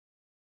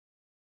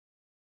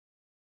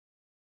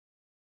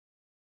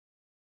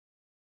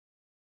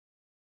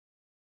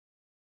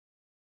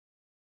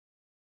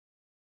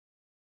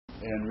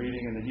and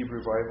reading in the Hebrew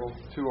Bible.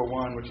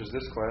 201, which is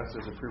this class,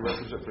 is a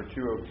prerequisite for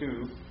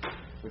 202,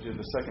 which is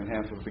the second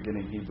half of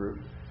beginning Hebrew.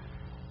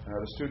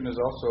 The student is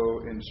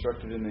also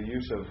instructed in the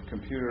use of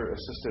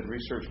computer-assisted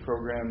research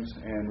programs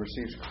and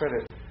receives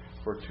credit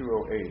for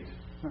 208.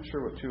 I'm not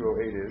sure what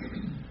 208 is,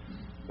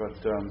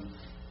 but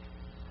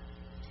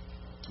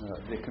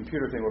the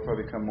computer thing will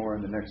probably come more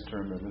in the next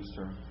term than this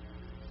term.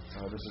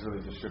 This is really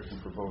a description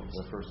for both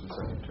the first and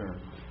second term.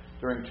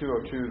 During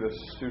 202, the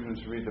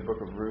students read the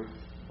book of Ruth,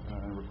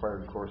 a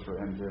required course for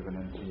MDiv and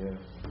MTF.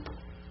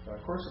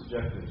 Course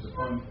objectives.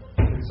 Upon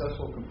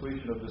successful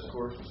completion of this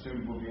course, the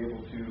student will be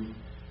able to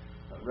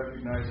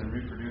recognize and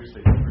reproduce the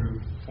Hebrew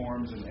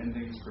forms and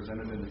endings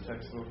presented in the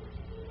textbook,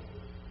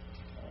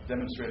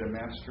 demonstrate a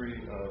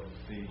mastery of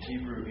the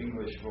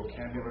Hebrew-English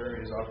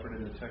vocabulary as offered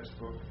in the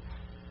textbook,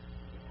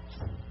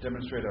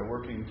 demonstrate a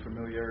working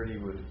familiarity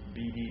with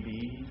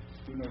BDB.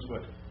 Who knows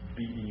what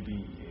BDB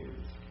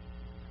is?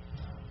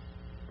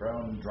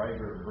 Brown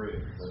Driver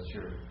Briggs. That's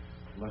your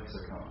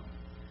lexicon.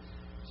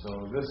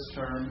 So this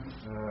term,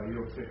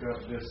 you'll pick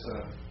up this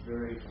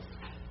very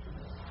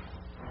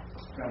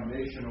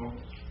foundational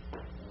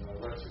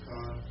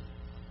lexicon.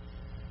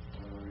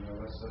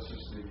 That's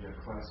just the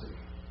classic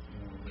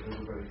that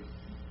everybody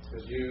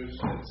has used.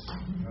 It's,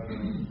 I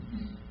don't know,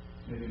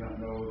 maybe not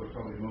Noah, but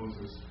probably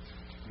Moses.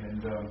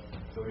 And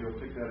so you'll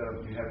pick that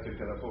up. You have picked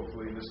that up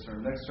hopefully this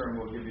term. Next term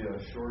we'll give you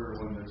a shorter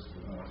one that's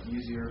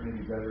easier,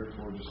 maybe better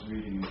for just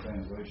reading and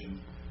translation.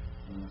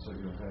 So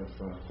you'll have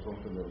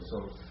both of those.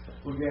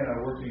 So again,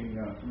 our working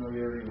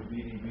familiarity with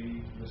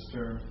BDB this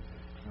term.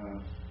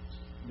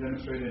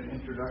 Demonstrate an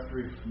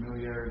introductory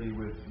familiarity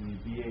with the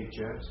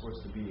BHS.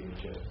 What's the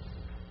BHS?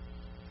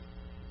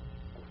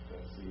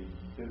 That's the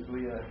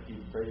Biblia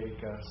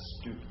Hebraica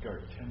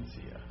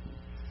Stuttgartensia,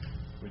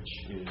 which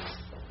is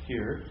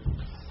here,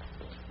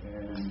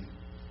 and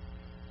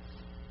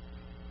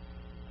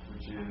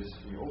which is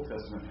the Old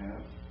Testament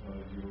half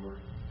of your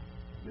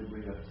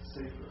Biblia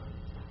Sacra.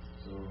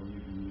 So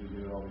you can either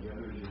get it all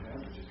together as you have,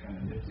 which is kind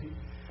of nifty,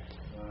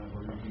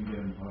 or you can get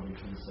them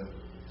obviously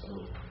separately. So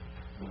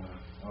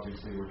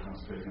obviously we're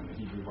concentrating on the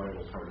Hebrew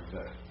Bible part of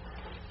that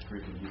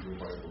Greek and Hebrew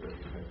Bible that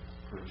you have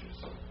purchased.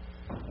 So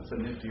that's a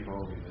nifty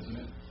volume, isn't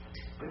it?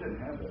 They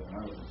didn't have that when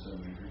I was in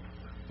seminary.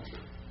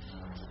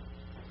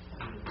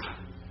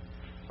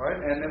 All right,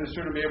 and then the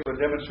student will be able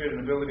to demonstrate an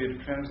ability to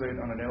translate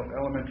on an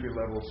elementary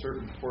level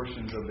certain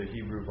portions of the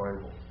Hebrew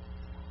Bible.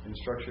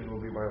 Instruction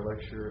will be by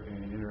lecture,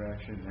 and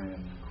interaction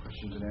and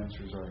questions and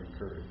answers are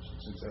encouraged.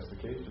 Since that's the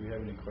case, do we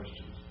have any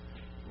questions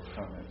or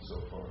comments so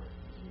far as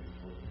we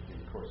look at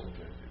the course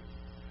objectives?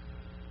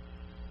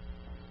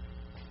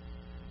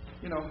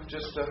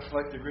 Just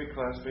like the Greek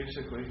class,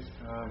 basically,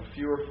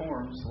 fewer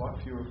forms, a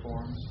lot fewer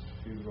forms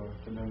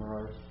to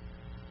memorize.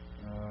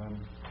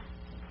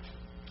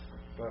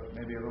 But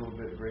maybe a little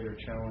bit greater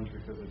challenge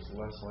because it's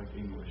less like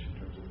English in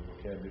terms of the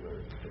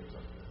vocabulary and things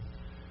like that.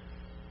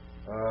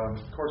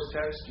 Course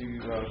text,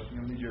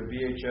 you'll need your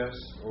VHS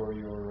or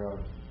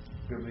your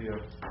Biblia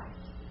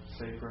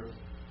Sacra,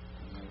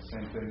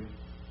 same thing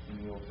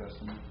in the Old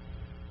Testament.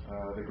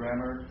 The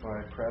grammar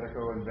by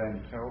Pratico and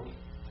Van Pelt,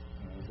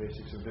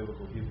 basics of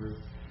biblical Hebrew,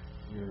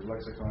 your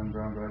lexicon,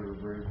 Brown Driver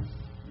Briggs,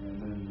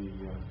 and then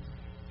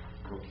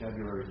the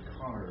vocabulary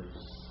cards.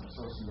 I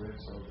saw somebody,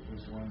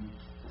 there's one.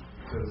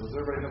 Does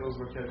everybody have those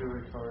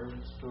vocabulary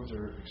cards? Those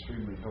are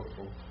extremely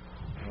helpful.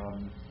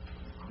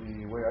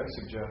 The way I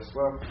suggest,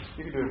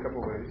 you can do it a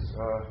couple ways.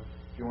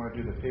 If you want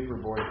to do the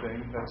paperboy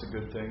thing, that's a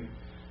good thing.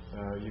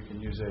 You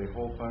can use a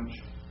hole punch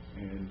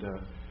and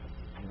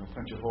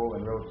punch a hole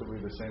in relatively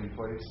the same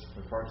place,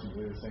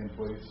 approximately the same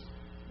place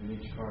in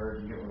each card,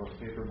 and get one of those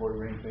paperboy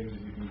ring things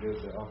that you can get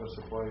at the office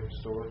supply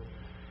store.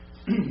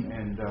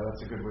 And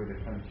that's a good way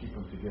to kind of keep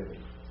them together.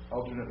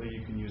 Alternately,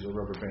 you can use a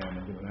rubber band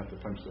and you don't have to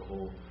punch the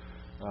hole.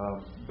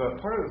 But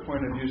part of the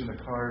point of using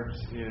the cards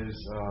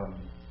is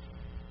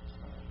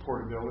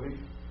portability.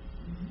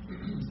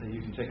 That you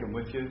can take them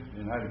with you,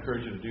 and I'd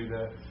encourage you to do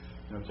that.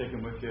 Take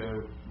them with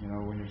you.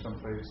 When you're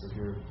someplace, if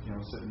you're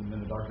sitting in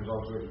the doctor's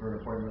office waiting for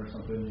an appointment or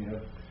something, you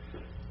have,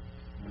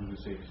 I'm going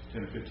to say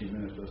 10 or 15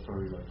 minutes, but that's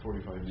probably like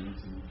 45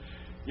 minutes. And,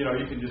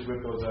 you can just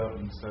whip those out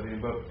and study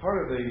them. But part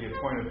of the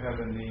point of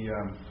having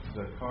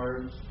the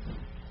cards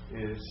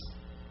is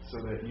so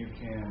that you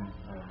can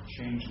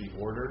change the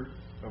order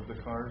of the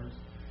cards.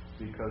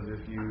 Because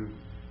if you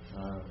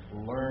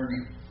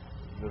learn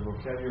the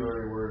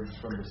vocabulary words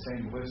from the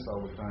same list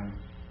all the time,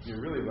 you're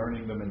really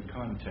learning them in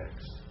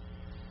context.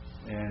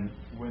 And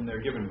when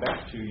they're given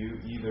back to you,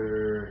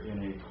 either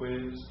in a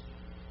quiz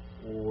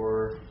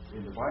or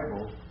in the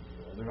Bible,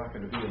 they're not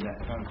going to be in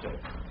that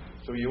context.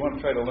 So you want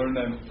to try to learn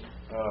them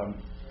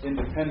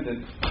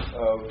independent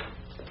of...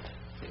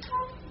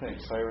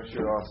 Thanks, Cyrus,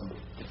 you're awesome.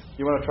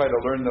 You want to try to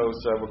learn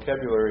those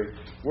vocabulary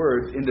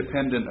words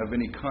independent of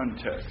any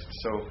context.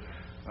 So,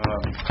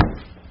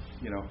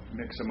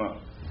 mix them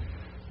up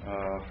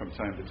from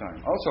time to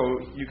time.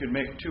 Also, you can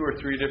make 2 or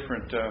 3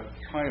 different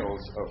piles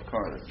of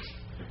cards.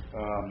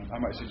 I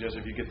might suggest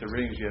if you get the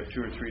rings, you have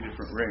 2 or 3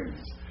 different rings.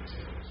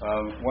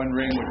 One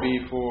ring would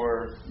be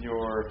for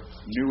your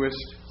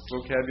newest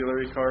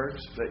vocabulary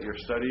cards that you're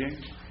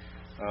studying.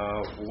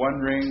 One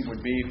ring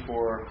would be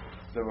for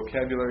the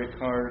vocabulary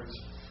cards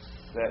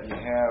that you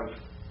have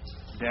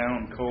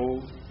down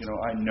cold.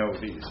 I know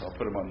these. I'll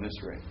put them on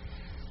this ring.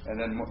 And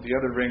then the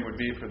other ring would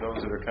be for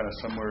those that are kind of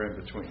somewhere in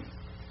between,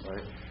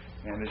 right?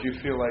 And as you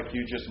feel like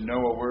you just know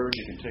a word,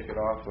 you can take it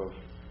off of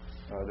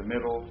the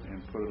middle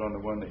and put it on the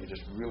one that you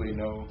just really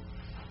know.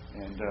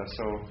 And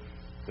so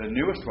the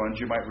newest ones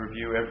you might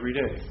review every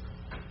day.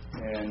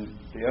 And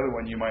the other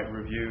one you might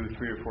review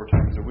 3 or 4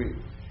 times a week.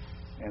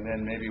 And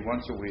then maybe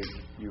once a week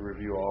you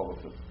review all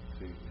of them.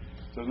 See?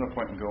 So there's no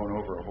point in going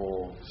over a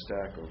whole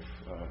stack of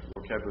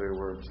vocabulary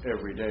words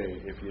every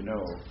day if you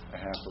know a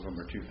half of them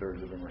or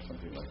 2/3 of them or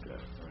something like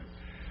that. Right?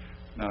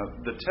 Now,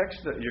 the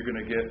text that you're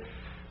going to get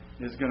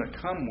is going to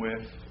come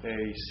with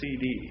a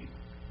CD.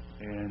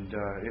 And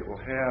it will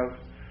have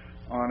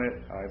on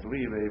it, I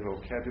believe, a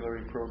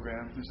vocabulary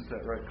program. Isn't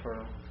that right,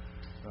 Carl?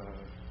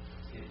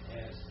 It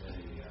has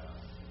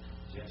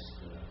just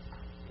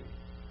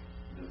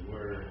the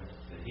word,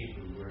 the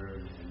Hebrew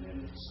word, and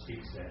then it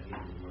speaks that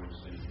Hebrew word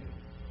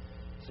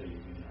so you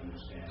can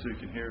understand. So you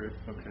can hear it.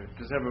 Okay.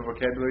 Does it have a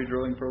vocabulary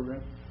drilling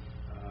program?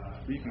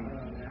 You can,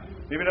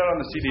 maybe not on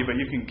the CD, but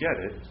you can get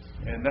it,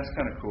 and that's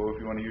kind of cool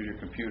if you want to use your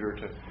computer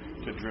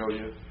to drill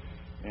you.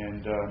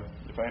 And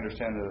if I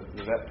understand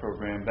that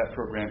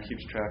program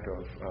keeps track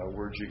of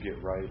words you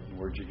get right and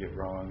words you get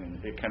wrong,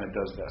 and it kind of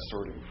does that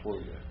sorting for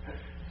you.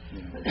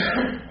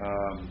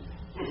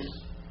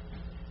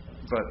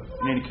 But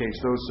in any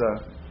case,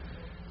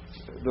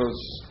 those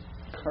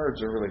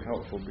cards are really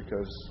helpful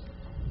because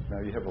now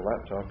you have a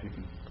laptop, you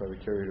can probably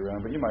carry it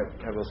around, but you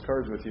might have those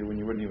cards with you when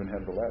you wouldn't even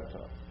have the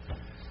laptop.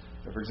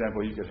 For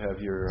example, you could have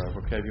your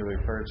vocabulary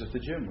cards at the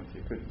gym with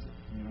you, couldn't you?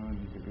 And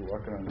you could be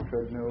walking on the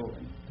treadmill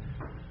and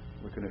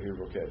looking at your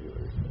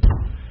vocabulary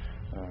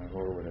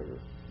or whatever.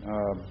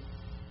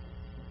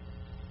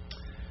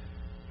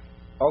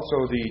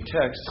 Also, the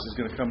text is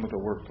going to come with a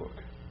workbook,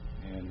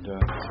 and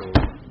so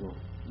we'll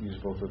use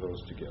both of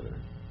those together.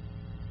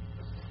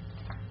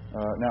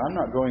 Now, I'm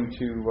not going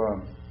to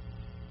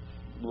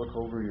look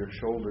over your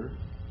shoulder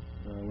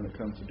when it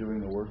comes to doing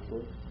the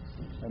workbook.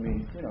 I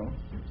mean,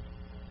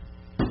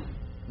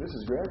 this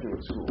is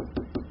graduate school,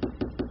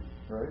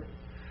 right?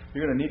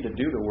 You're going to need to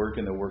do the work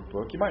in the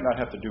workbook. You might not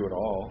have to do it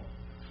all.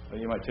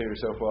 You might tell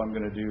yourself, well, I'm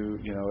going to do,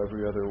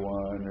 every other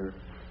one, or,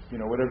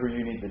 whatever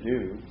you need to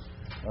do.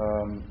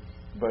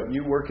 But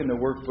you work in the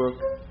workbook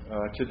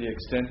to the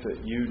extent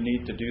that you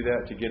need to do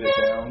that to get it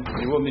down.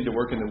 You will need to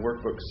work in the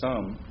workbook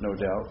some, no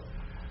doubt,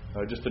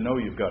 just to know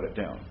you've got it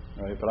down.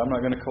 Right? But I'm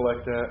not going to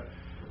collect that.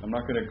 I'm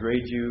not going to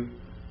grade you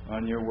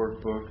on your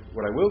workbook.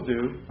 What I will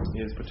do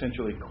is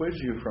potentially quiz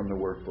you from the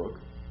workbook.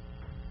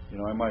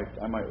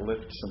 I might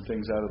lift some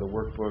things out of the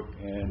workbook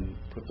and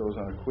put those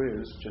on a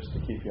quiz just to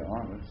keep you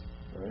honest,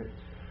 right?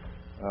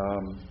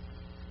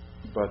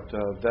 But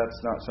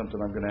that's not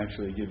something I'm going to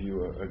actually give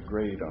you a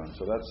grade on.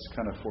 So that's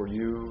kind of for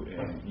you,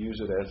 and use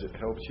it as it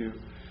helps you.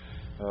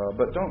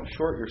 But don't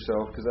short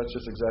yourself, because that's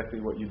just exactly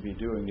what you'd be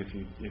doing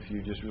if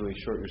you just really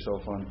short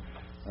yourself on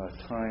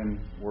time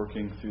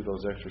working through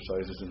those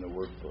exercises in the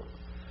workbook.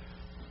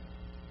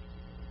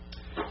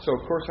 So,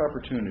 course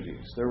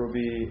opportunities. There will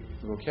be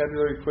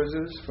vocabulary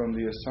quizzes from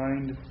the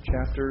assigned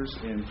chapters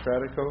in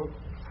Pratico.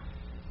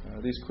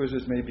 These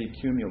quizzes may be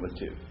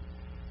cumulative.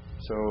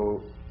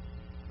 So,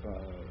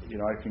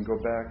 I can go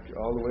back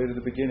all the way to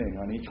the beginning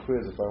on each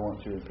quiz if I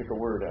want to and pick a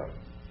word out.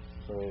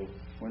 So,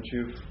 once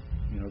you've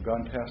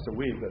gone past a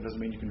week, that doesn't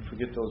mean you can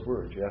forget those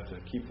words. You have to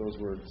keep those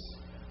words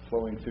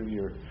flowing through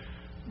your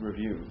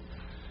review.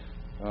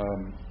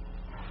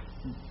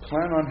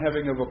 Plan on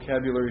having a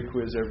vocabulary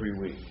quiz every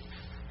week.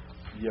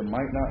 You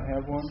might not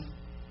have one,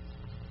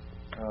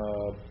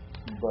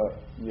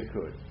 but you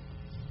could.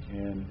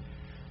 And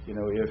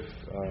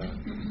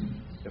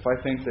if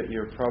I think that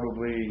you're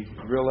probably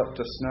real up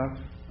to snuff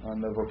on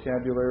the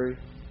vocabulary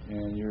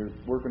and you're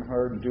working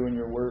hard and doing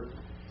your work,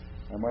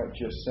 I might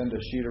just send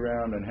a sheet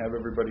around and have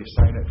everybody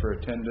sign it for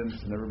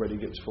attendance, and everybody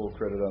gets full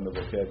credit on the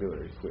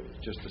vocabulary quiz,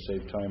 just to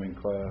save time in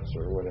class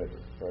or whatever,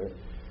 right?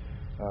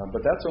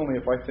 But that's only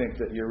if I think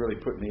that you're really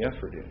putting the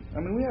effort in. I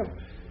mean, we have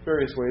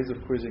various ways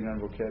of quizzing on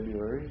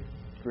vocabulary.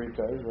 Great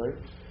guys, right?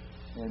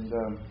 And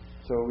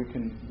so we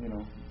can,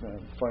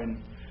 find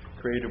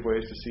creative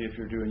ways to see if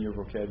you're doing your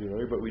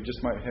vocabulary. But we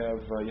just might have,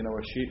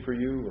 a sheet for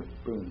you with,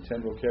 boom,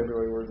 10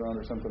 vocabulary words on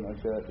or something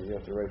like that you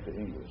have to write the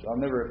English. I'll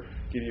never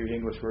give you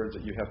English words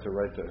that you have to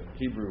write the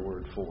Hebrew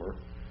word for.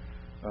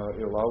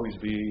 It'll always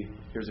be,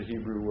 here's a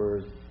Hebrew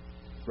word,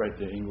 write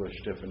the English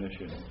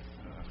definition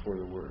for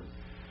the word.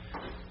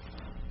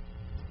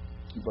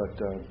 But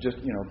just,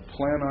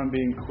 plan on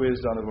being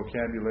quizzed on the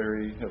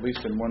vocabulary, at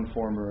least in one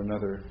form or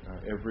another,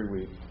 every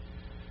week.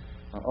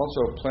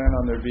 Also, plan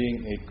on there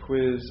being a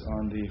quiz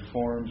on the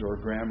forms or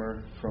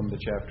grammar from the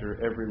chapter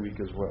every week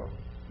as well.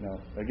 Now,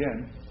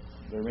 again,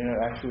 there may not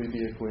actually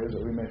be a quiz,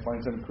 or we may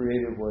find some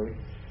creative way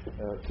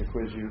to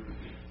quiz you.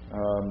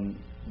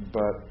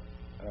 But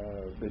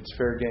it's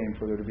fair game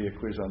for there to be a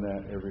quiz on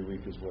that every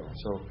week as well.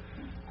 So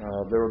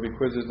there will be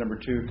quizzes number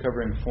 2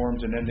 covering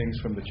forms and endings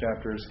from the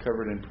chapters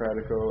covered in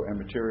Pratico and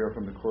material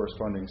from the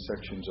corresponding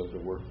sections of the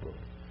workbook.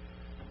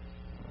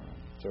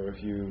 So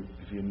if you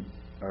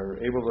are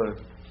able to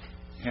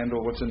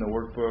handle what's in the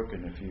workbook,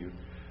 and if you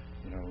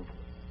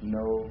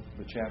know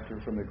the chapter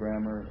from the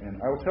grammar,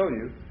 and I will tell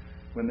you,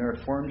 when there are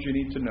forms you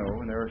need to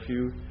know, and there are a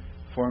few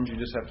forms you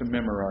just have to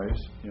memorize,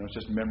 it's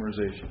just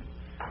memorization.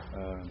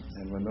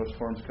 And when those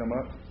forms come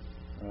up,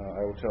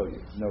 I will tell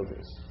you, know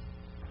this,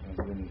 and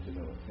you need to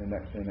know it,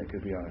 and it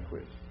could be on a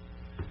quiz.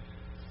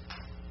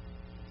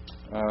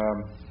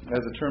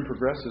 As the term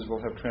progresses,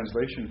 we'll have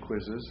translation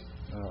quizzes.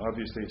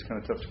 Obviously, it's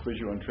kind of tough to quiz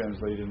you on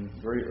translating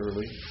very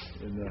early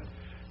in the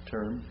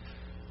term.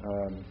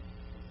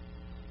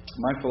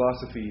 My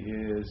philosophy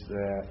is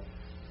that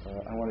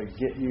I want to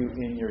get you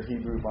in your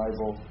Hebrew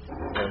Bible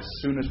as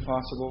soon as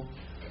possible.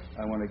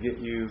 I want to get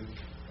you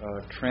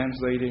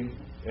translating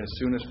as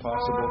soon as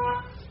possible.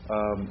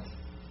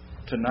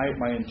 Tonight,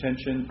 my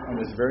intention on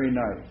this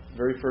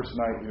very first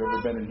night you've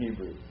ever been in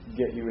Hebrew,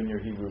 get you in your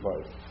Hebrew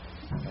Bible.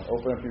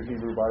 Open up your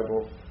Hebrew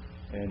Bible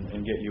and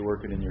get you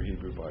working in your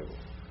Hebrew Bible.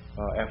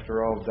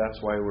 After all,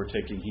 that's why we're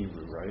taking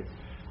Hebrew, right?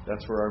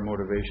 That's where our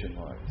motivation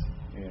lies.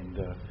 And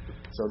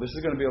so this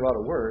is going to be a lot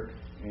of work,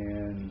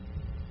 and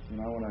I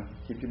want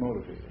to keep you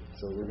motivated.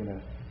 So we're going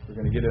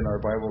to get in our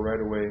Bible right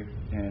away,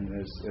 and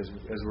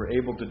as we're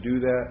able to do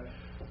that,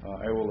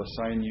 I will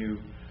assign you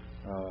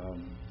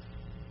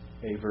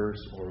a verse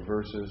or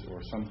verses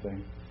or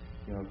something,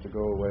 to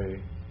go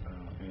away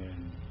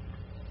and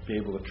be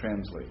able to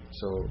translate.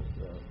 So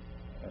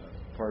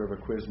part of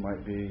a quiz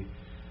might be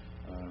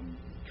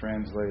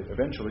translate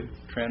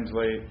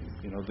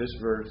this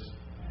verse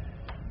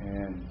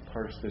and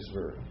parse this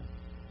verb.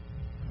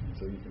 And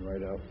so you can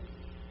write out,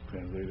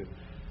 translate it,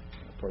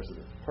 parse it.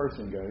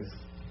 Parsing, guys,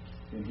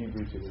 in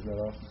Hebrew too. Isn't that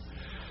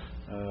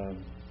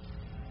awesome?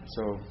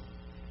 So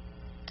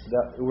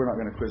that we're not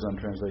going to quiz on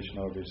translation,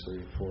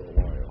 obviously, for a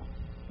while.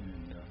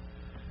 And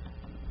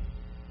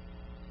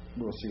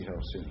we'll see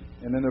how soon.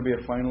 And then there'll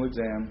be a final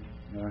exam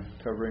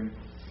covering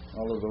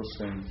all of those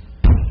things.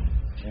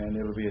 And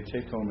it'll be a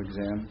take-home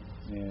exam.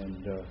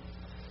 And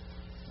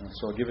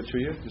so I'll give it to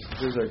you.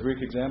 Here's our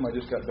Greek exam. I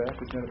just got back.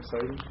 Isn't that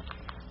exciting?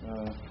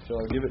 So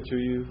I'll give it to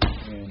you,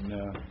 and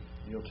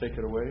you'll take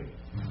it away,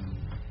 and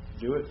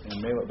do it,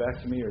 and mail it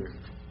back to me, or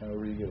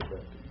however you get it back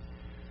to me.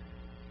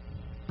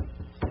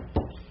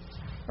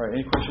 All right,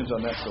 any questions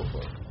on that so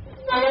far?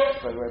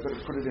 By the way, I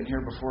better put it in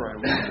here before I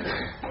leave.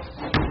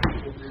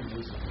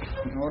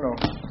 No.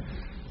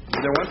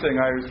 The one thing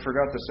I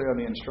forgot to say on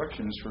the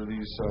instructions for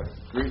these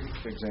Greek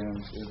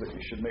exams is that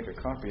you should make a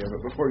copy of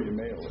it before you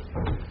mail it.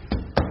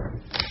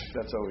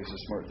 That's always a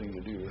smart thing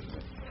to do, isn't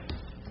it?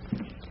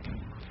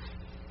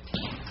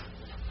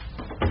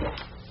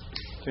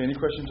 Okay, any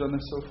questions on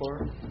this so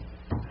far?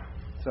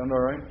 Sound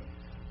all right?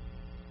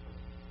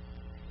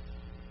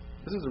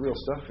 This is the real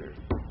stuff here.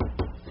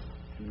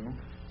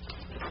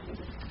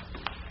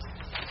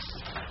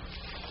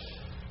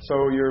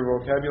 So your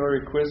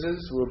vocabulary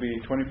quizzes will be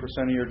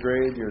 20% of your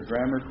grade. Your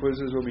grammar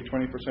quizzes will be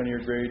 20% of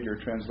your grade. Your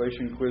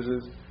translation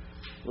quizzes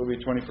will be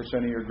 20%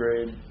 of your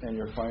grade. And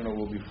your final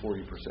will be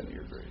 40% of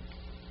your grade.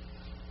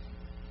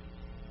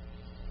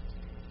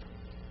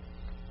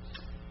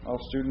 All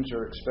students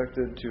are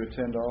expected to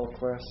attend all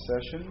class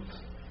sessions.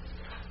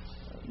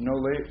 No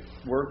late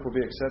work will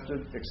be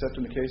accepted except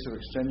in the case of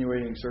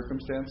extenuating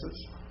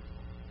circumstances.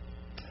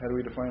 How do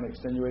we define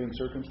extenuating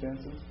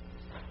circumstances?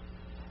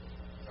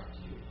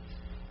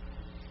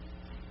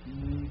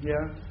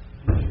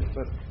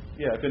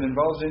 If it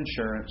involves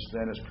insurance,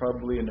 then it's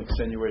probably an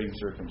extenuating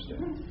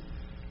circumstance.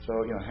 So,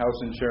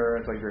 house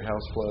insurance, like your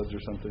house floods or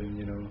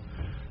something,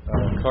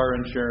 car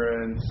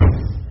insurance,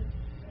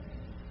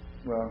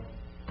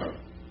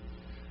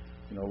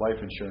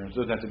 life insurance. It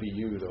doesn't have to be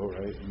you, though,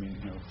 right? I mean,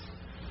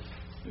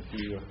 if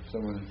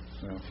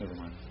never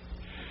mind.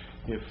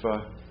 If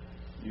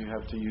you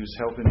have to use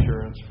health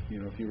insurance,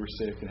 if you were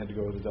sick and had to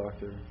go to the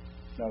doctor.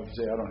 Now, if you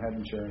say, I don't have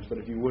insurance, but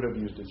if you would have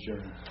used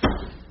insurance,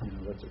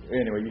 that's okay.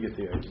 Anyway, you get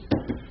the idea.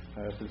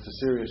 If it's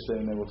a serious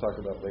thing, then we'll talk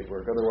about late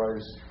work.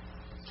 Otherwise,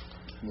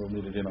 we'll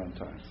need it in on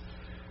time.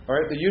 All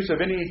right, the use of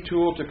any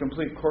tool to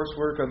complete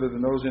coursework other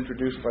than those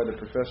introduced by the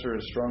professor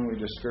is strongly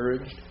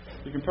discouraged.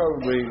 You can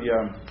probably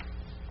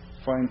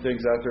find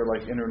things out there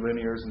like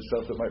interlinears and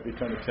stuff that might be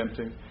kind of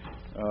tempting.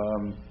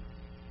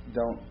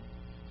 Don't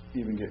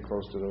even get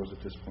close to those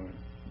at this point,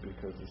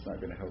 because it's not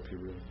going to help you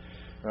really.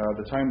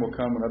 The time will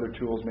come when other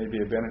tools may be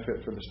a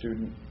benefit for the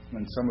student,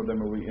 and some of them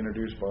will be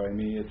introduced by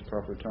me at the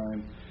proper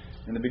time.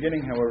 In the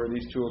beginning, however,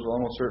 these tools will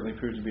almost certainly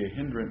prove to be a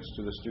hindrance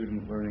to the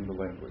student learning the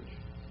language.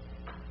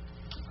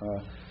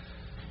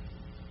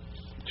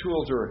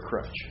 Tools are a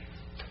crutch,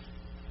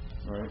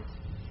 right?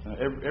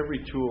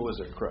 Every tool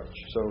is a crutch.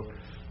 So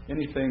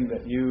anything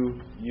that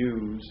you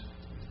use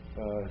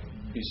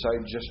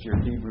besides just your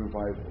Hebrew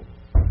Bible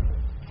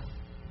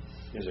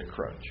is a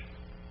crutch.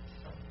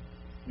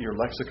 Your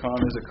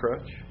lexicon is a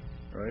crutch,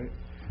 right?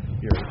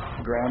 Your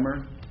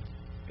grammar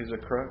is a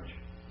crutch.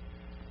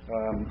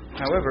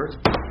 However,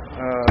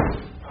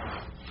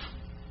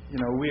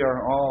 we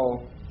are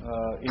all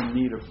in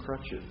need of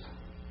crutches,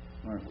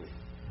 aren't we?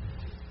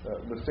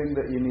 The thing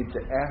that you need to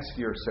ask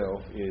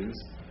yourself is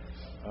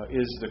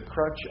the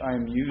crutch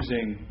I'm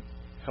using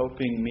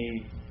helping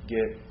me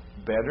get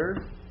better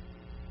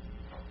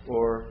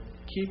or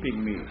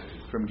keeping me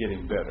from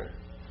getting better?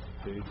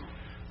 See?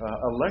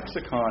 A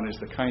lexicon is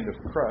the kind of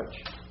crutch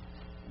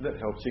that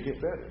helps you get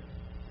better.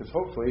 Because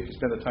hopefully, if you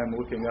spend the time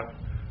looking up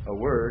a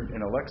word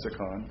in a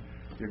lexicon,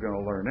 you're going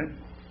to learn it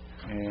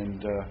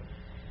and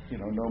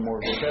know more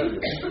vocabulary.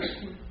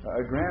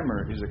 A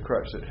grammar is a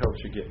crutch that helps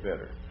you get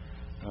better.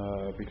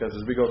 Because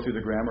as we go through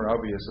the grammar,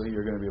 obviously,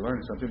 you're going to be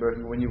learning something.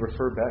 But when you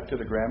refer back to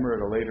the grammar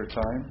at a later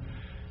time,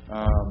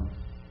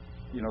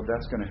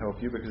 that's going to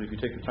help you. Because if you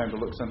take the time to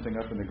look something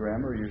up in the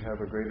grammar, you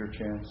have a greater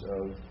chance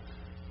of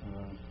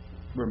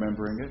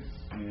remembering it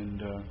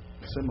and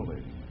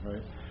assimilating it,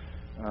 right?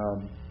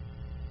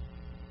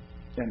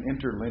 And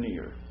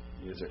interlinear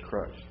is a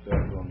crutch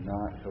that will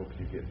not help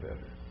you get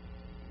better.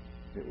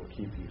 It will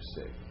keep you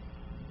sick.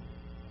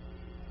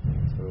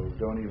 So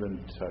don't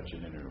even touch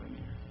an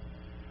interlinear.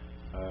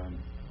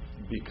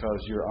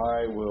 Because your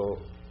eye will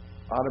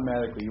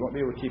automatically, you won't be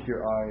able to keep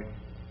your eye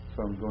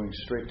from going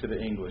straight to the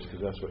English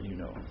because that's what you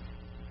know.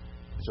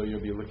 So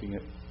you'll be looking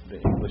at the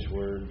English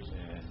words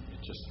and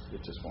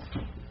it just won't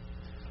help you.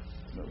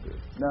 No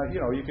good.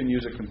 Now, you can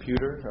use a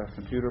computer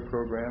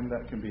program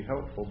that can be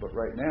helpful, but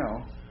right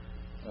now,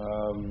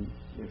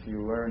 if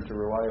you learn to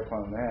rely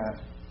upon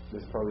that,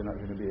 it's probably not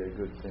going to be a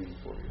good thing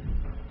for you.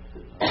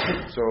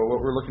 So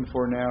what we're looking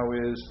for now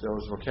is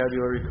those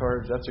vocabulary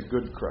cards. That's a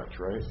good crutch,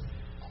 right?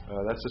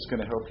 That's just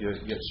going to help you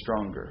get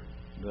stronger.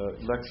 The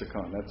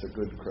lexicon, that's a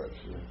good crutch.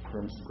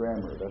 The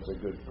grammar, that's a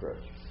good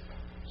crutch.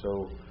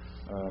 So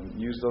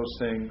use those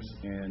things,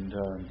 and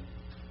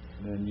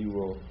then you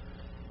will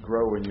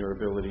grow in your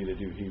ability to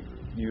do Hebrew.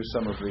 Use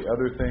some of the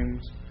other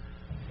things,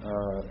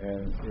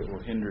 and it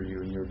will hinder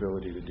you in your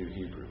ability to do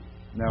Hebrew.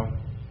 Now,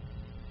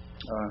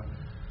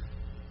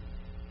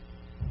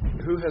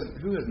 who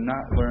has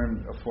not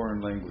learned a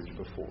foreign language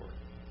before?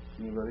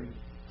 Anybody?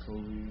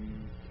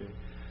 Okay.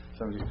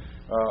 Some of you.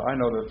 I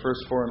know the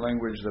first foreign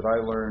language that I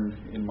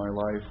learned in my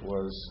life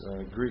was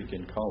Greek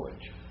in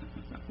college,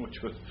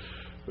 which was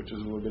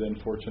a little bit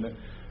unfortunate.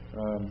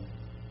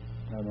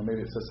 I don't know,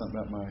 maybe it says something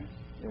about my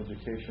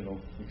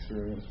educational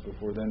experience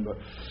before then, but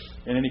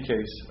in any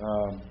case,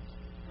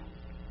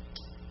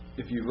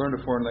 if you've learned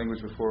a foreign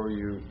language before,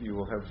 you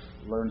will have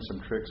learned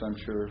some tricks, I'm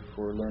sure,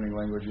 for learning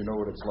language. You know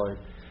what it's like.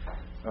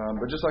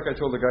 But just like I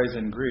told the guys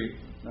in Greek,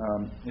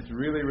 it's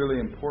really, really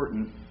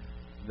important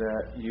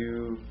that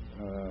you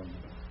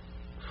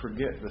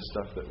forget the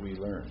stuff that we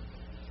learn,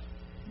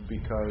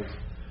 because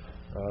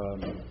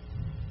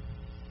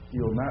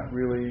you'll not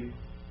really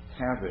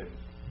have it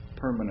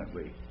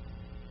permanently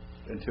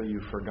until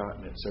you've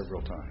forgotten it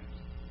several times.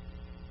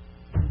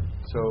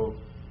 So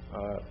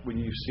when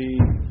you see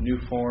new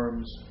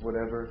forms,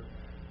 whatever,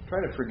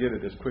 try to forget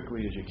it as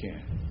quickly as you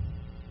can,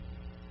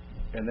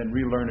 and then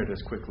relearn it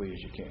as quickly as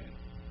you can.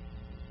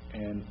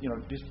 And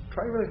just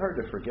try really hard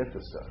to forget the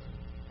stuff.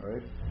 All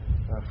right,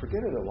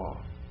 forget it a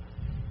lot,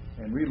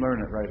 and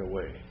relearn it right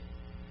away.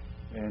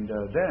 And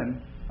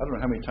then I don't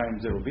know how many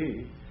times it'll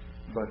be,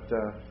 but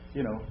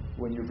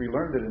when you've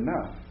relearned it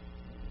enough,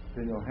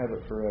 then you'll have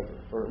it forever,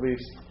 or at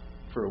least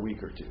for a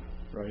week or two,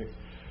 right?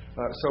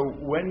 So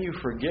when you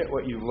forget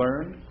what you've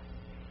learned,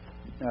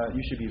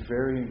 you should be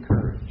very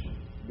encouraged,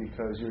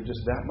 because you're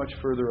just that much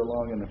further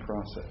along in the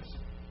process.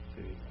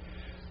 See?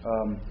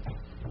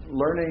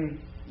 Learning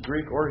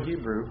Greek or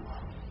Hebrew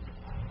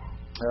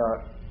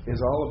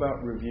is all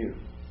about review.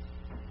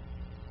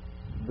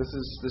 This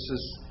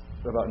is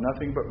about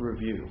nothing but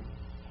review.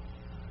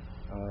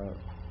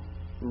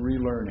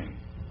 Relearning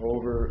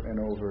over and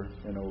over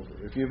and over.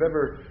 If you've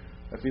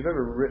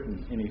ever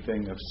written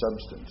anything of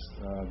substance,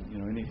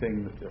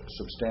 anything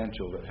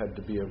substantial that had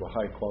to be of a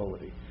high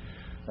quality,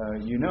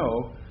 you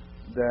know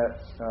that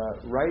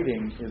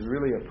writing is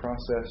really a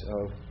process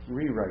of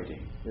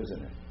rewriting,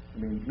 isn't it? I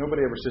mean,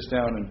 nobody ever sits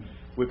down and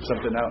whips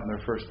something out in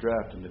their first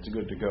draft and it's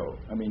good to go.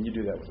 I mean, you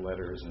do that with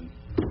letters and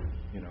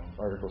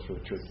articles for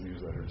the church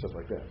newsletter and stuff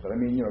like that. But I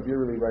mean, if you're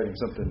really writing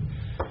something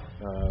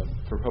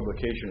for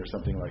publication or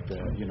something like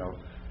that,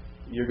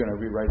 you're going to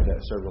rewrite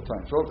that several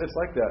times. So it's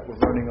like that with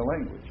learning a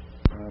language.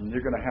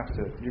 You're going to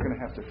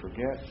have to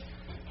forget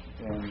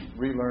and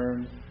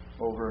relearn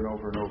over and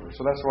over and over.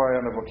 So that's why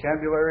on the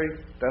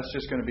vocabulary, that's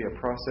just going to be a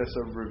process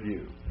of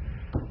review,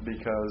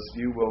 because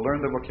you will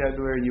learn the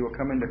vocabulary and you will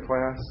come into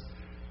class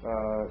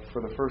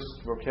for the first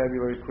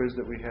vocabulary quiz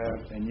that we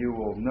have, and you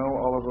will know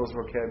all of those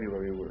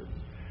vocabulary words.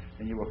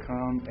 And you will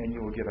come and you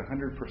will get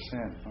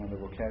 100% on the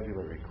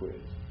vocabulary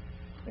quiz.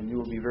 And you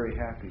will be very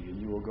happy,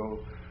 and you will go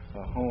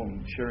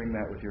home sharing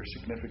that with your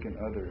significant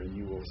other, and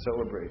you will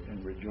celebrate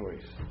and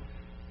rejoice.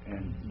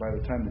 And by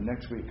the time the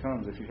next week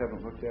comes, if you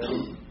haven't looked at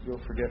it,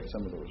 you'll forget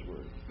some of those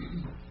words.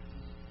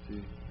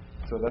 See?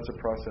 So that's a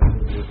process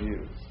of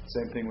review.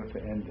 Same thing with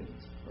the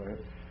endings, right?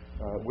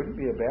 wouldn't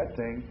be a bad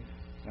thing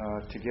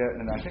to get.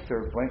 And I think there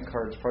are blank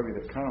cards probably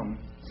that come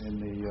in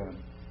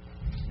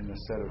the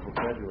set of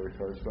vocabulary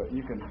cards. But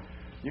you can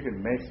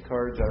make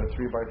cards out of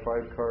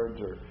 3x5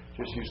 cards, or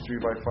just use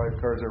 3x5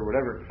 cards, or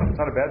whatever. It's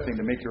not a bad thing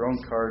to make your own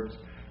cards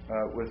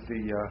with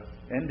the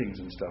endings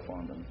and stuff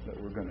on them that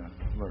we're going to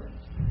learn,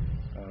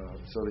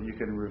 so that you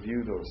can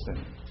review those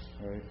things.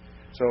 Right?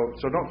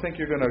 So don't think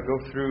you're going to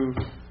go through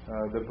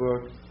the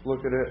book,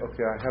 look at it,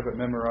 okay, I have it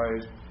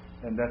memorized,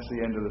 and that's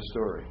the end of the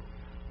story.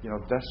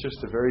 That's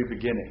just the very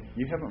beginning.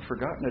 You haven't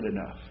forgotten it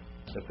enough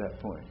at that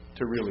point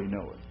to really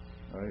know it.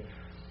 Right?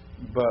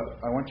 But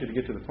I want you to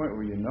get to the point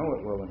where you know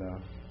it well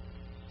enough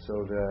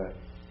so that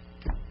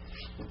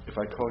if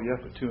I call you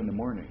up at 2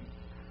 a.m.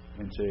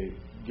 and say,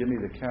 give me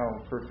the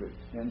cow perfect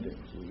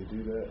endings, will you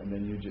do that? And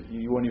then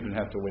you won't even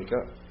have to wake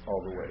up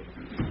all the way.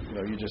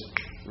 You just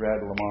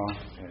rattle them off,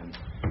 and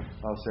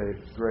I'll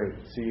say, great,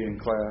 see you in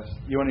class.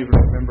 You won't even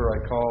remember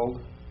I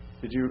called.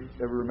 Did you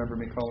ever remember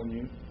me calling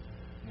you?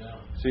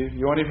 No. See,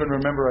 you won't even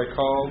remember I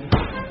called,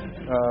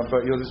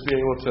 but you'll just be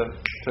able to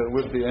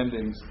whip the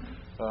endings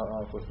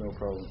off with no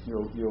problem.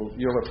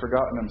 You'll have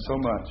forgotten them so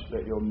much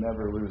that you'll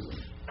never lose them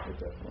at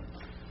that point.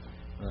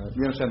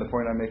 You understand the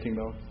point I'm making,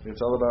 though? It's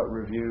all about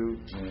review,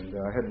 and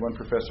I had one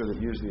professor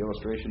that used the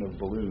illustration of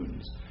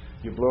balloons.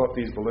 You blow up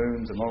these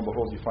balloons, and lo and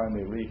behold, you find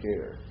they leak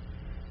air,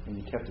 and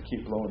you have to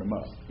keep blowing them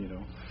up,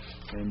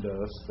 and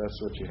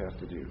that's what you have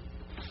to do.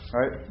 All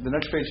right, the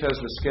next page has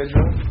the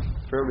schedule,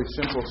 fairly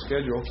simple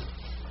schedule.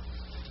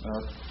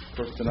 Of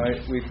course,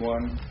 tonight, week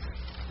 1,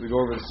 we go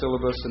over the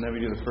syllabus, and then we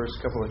do the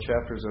first couple of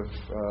chapters of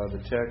the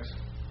text.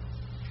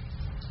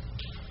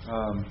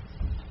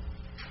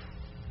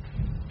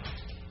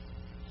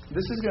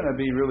 This is going to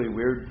be really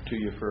weird to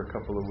you for a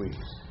couple of weeks.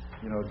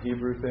 The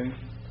Hebrew thing,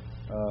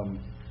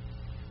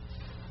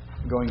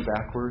 going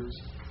backwards,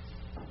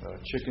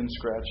 chicken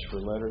scratch for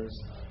letters,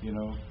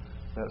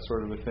 that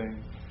sort of a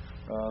thing.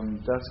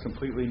 That's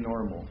completely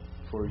normal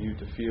for you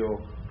to feel,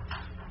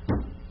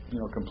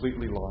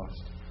 completely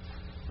lost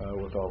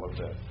with all of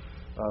that.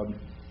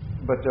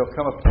 But there'll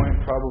come a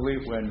point probably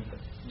when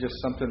just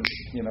something,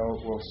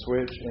 will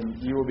switch,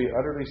 and you will be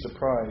utterly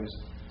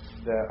surprised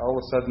that all of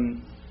a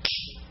sudden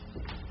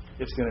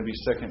it's going to be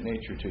second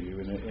nature to you.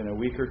 In a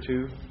week or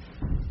two,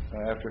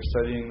 after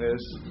studying this,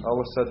 all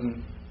of a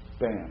sudden,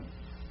 bam,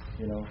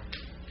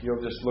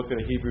 you'll just look at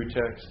a Hebrew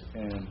text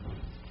and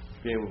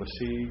be able to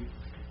see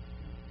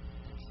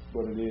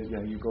what it is.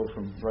 You go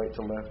from right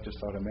to left just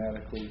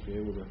automatically, be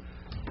able to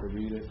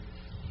read it,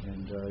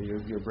 and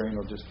your brain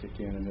will just kick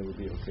in and it will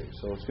be okay.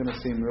 So it's going to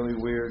seem really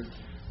weird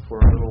for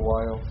a little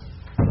while,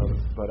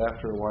 but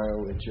after a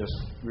while it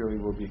just really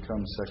will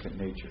become second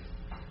nature.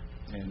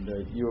 And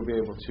you will be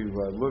able to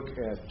look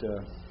at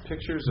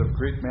pictures of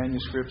Greek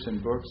manuscripts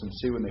and books and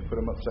see when they put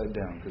them upside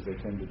down, because they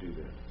tend to do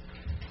that.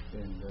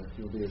 And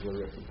you'll be able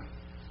to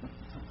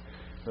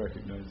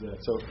recognize that.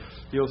 So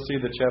you'll see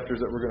the chapters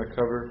that we're going to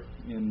cover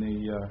in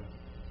the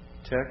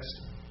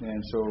text.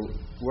 And so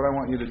what I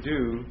want you to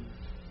do,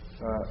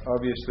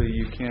 obviously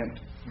you can't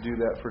do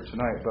that for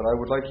tonight, but I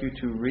would like you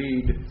to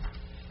read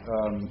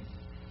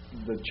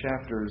the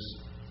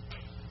chapters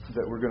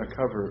that we're going to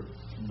cover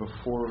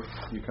before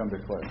you come to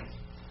class.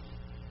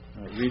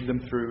 Read them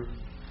through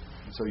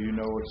so you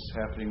know what's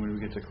happening when we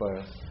get to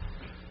class.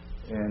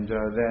 And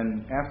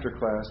then after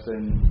class,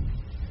 then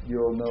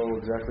you'll know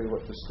exactly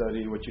what to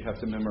study, what you have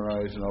to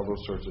memorize, and all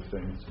those sorts of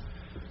things.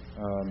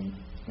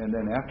 And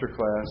then after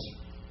class,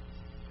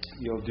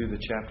 you'll do the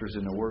chapters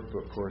in the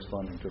workbook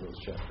corresponding to those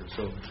chapters.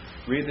 So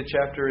read the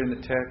chapter in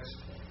the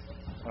text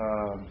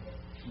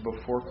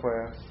before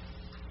class,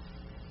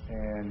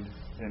 and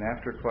then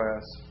after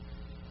class,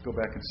 go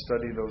back and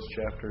study those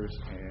chapters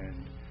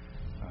and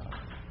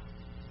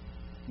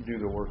do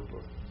the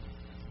workbook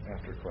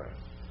after class.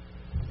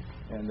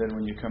 And then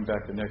when you come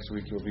back the next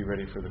week, you'll be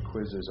ready for the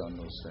quizzes on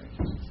those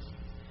things.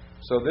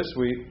 So this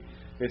week,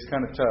 it's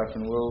kind of tough,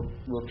 and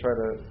we'll try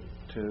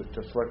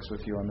to flex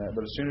with you on that.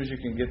 But as soon as you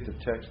can get the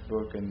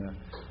textbook and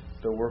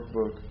the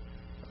workbook,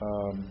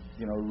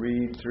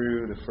 read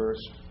through the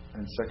first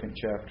and second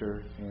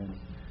chapter and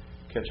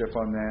catch up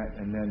on that,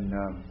 and then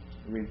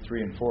read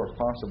 3 and 4 if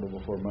possible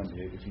before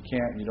Monday. If you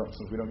can't,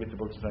 if we don't get the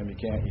books in time, you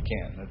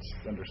can't. That's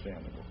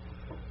understandable.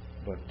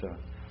 But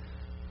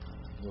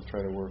we'll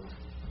try to work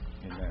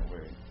in that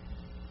way.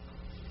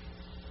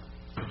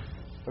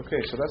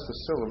 Okay, so that's the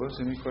syllabus.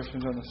 Any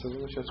questions on the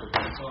syllabus? Yes,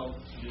 okay. Well,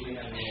 do you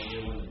have any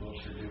idea when the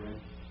books are due?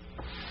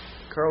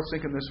 Carl's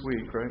thinking this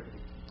week, right?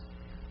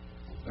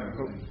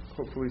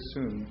 Hopefully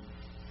soon.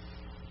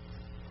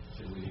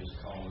 Should we just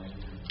call in?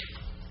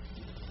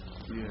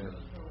 Yeah.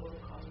 We'll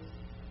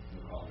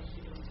call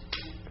you.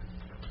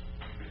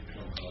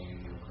 Don't call you,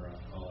 you'll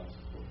call us.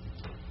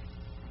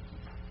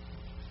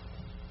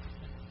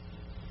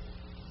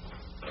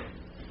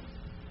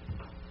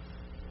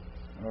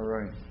 All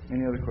right.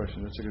 Any other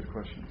questions? That's a good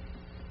question.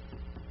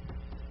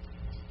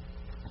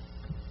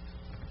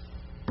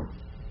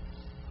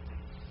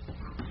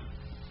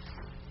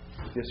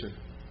 Yes, sir.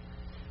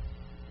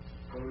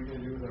 What are we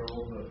going to do with our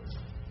old books?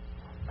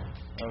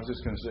 Oh, was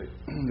just going to say,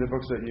 the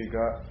books that you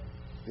got,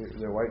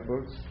 the white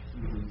books,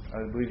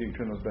 I believe you can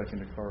turn those back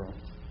into Carl.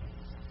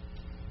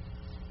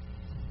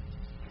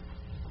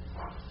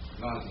 As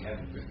long as you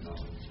haven't written on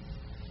them.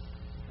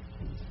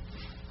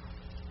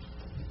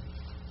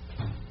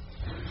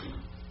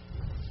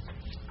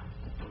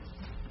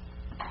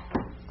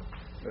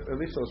 At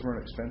least those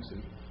weren't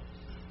expensive.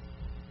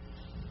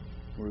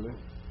 Were they?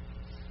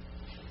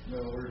 No,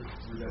 we're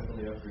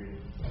definitely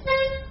upgrading.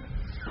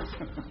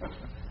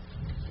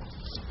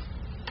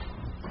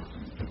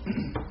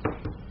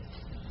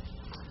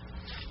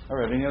 All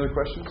right, any other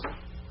questions?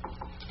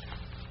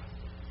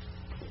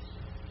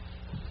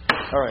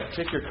 All right,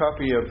 take your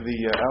copy of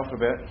the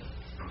alphabet.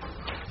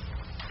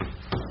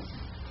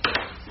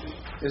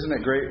 Isn't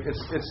it great?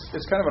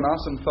 It's kind of an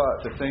awesome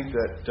thought to think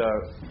that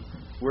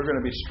we're going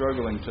to be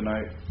struggling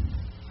tonight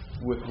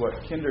with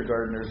what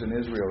kindergartners in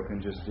Israel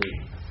can just do.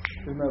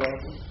 Isn't that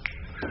awesome?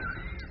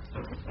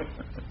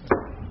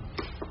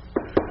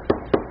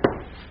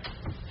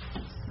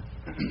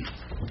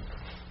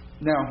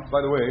 Now,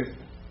 by the way,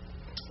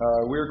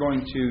 we're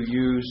going to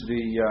use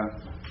the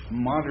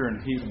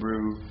modern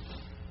Hebrew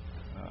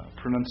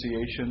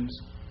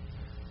pronunciations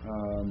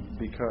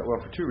because, well,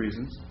 for two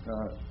reasons.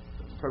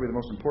 Probably the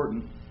most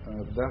important,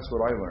 that's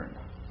what I learned,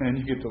 and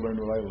you get to learn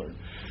what I learned.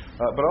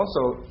 But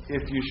also,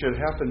 if you should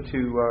happen to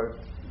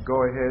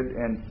go ahead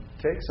and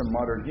take some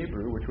modern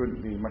Hebrew, which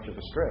wouldn't be much of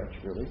a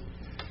stretch, really,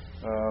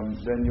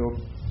 then you'll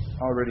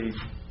already,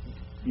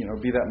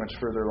 be that much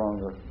further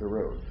along the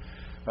road.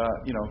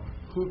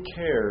 Who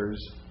cares?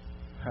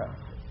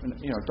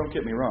 Don't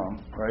get me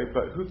wrong, right?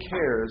 But who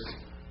cares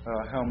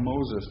how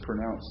Moses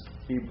pronounced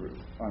Hebrew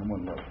on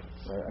one level,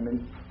 right? I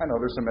mean, I know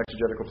there's some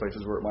exegetical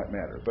places where it might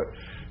matter, but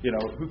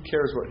who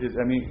cares what his?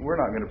 I mean, we're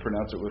not going to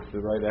pronounce it with the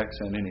right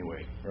accent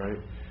anyway, right?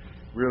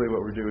 Really, what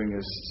we're doing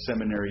is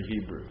seminary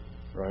Hebrew,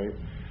 right?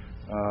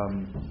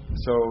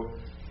 So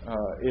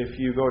if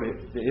you go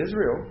to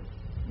Israel,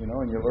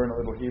 and you learn a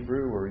little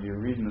Hebrew, or you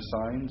read in the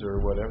signs or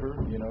whatever,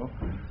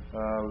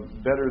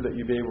 better that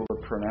you be able to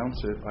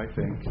pronounce it, I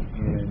think,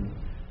 in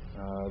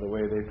the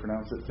way they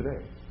pronounce it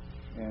today.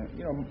 And,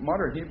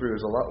 modern Hebrew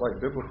is a lot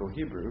like biblical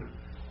Hebrew. In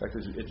fact,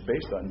 it's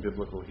based on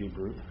biblical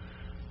Hebrew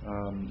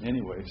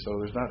anyway, so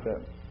there's not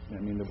that,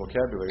 the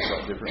vocabulary is a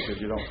lot different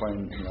because you don't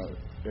find,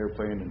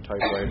 airplane and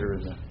typewriter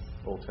in the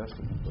Old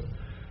Testament, but,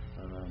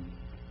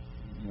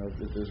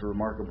 there's a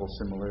remarkable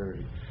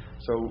similarity.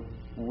 So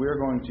we're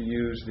going to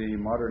use the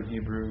modern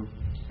Hebrew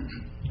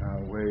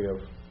way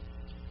of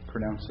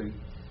pronouncing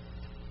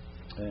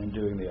and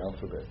doing the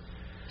alphabet.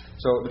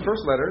 So the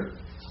first letter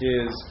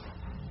is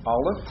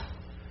Aleph.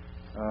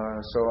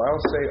 So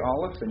I'll say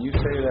Aleph, and you say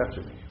it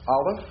after me.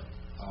 Aleph.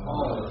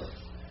 Aleph.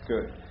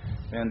 Good.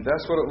 And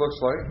that's what it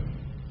looks like.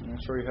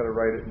 I'll show you how to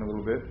write it in a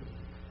little bit.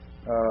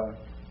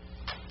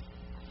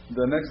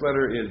 The next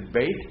letter is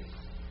Beit.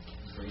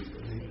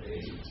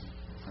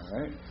 All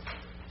right.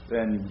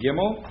 Then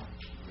Gimel.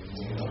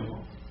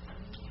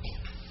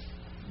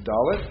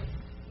 Dalet.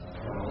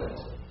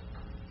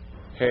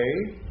 Hey.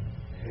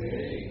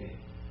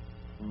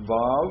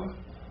 Vav.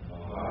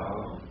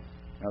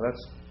 Now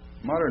that's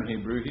modern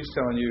Hebrew. He's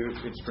telling you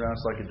it's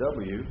pronounced like a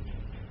W.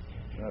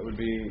 That would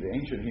be the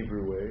ancient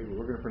Hebrew way, but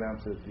we're going to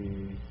pronounce it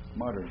the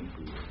modern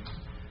Hebrew way.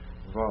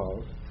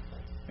 Vav.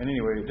 And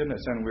anyway, doesn't it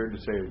sound weird to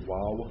say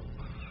wow?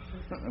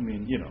 I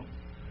mean,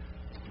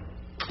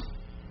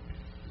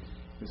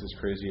 this is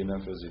crazy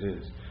enough as it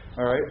is.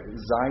 All right,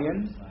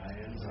 Zion.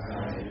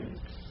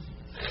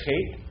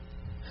 Chet.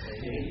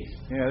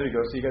 Yeah, there you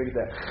go. So you got to get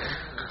that.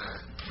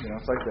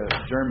 It's like the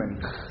German,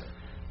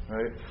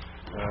 right?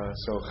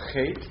 So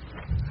Chet.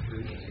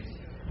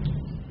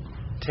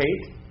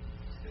 Tate.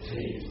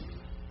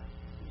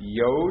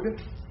 Yod.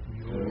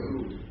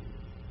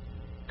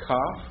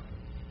 Kaf.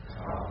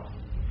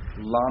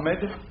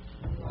 Lamed.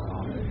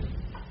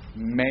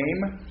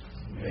 Mem.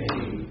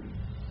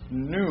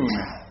 Nun.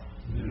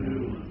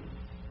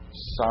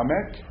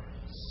 Samek.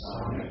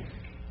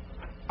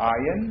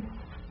 Ayin.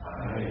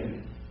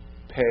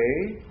 Pei.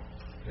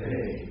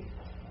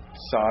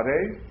 Sade.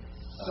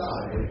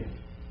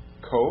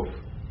 Kof.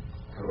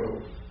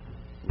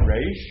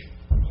 Resh.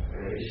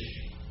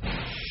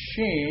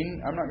 Sheen.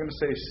 I'm not going to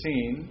say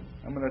seen.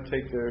 I'm going to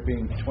take there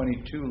being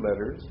 22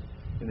 letters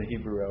in the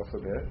Hebrew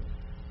alphabet.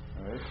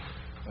 All right.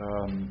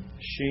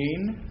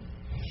 Sheen.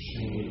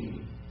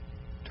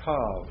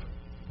 Tav.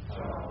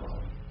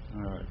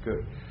 All right,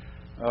 good.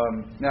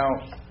 Now,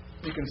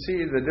 you can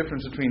see the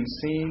difference between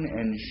seen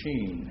and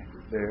sheen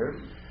there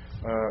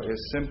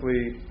is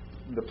simply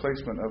the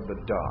placement of the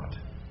dot.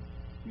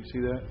 You see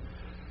that?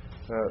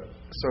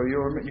 So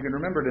you can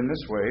remember it in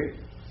this way,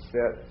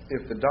 that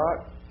if the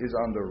dot is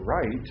on the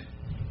right,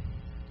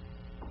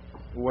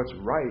 what's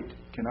right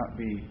cannot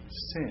be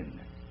sin.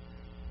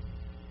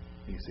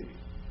 You see.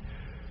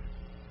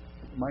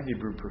 My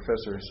Hebrew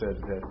professor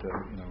said that,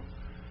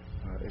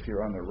 if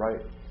you're on the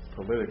right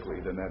politically,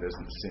 then that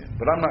isn't sin.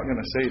 But I'm not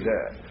going to say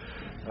that.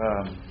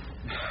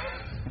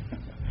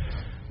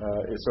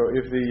 So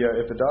if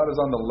the dot is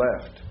on the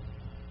left,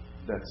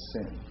 that's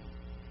sin.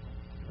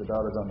 If the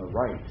dot is on the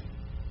right,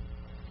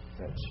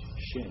 that's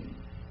shin.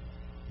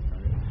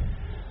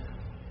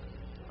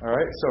 All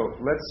right, so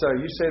let's.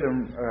 You say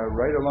them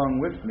right along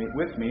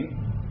with me,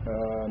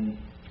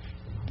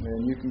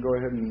 and you can go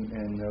ahead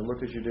and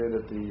look as you did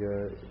at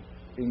the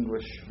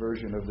English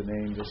version of the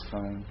name this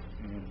time,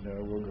 and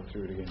we'll go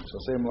through it again. So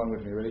say them along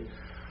with me. Ready?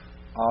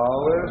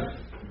 Aleph,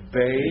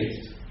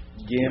 Beit,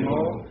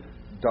 Gimel,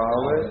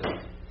 Dalet,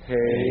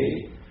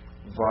 Hey,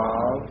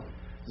 Vav,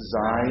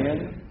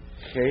 Zayin,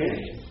 Chet,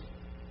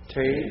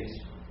 Tet,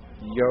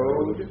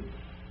 Yod,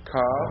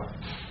 Kaf,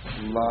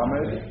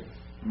 Lamed,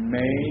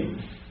 Mem,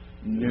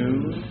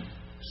 Nun,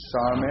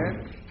 Samek,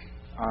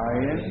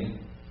 Ayin,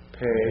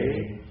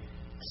 Pei,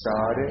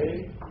 Tzadeh,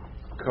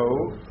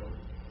 Kof,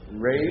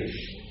 Resh,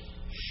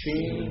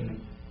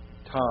 Shin,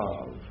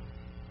 Tav.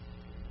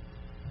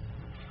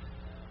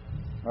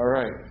 All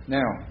right,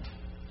 now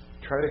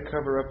try to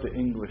cover up the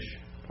English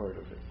part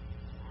of it.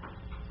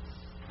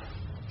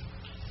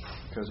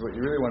 Because what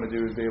you really want to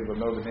do is be able to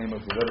know the name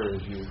of the letter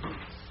as you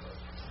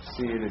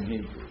see it in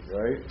Hebrew,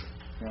 right?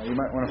 Now, you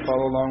might want to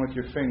follow along with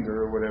your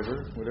finger or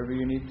whatever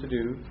you need to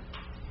do.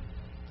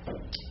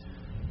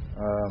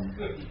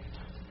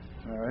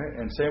 All right,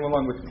 and say them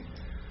along with me.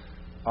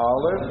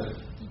 Aleph,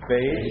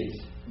 Beit,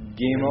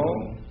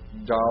 Gimel,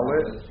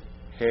 Dalet,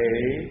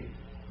 Hey,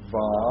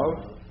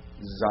 Vav,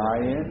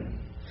 Zayin,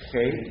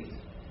 Chet,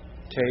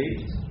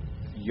 Tet,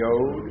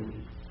 Yod,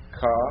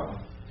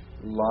 Kaf,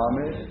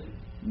 Lamed,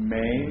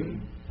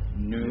 Mem,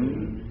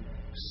 Nun,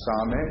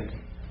 Samek,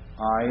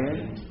 Ayin,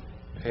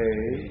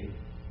 Pei,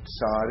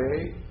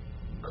 Tzadeh,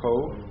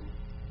 Kof,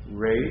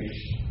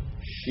 Resh,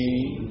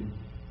 Shin,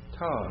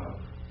 Tav.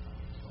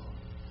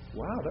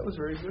 Wow, that was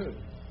very good.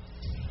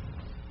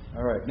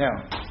 All right, now,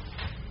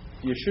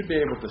 you should be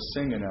able to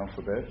sing an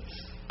alphabet.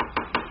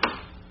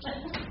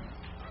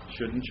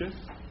 Shouldn't you?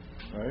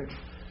 All right.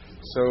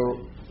 So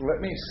let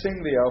me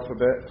sing the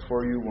alphabet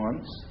for you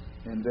once,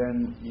 and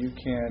then you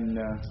can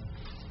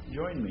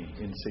join me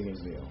in singing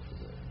the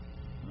alphabet.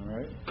 All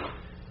right?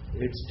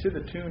 It's to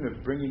the tune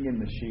of Bringing in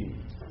the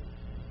Sheaves.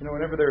 You know,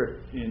 whenever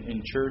they're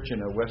in church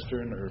in a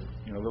Western or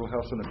Little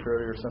House on the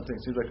Prairie or something,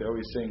 it seems like they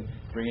always sing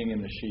Bringing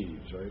in the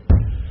Sheaves, right?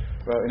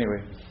 Well,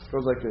 anyway, it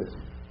goes like this.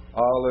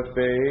 Aleph,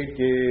 Beit,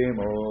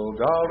 Gimel,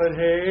 Dalet,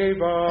 Hey,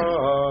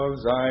 Vav,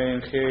 Zayin,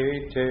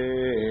 Chet,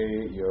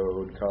 Tet,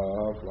 Yod,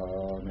 Kaf,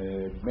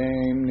 Lamed,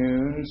 Mem,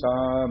 Nun,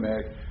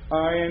 Samek,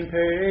 Ayin,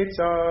 Pei,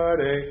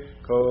 Tzadeh,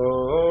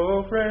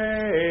 Kof,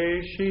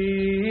 Resh,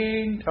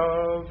 Shin,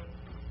 Tav.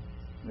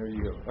 There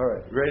you go. All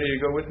right, ready to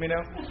go with me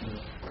now?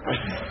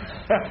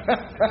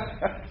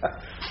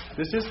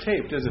 This is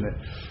taped, isn't it?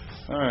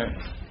 All right.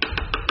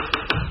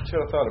 Should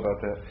have thought about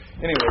that.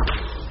 Anyway,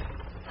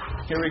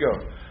 here we go.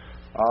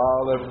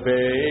 Aleph,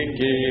 Beit,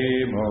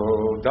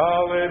 Gimel,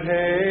 Dalet,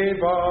 Hey,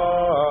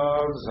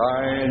 Vav,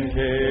 Zayin,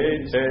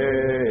 Chet,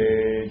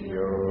 Tet,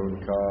 Yod,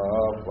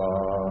 Kaf,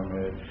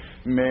 Lamed,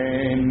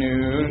 Mem,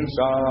 Nun,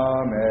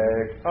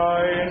 Samek,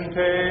 Ayin,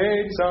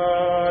 Pei,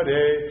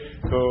 Tzadeh,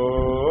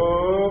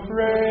 Kof,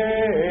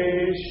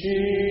 Resh,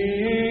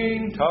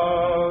 Shin,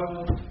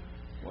 Tav.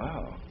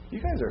 Wow, you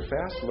guys are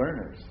fast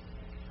learners.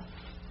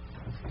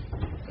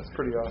 That's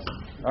pretty awesome.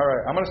 All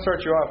right, I'm going to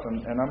start you off,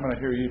 and I'm going to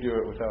hear you do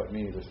it without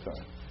me this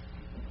time.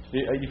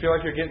 You feel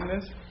like you're getting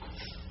this?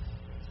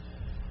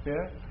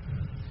 Yeah?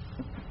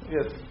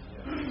 Yes.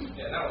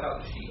 Yeah, not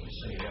without the sheet, just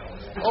so you know.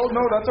 Oh,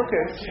 no, that's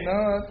okay. No,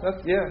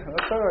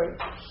 that's all right.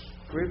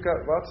 We've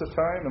got lots of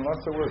time and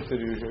lots of work to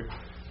do here.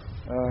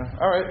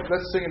 All right,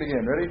 let's sing it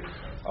again. Ready?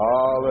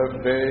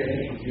 Aleph,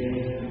 Beit,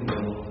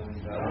 Gimel,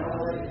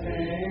 Dalet,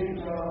 Hey,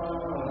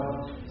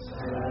 Vav,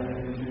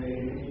 Zayin,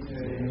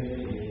 Chet,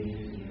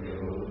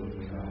 Yod,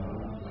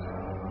 Kaf,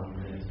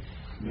 Lamed,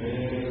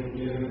 Mem,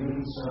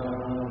 Nun,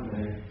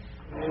 Samek,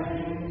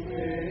 Ayin,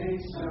 Pei,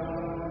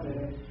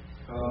 Tzadeh,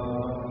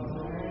 Kof,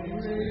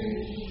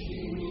 Resh,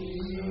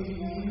 Shin,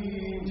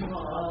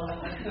 Tav.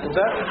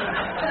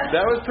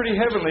 That was pretty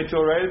heavenly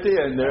till right at the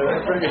end there.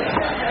 That's pretty good.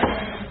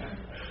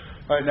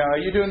 All right, now are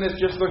you doing this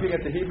just looking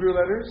at the Hebrew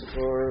letters,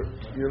 or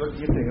you're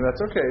looking at things?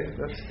 That's okay.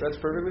 That's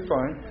perfectly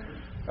fine.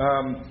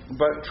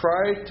 But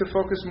try to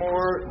focus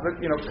more.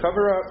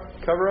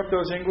 Cover up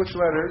those English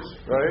letters,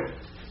 right?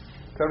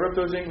 Cover up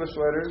those English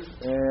letters,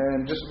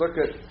 and just look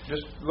at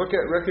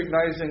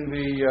recognizing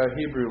the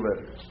Hebrew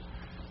letters.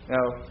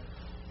 Now,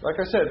 like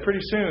I said,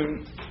 pretty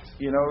soon,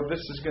 this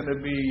is going to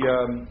be,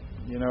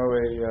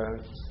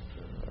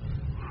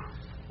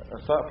 a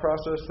thought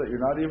process that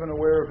you're not even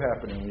aware of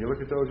happening. You look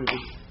at those, and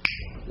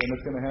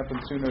it's going to happen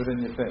sooner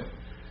than you think.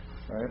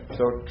 Right?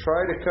 So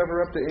try to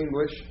cover up the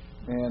English,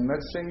 and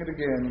let's sing it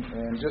again,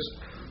 and just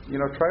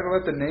try to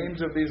let the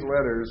names of these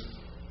letters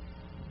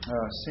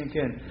sink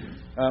in.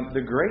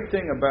 The great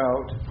thing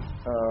about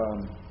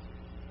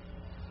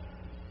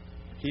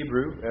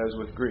Hebrew, as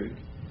with Greek,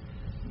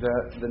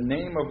 that the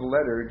name of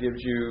letter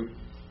gives you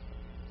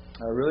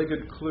a really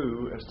good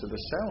clue as to the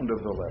sound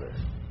of the letter.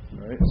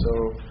 Right?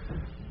 So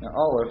now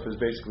Aleph is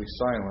basically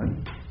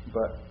silent,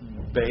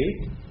 but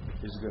Beit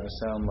is going to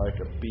sound like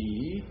a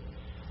B,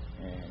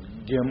 and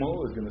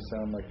Gimel is going to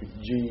sound like a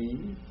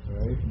G,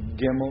 right?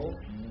 Gimel,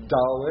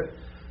 Dalet,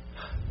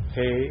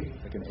 Hey,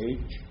 like an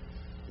H,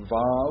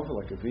 Vav,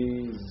 like a V,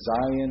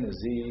 Zion, a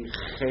Z,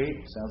 Chet,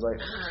 sounds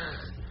like,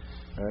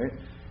 right?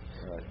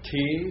 T,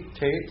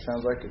 Tate,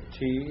 sounds like a T,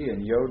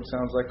 and Yod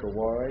sounds like a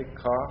Y,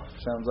 Kaf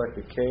sounds like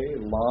a K,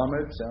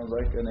 Lamed sounds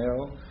like an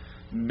L,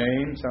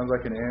 Main sounds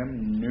like an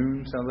M,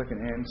 Nun sounds like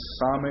an N,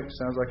 Samek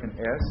sounds like an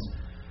S.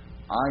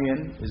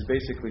 Ayin is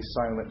basically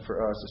silent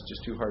for us. It's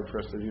just too hard for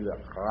us to do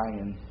that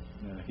Ayin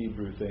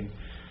Hebrew thing.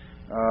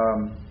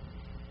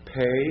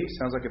 Pei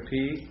sounds like a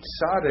P.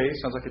 Sade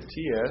sounds like a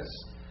TS.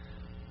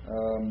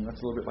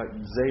 That's a little bit like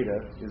Zeta,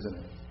 isn't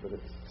it? But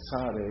it's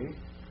Sade.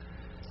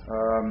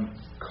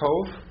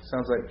 Kof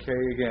sounds like K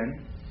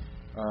again.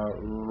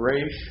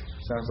 Resh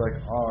sounds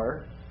like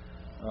R.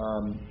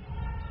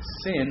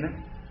 Sin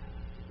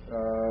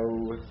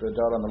with the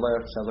dot on the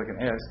left sounds like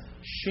an S.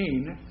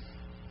 Sheen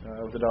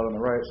with the dot on the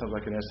right sounds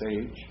like an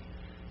SH.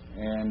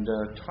 And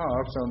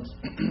Tav sounds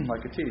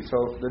like a T.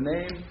 So the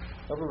name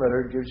of a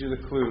letter gives you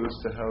the clues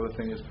to how the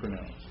thing is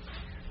pronounced.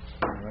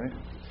 All right.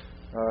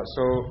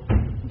 So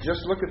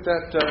just look at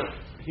that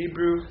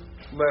Hebrew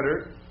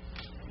letter,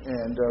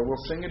 and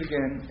we'll sing it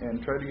again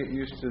and try to get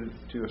used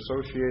to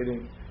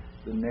associating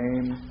the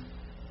name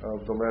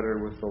of the letter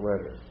with the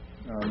letter.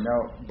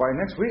 Now, by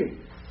next week,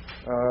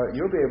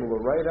 you'll be able to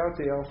write out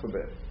the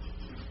alphabet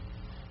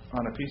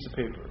on a piece of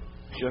paper,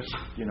 just,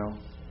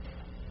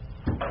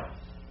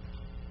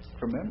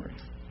 from memory,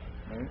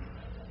 right?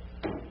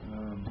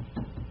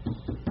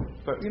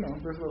 But,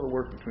 there's a little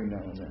work between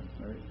now and then,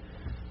 right?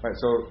 All right,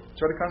 so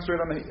try to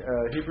concentrate on the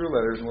Hebrew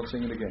letters, and we'll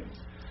sing it again.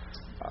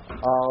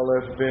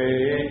 Aleph,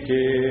 Bet,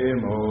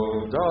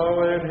 Gimel,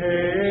 Dalet,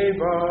 Hey,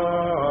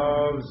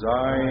 Vav,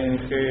 Zayin,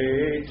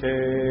 Chet,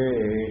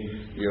 Hey,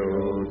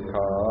 Yod,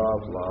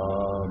 Kaf,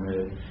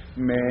 Lamed,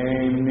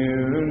 Mem,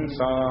 Nun,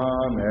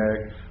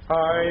 Samek,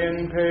 Ayin,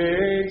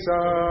 Pei,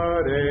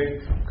 Tzadek,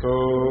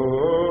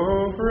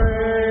 Kof,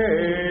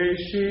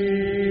 Resh,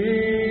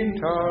 Shin,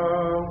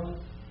 Tav.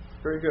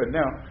 Very good.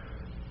 Now,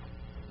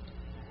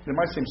 it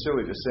might seem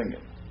silly to sing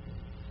it,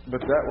 but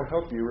that will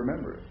help you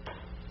remember it.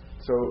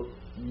 So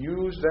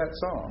use that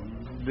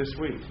song this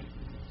week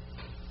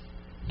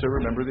to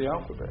remember the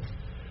alphabet.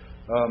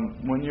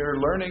 When you're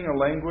learning a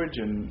language,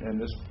 and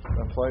this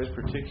applies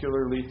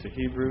particularly to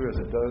Hebrew as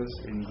it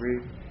does in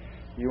Greek,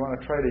 you want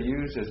to try to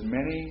use as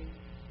many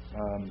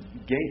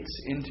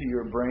gates into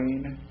your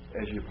brain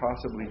as you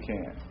possibly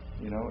can.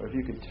 If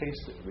you could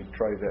taste it, we'd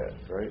try that,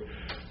 right?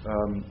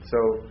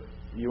 So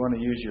you want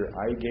to use your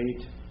eye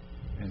gate,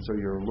 and so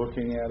you're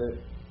looking at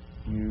it.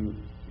 You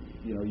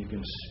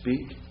can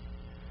speak.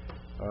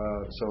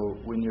 So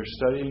when you're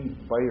studying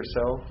by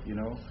yourself,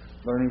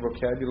 learning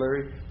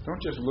vocabulary,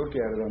 don't just look at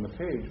it on the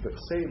page, but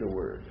say the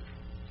word.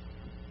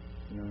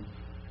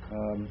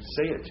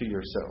 Say it to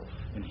yourself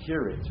and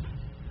hear it,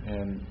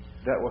 and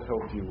that will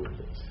help you with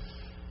it.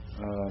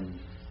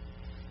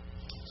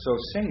 So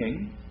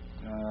singing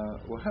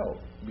will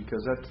help,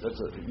 because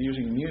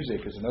using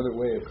music is another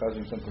way of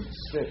causing something to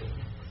stick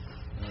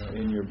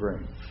in your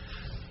brain.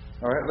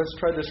 All right, let's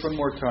try this one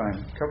more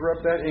time. Cover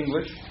up that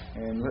English,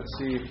 and let's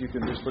see if you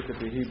can just look at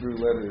the Hebrew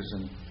letters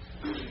and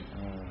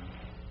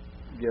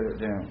get it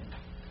down.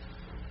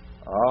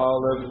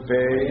 Aleph,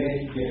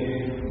 Bet,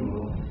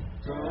 Gimel,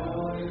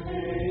 Dalet,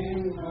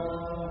 Hey,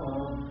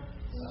 Vav,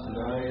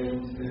 Zayin,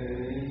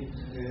 Chet,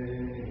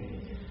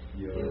 Hey,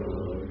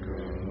 Yod,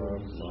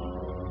 Kaf,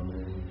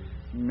 Lamed,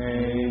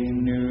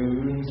 Mem,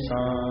 Nun,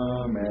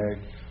 Samek,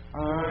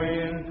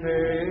 Ayin,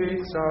 Pei,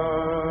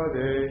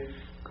 Tzadek,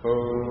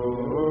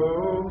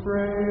 Kof,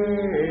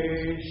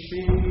 Resh,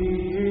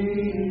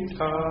 Shin,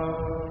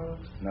 Tav.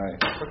 Nice.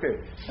 Okay.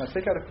 Now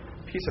take out a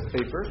piece of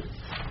paper.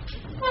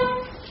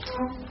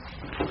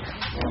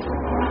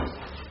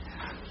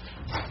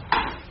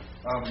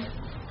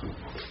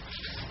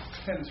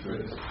 Pens for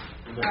this.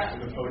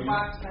 The podium.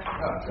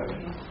 Okay.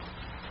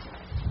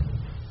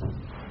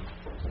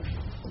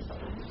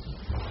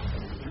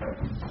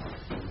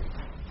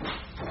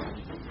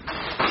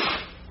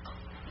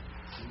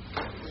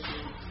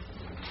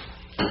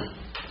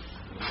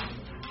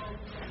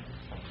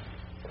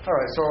 All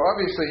right, so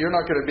obviously you're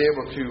not going to be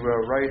able to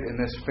write in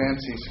this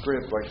fancy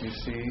script like you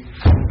see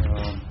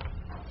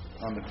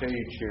on the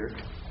page here,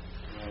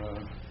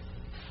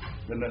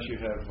 unless you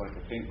have like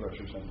a paintbrush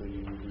or something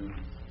you can do,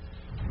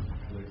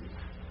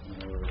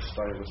 or a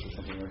stylus or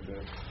something like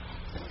that.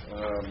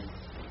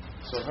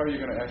 So how are you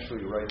going to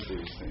actually write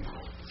these things?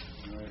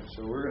 All right,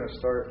 so we're going to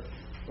start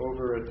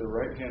over at the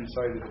right-hand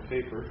side of the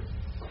paper,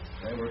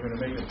 and we're going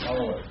to make an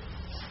olive.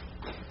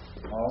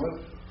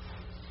 Olive,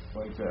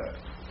 like that.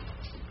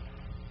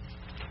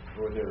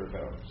 Or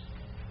thereabouts.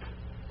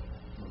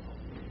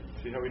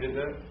 See how we did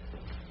that?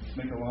 Just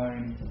make a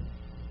line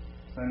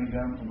standing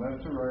down from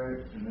left to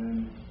right, and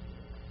then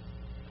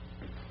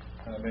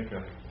make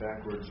a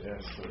backwards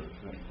S sort of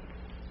thing.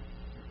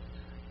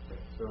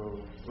 So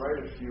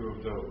write a few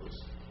of those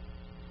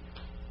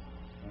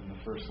on the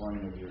first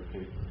line of your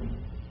paper.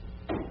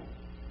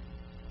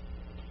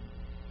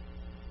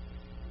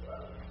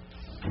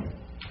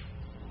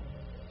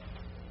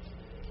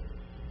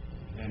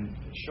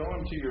 and show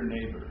them to your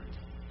neighbor.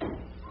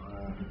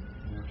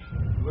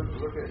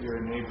 Look at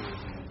your neighbors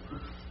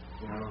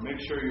and make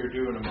sure you're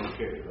doing them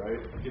okay,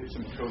 right? Get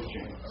some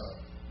coaching.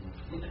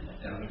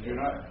 If you're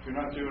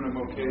not doing them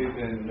okay,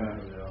 then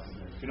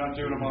if you're not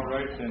doing them all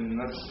right, then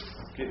let's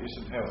get you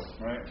some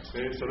help, right?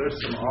 Okay, so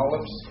there's some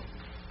olives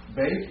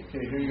baked.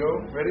 Okay, here you go.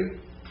 Ready?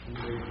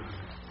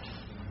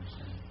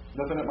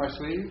 Nothing up my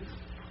sleeve.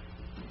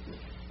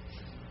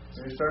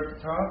 Okay, start at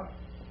the top,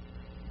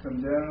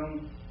 come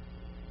down,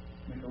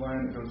 make a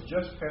line that goes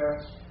just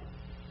past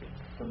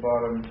the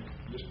bottom,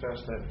 just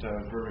past that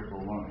vertical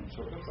line.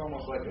 So it's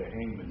almost like a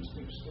hangman's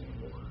noose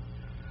thing.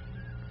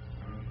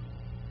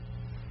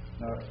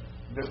 Now,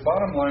 this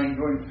bottom line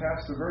going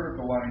past the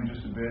vertical line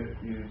just a bit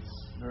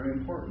is very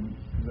important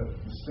because that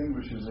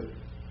distinguishes it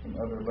from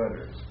other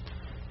letters.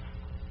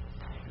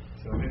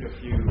 So make a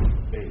few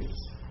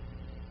bases.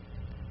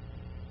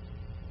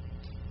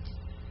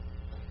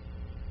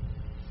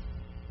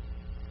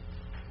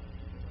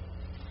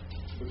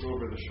 Look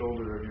over the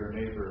shoulder of your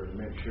neighbor and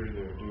make sure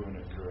they're doing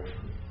it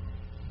correctly.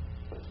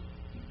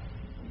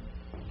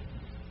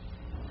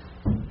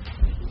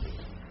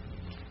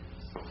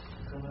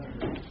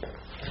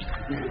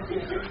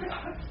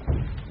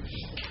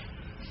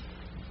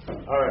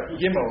 All right,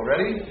 Gimel,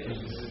 ready?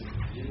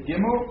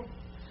 Gimel.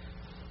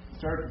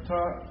 Start at the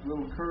top,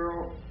 little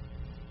curl.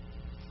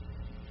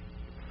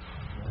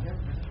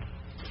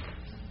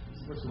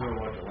 Looks a little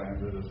like a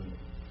lambda, doesn't it?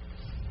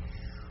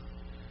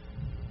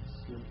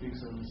 Still think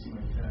so when you see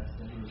my cat.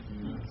 I think it's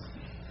nuts.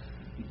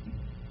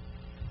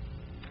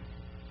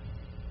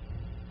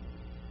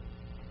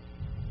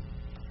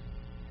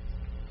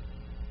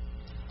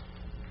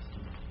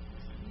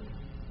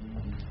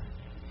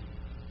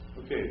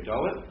 Okay,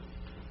 Dalit.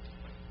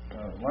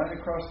 Line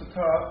across the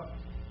top,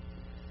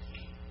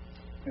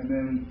 and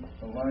then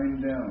a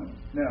line down.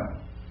 Now,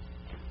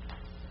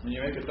 when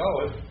you make a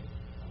Dalit,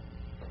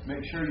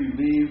 make sure you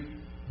leave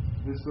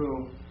this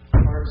little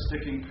part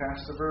sticking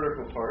past the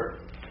vertical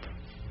part,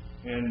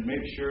 and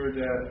make sure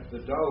that the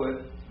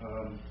Dalit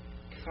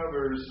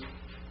covers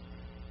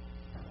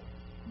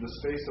the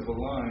space of a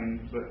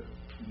line, but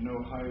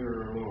no higher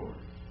or lower.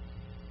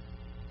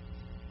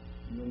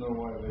 You'll know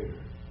why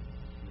later.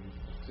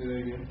 Say that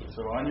again.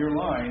 So on your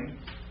line,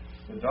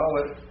 the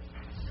Dalit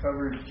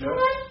covers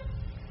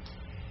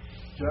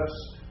just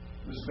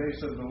the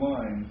space of the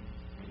line,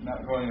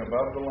 not going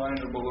above the line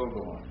or below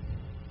the line.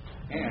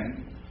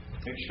 And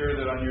make sure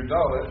that on your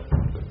Dalit,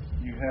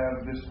 you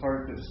have this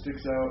part that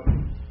sticks out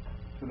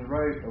to the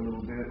right a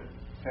little bit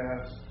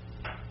past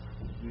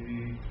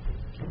the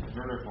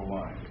vertical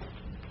line.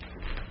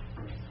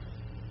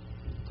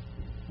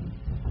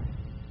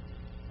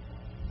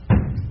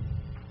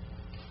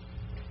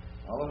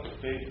 Aleph,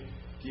 Hey,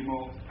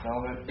 Gimel,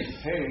 Dalet,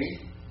 Hey.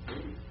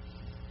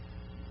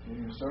 And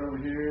you start over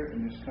here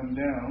and just come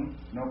down.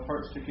 No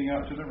part sticking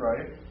out to the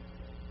right.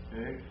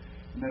 Okay.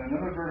 And then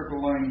another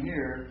vertical line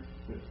here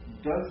that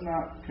does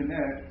not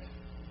connect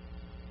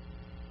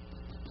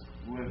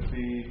with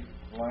the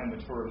line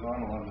that's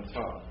horizontal on the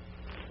top.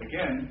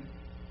 Again,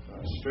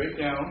 straight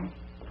down.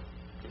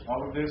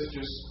 All of this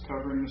just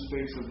covering the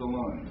space of the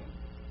line.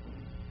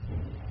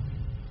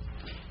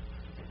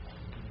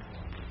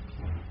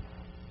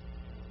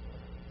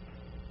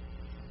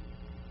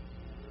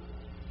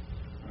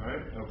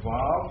 Alright, a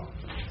vav,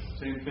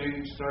 same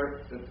thing,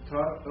 start at the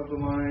top of the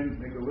line,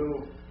 make a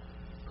little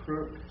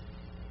crook,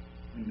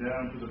 and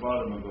down to the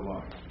bottom of the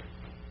line.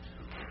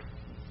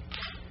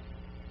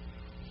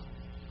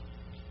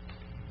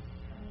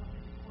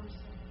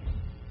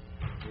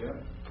 Yep.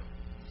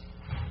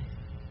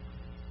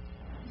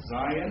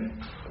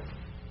 Zion,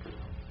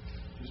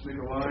 just make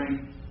a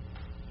line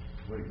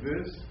like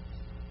this,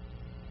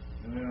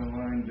 and then a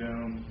line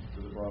down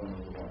to the bottom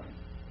of the line.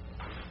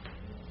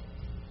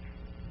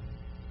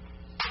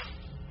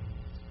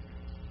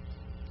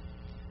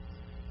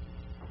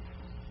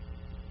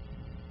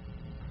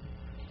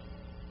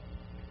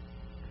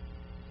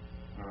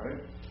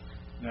 Alright.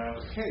 Now,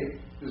 hey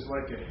is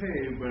like a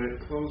hey, but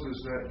it closes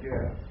that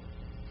gap.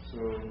 So,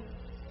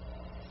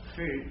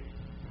 hey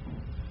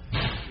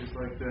is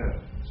like that.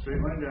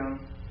 Straight line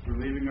down. We're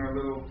leaving our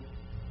little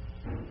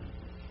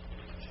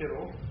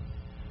tittle.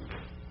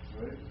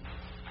 Right?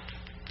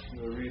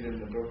 We'll read in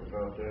the book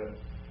about that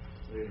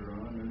later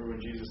on. Remember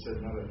when Jesus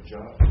said not a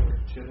jot or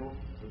a tittle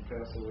would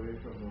pass away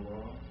from the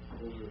law?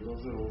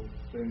 Those little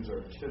things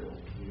are tittle.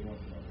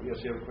 Yes,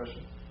 you have a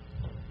question?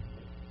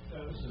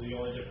 This is the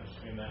only difference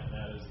between that and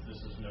that is this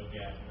is no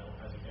gap and that one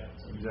has a gap.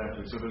 So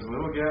exactly. So there's a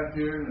little gap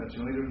here, and that's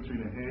the only difference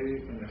between a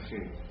hey and a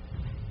hey.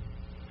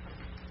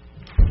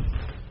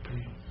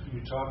 You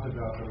talked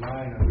about the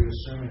line. Are we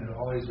assuming that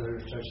all these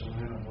letters touch the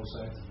line on both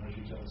sides unless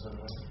you tell us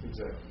otherwise?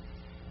 Exactly.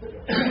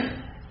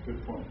 Good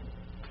point.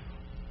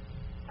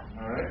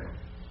 All right.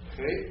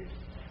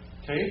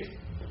 Take.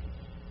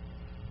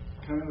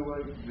 Kind of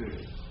like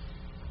this.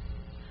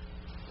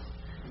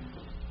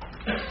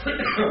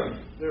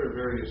 There are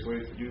various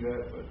ways to do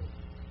that, but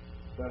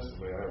that's the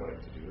way I like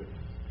to do it.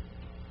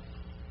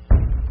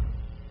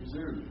 Is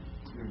there?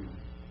 Can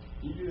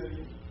you do that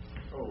again?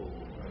 Oh,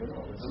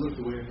 looked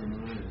away from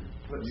him.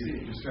 Let's You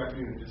see. distract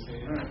me with this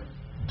hand. All right.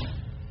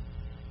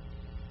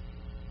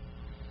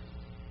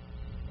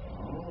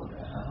 Oh,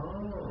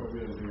 we'll be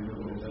able to do a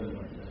little bit better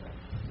like that.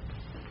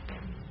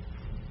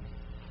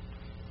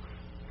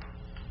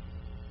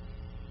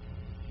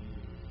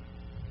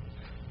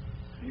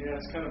 Yeah,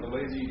 it's kind of a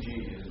lazy G,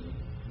 isn't it?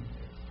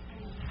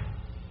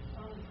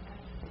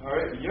 All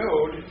right,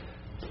 yod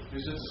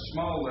is just a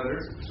small letter.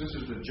 This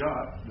is the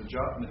jot and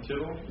the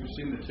tittle. You've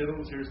seen the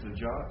tittles. Here's the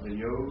jot, the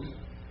yod.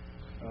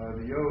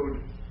 The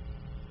yod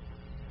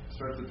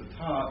starts at the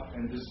top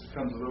and just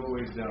comes a little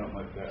ways down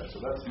like that. So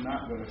that's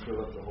not going to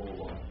fill up the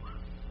whole line.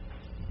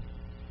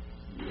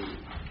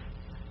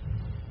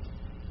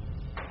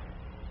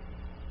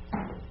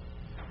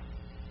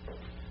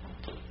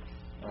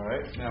 All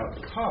right, now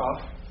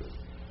kaf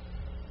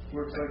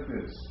works like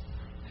this.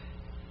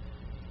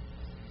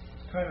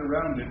 It's kind of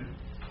rounded,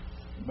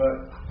 but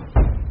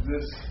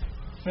this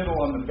fiddle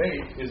on the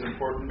bait is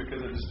important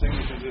because it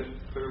distinguishes it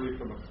clearly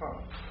from a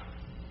kaf.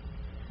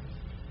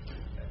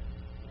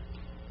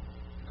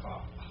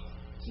 Kaf.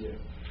 Yeah.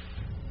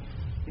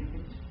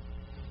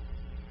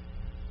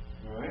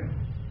 All right.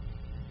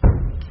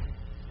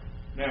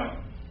 Now,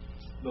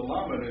 the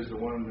lamed is the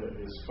one that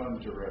is fun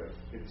to write.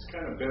 It's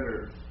kind of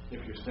better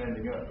if you're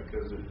standing up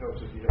because it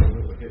helps if you have a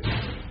little hip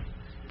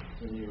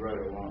when you write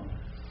a lamed.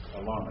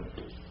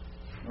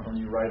 Or when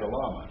you write a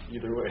llama,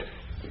 either way.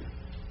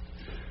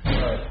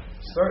 Alright,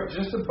 start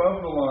just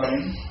above the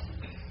line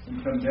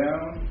and come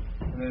down,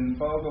 and then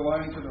follow the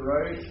line to the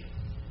right,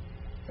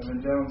 and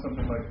then down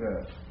something like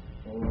that.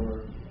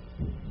 Or,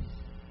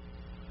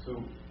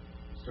 So,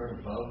 start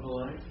above the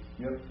line?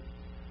 yep,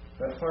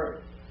 that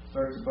part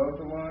starts above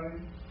the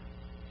line,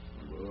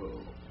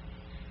 Whoa.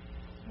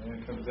 and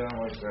it comes down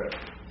like that.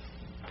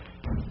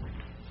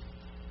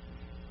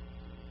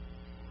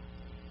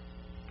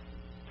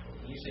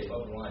 When you say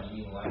above the line, you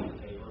mean the line of the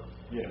paper?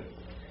 Yeah.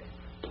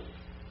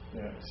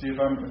 Yeah. See, if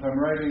I'm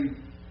writing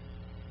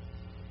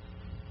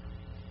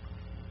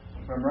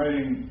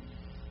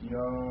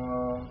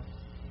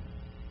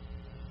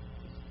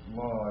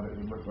law, it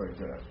would look like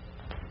that.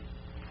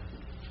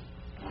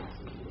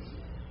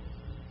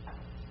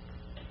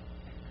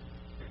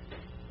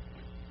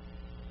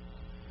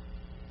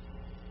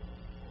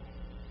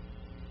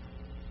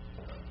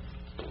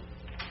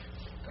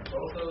 Are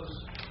both those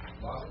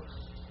logics?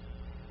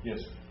 Yes.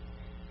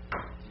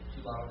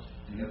 Two logics?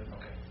 Yep.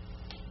 Okay.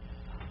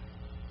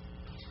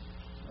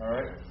 All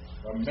right.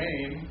 A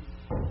main,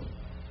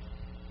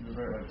 you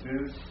write like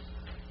this,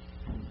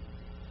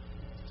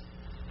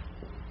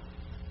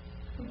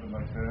 something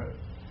like that.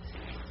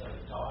 Is that a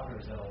dot or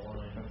is that a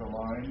line? That's a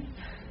line.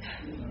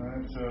 All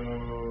right. So.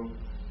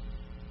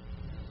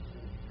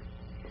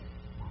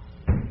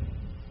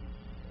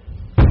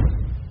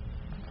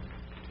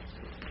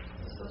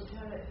 Supposed to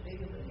have that big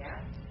of a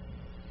gap?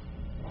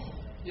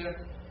 Yeah.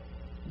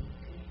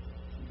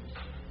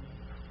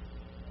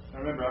 Now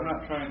remember, I'm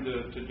not trying to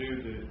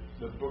do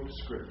the book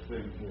script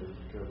thing here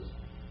because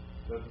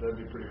that'd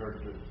be pretty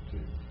hard to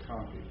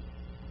copy.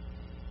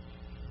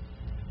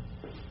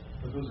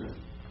 But those are.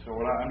 So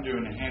what I'm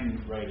doing a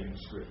handwriting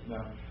script.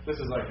 Now, this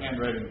is like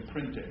handwriting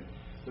printing.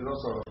 There's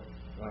also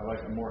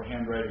like a more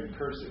handwriting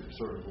cursive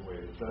sort of a way.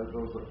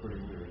 Those look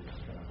pretty weird.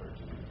 It's kind of hard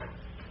to do.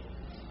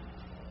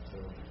 So,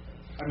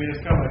 I mean,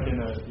 it's kind of like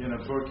in a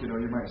book, you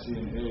might see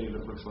an A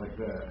that looks like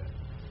that.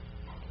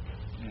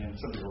 And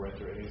some people write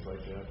their A's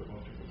like that, but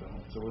most people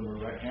don't. So when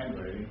we're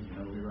handwriting,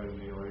 we write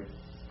an A like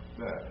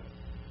that.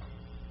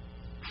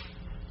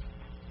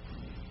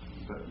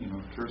 But,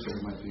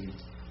 cursive might be,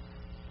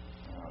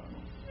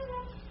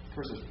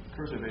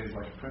 cursive A is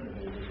like a printed A,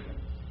 isn't it?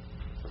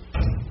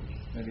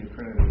 Maybe a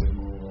printed A is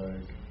more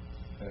like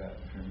that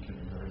if you're in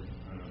kindergarten.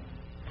 I don't know.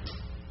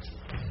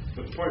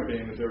 But the point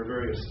being that there are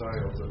various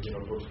styles of,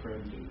 book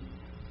print and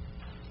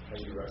how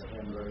you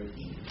handwrite,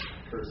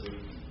 cursive.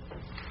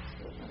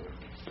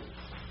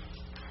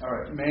 All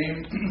right,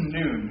 main,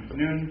 noon.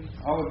 Noon,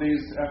 all of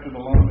these after the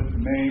lamed, the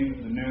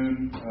main, the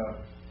noon,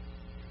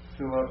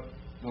 fill up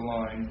the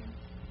line.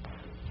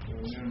 So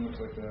the noon looks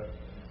like that,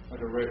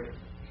 like a right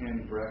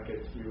hand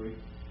bracket, really.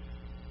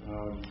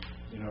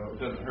 It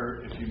doesn't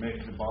hurt if you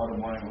make the bottom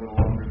line a little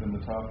longer than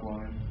the top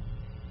line.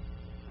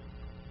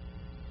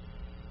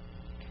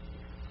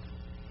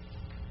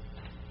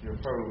 You'll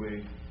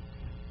probably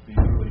be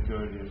really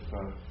good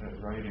at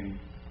writing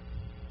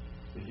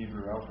the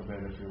Hebrew alphabet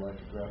if you're like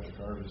a graphic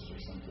artist or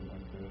something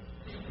like that.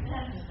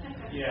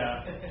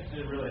 Yeah,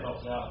 it really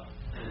helps out.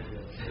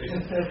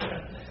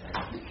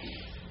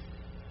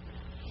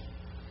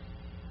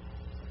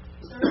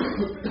 So the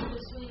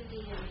difference between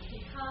the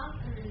kaf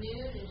and the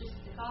noon is just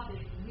the kaf is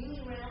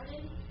really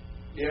rounded?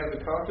 Yeah, the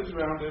kaf is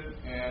rounded,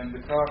 and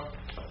the kaf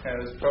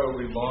has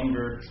probably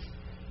longer.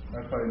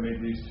 I probably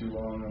made these too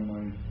long on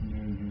my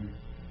noon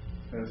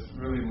here. Has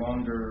really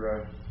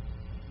longer,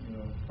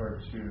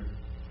 parts here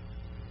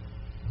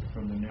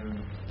from the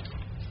noon.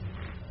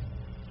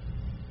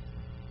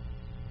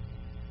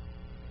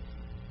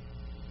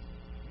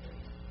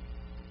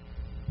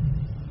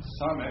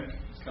 Samek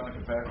is kind of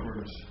like a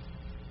backwards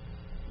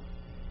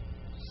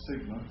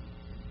sigma.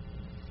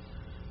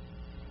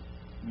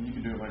 I mean, you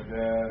can do it like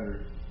that,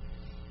 or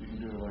you can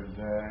do it like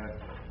that,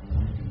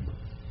 or you can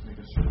make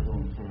a circle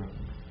and put a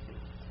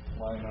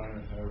line on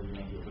it, however you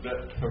want to do it. But that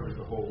covers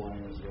the whole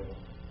line as well.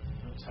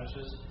 No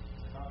touches?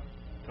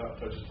 Top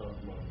touch is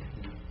talking about.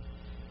 Yeah.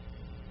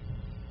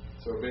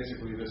 So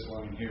basically, this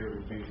line here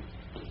would be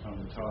on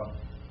the top.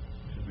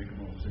 Should make them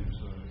all the same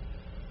size.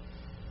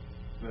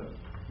 That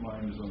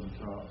line is on the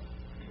top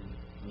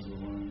of the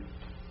line.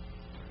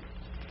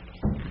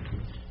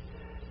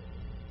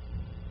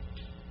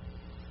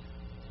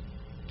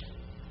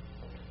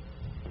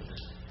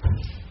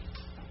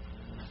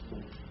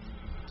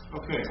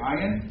 Okay,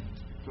 iron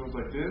goes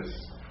like this.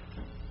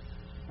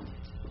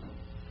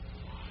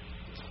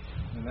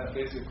 And that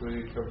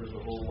basically covers the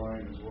whole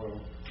line as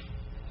well.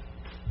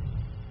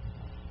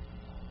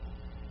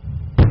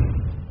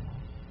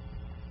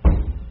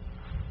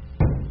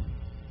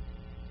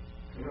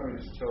 You know, you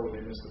just tell when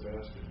they missed the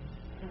basket.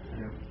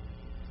 Yeah.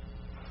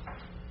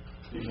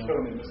 You can tell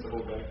when they missed the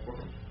whole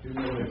backboard. You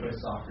know they play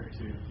soccer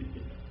too.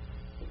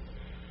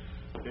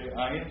 Okay,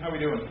 Ian, how we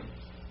doing?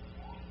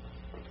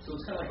 So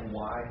it's kind of like a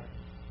Y,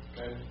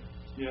 kind of.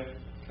 Yeah,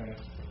 kind of.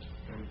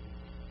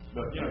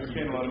 But, you know, you're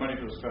paying a lot of money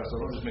for this class, so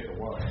don't just make a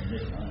Y and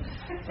make an Iron.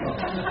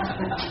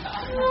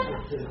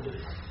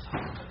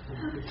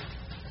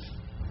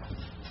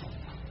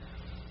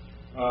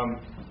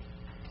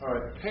 All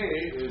right, pay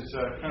is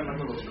kind of like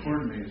one of those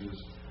corn mazes.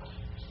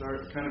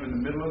 Start kind of in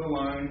the middle of the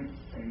line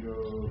and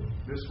go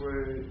this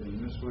way, and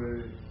this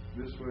way,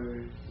 this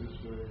way, this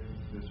way,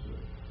 this way.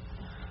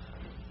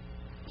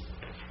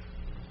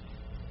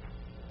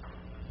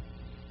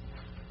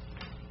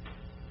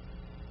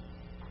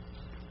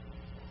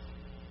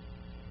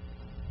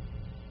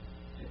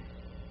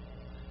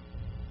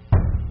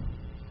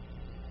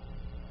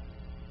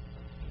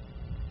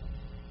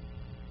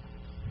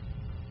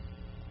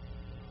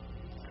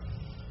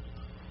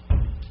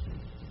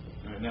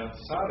 Now,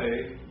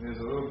 sade is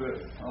a little bit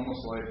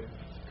almost like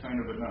kind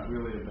of, but not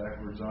really a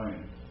backwards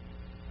iron.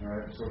 All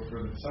right, so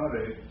for the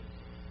sade,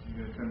 you're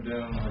going to come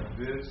down like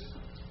this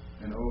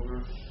and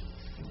over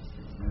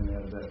and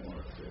add that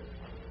mark there.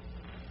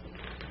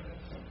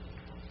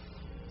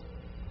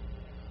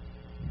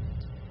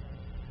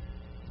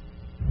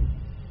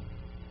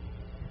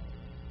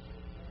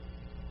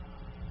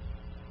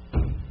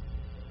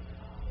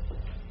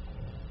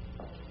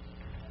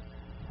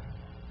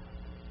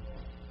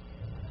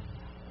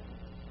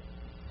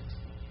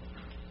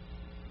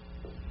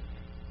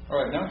 All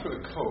right, now for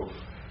the cove.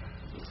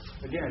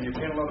 Again, you're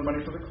paying a lot of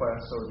money for the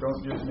class, so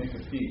don't just make a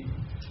P.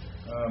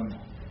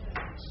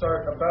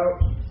 Start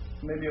about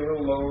maybe a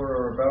little lower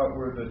or about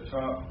where the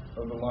top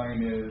of the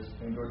line is,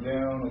 and go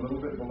down a little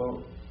bit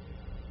below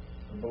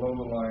the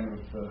line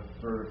with the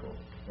vertical,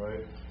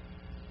 right?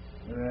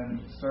 And then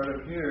start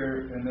up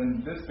here, and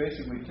then this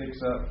basically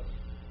takes up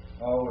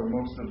all or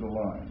most of the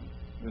line,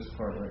 this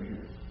part right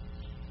here.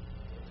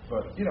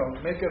 But, you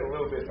know, make it a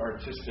little bit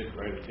artistic,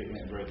 right, taking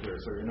it right there,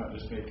 so you're not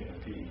just making a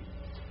P.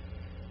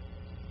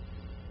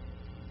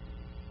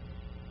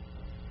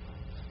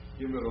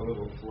 Give it a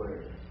little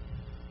flair.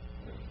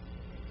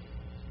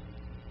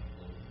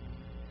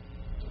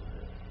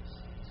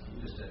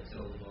 Just a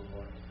tilt a little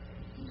more.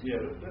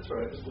 Yeah, that's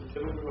right. Just a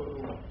tilt of a little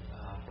more.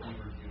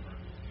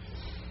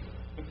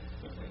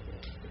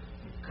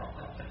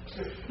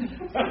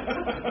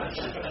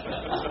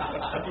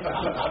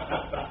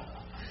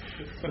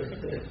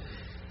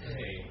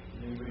 Hey.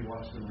 Anybody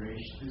watch the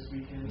race this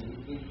weekend?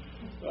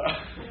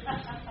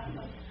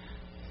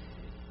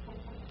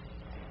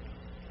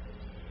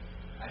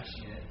 I've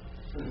seen it.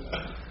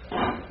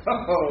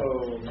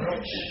 Oh,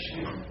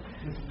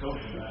 Go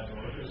for that,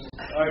 orders.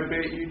 I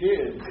bet you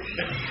did.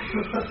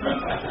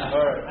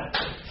 All right.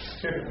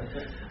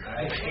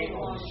 I hate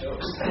all these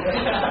jokes. I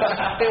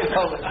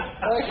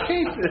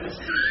hate this.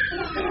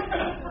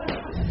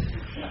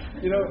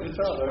 You know, it's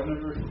odd.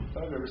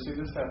 I've never seen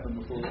this happen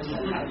before.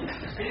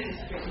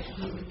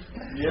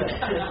 Yeah.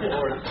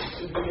 Or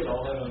We get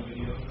all that on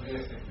video.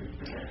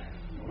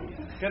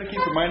 got to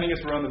keep reminding us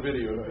we're on the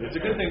video. It's a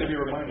good thing to be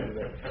reminded of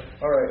that.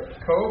 All right,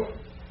 cove,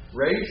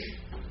 resh.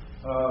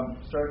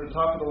 Start at the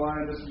top of the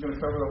line. This is going to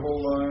cover the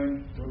whole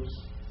line. Oops.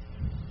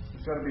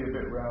 It's got to be a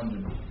bit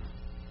rounded.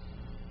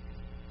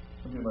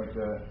 Something like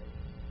that.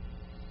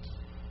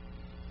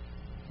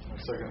 The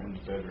second one's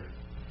better.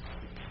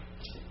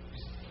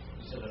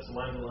 You said that's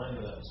line to line,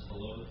 or that's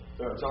below it?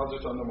 It's all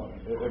just on the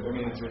line. I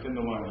mean, it's within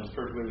the line. It's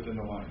perfectly within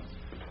the line.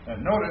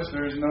 And notice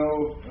there's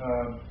no,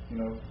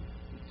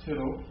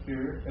 tittle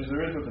here, as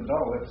there is with the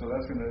dalit, so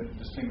that's going to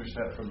distinguish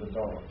that from the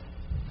dalit.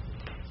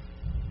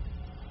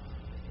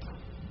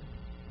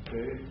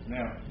 Okay,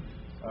 now,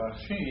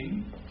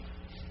 sheen.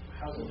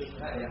 How's it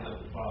different from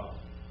the bob?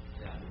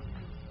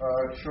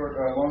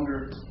 Longer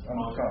on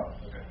the top.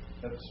 Okay.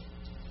 That's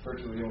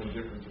virtually the only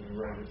difference when you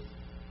write it.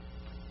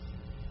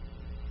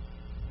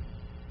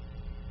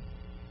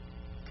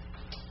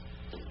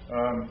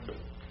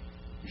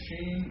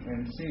 Sheen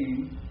and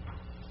seen,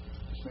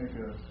 just make a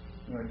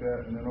thing like that,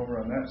 and then over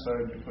on that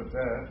side you put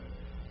that,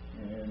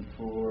 And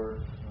for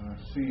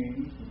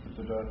seen, we put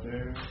the dot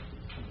there.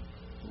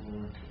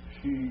 For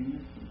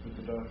sheen, we put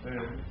the dot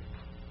there.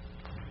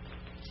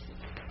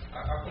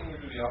 How come we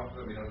do the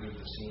alphabet, we don't do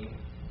the scene?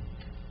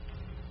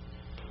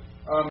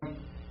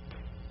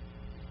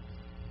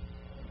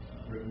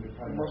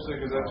 Mostly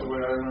because that's the way I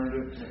learned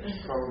it.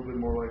 It's probably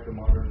more like the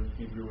modern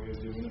Hebrew way of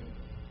doing it.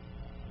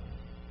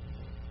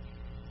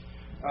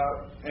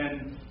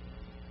 And,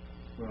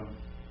 well,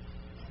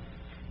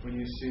 when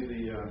you see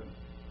the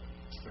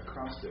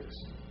acrostics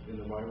in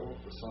the Bible,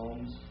 the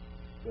Psalms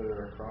that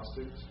are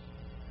acrostics,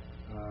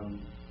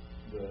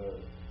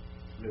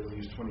 they will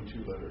use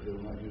 22 letters. They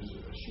will not use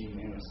a sheen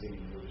and a seen.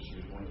 They'll just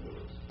use one of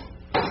those.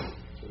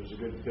 So there's a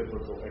good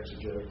biblical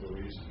exegetical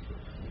reason for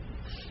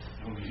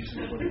only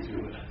using 22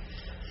 letters.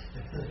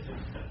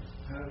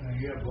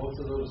 You have both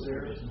of those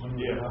there? One with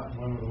the dot and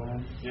one with the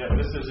line? Yeah,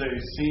 this is a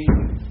seen.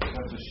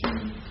 That's a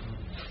sheen.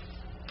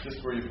 Just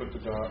where you put the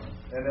dot.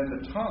 And then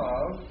the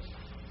tav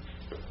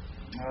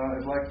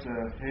is like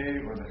the hey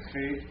or the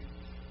chet.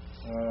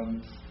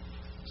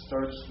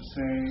 Starts the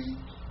same.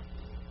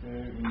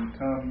 Okay, when you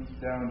come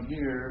down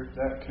here,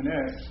 that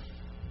connects.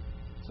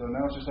 So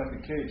now it's just like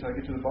a cage. So I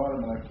get to the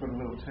bottom and I put a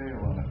little tail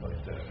on it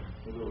like that,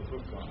 a little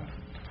hook on it.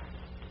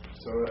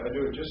 So I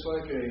do it just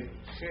like a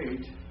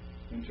cage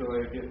until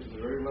I get to the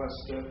very last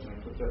step and I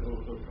put that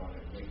little hook on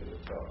it and make it a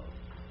top.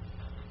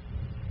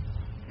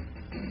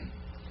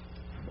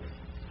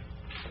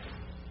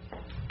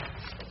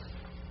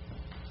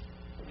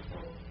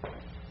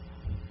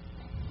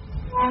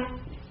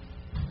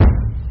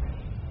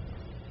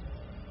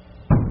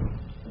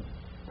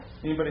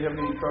 Anybody have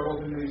any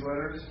trouble in these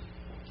letters?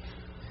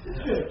 No,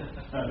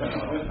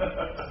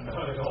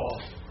 not at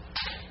all.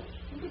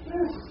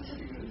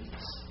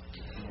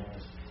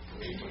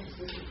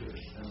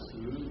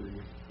 Absolutely.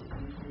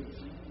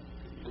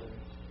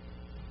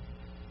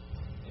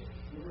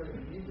 We're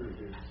writing Hebrew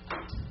here.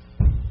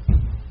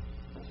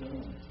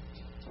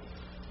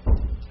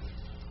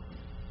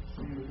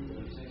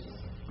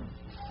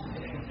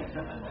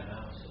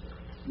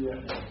 Yeah.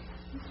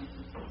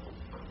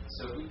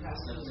 So if we pass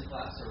notes in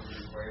class, are we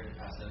required to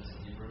pass notes in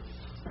Hebrew?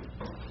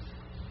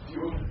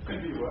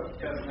 Could be what? If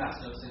we pass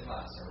notes in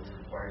class, are we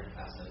required to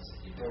pass notes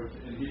in Hebrew?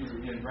 In Hebrew,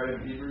 yeah, right in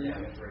Hebrew? Yeah,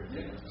 right in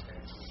Hebrew. Okay.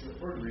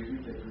 Or Greek, we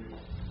take Greek.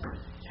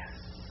 Yes.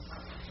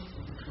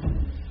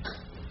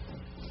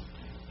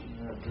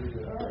 Yeah, very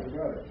good. All right, we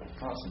got it.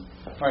 Awesome.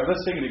 All right,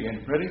 let's sing it again.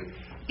 Ready?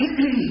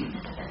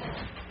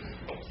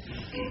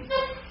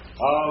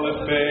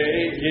 Aleph,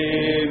 Beit,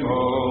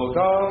 Gimel,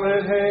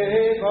 Dalet,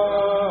 Hey,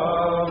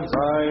 Vav,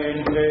 Zayin,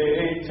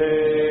 Hey,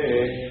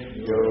 Tei,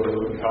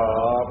 Yod,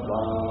 Kaf,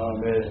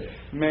 Lamed,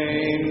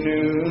 Mem,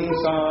 Nun,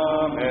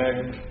 Samech,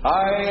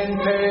 Ayin,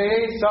 Pei,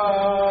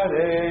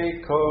 Sadeh,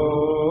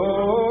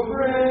 Kov,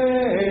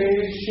 Rei,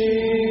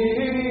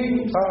 Shin,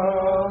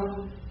 Tav.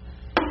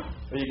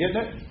 Are you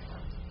getting it?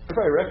 You're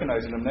probably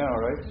recognizing them now,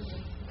 right?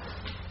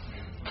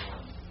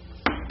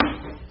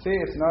 See,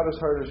 it's not as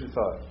hard as you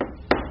thought.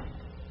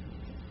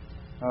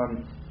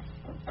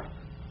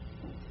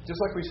 Just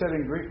like we said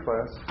in Greek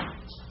class,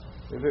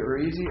 if it were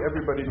easy,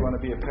 everybody'd want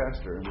to be a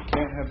pastor, and we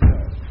can't have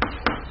that.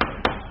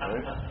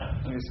 Right?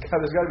 I mean, there's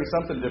got to be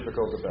something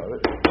difficult about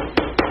it.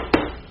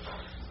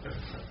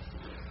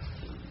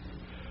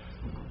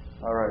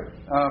 All right.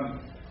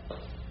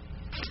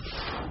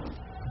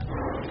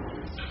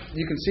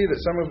 You can see that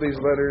some of these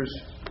letters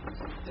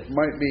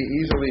might be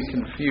easily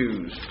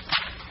confused.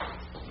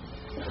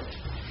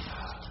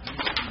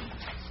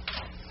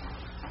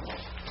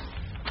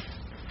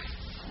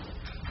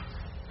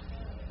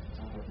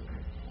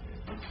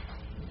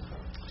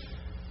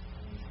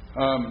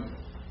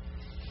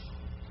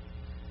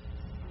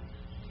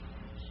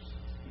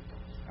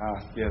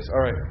 Yes,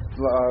 all right.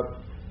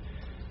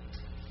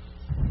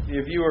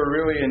 If you were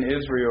really in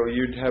Israel,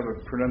 you'd have a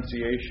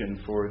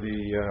pronunciation for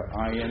the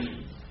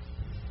ayin,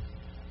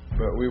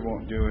 but we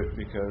won't do it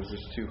because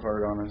it's too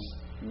hard on us.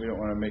 We don't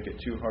want to make it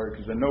too hard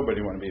because then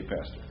nobody want to be a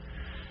pastor.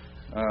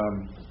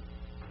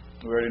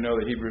 We already know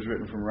that Hebrew is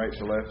written from right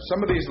to left.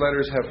 Some of these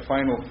letters have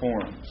final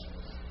forms.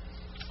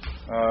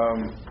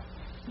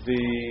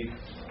 The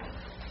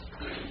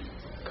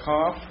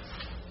Kaf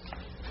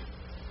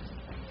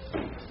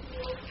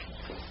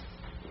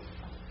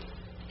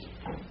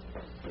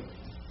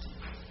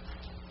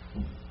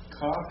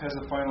has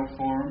a final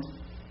form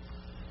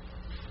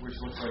which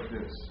looks like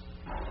this.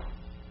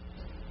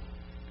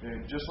 Okay,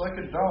 just like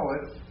a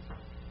Dalet,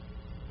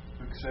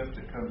 except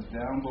it comes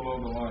down below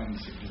the line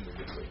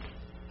significantly.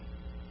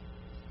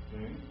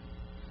 Okay?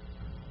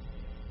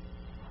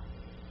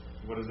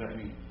 What does that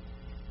mean?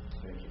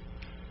 Thank you.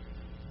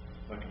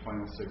 Like a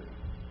final signal.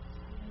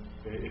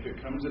 Okay, if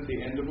it comes at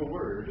the end of a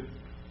word,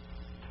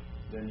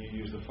 then you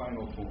use the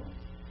final form.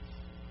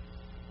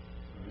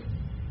 Okay?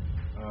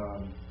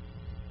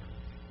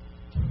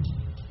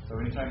 So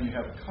anytime you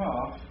have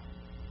Kaf,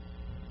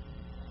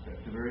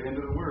 at the very end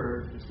of the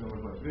word, it's going to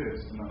look like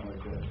this and not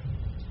like that.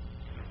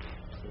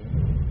 Okay.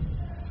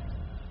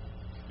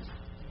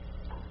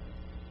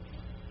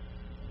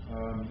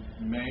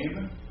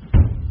 Mem.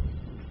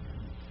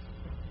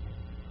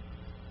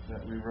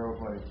 that we wrote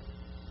like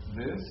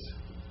this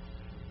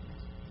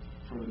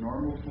for the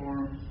normal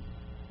form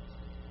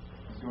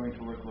is going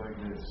to look like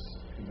this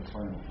in the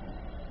final form.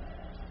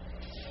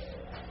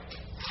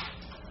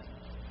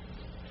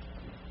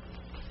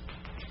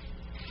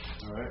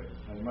 All right,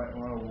 now you might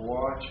want to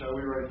watch how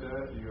we write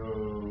that. You go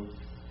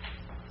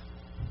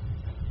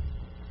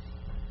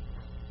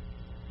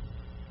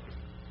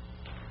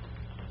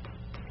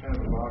kind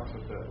of a box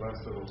with that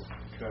last little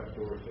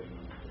trapdoor thing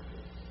on it.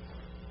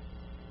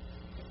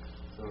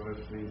 So if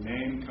the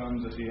name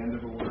comes at the end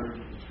of a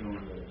word, it's going to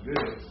be like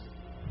this,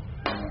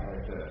 and not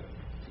like that.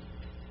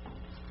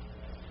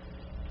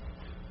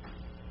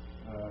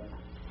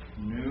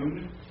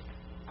 Noon.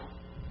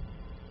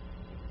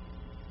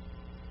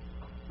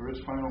 For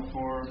its final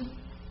form,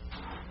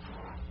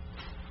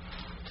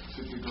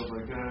 simply goes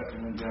like that, and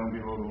then down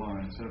below the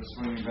line. Instead of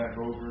swinging back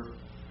over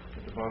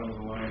at the bottom of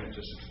the line, it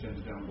just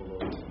extends down below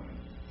the line.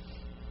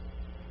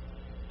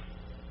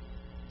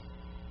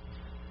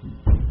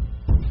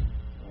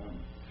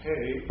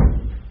 Hey,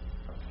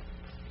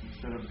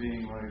 instead of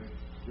being like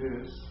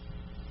this,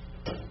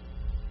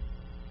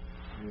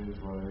 is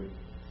like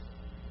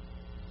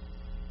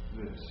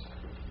this.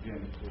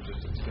 Again, it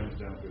just extends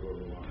down below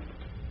the line.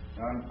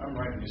 Now, I'm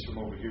writing this from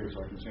over here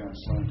so I can say I'm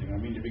slanting. I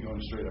mean to be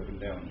going straight up and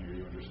down here,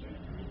 you understand,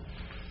 right?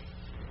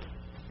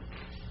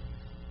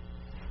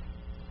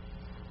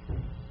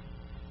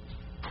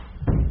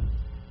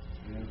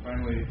 And then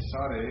finally,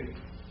 sade,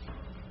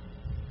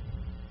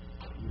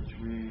 which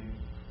we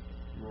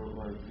wrote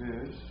like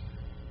this.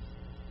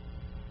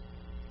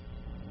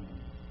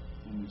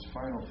 In its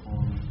final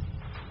form,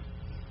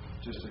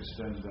 just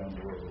extends down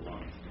below the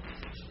line.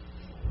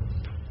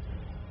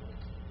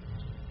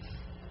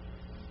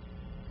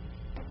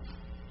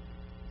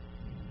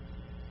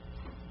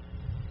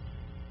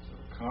 So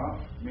kaf,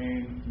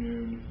 main,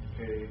 noon,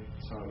 pei,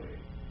 sade.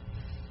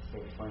 The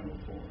final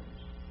forms.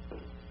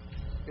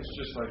 It's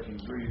just like in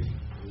Greek,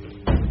 the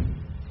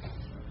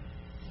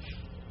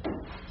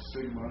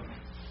sigma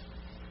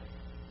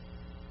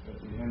at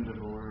the end of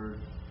a word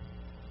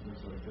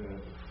looks like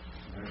that.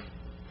 Right?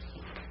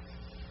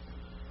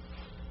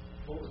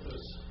 What was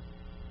this?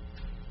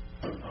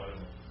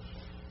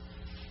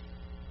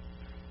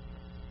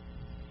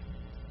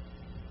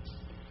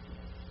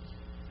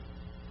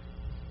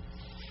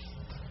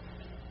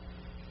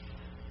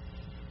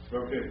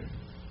 Okay.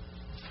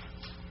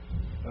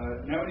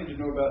 Now we need to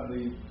know about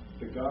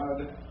the God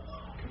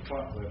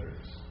kafat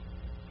letters.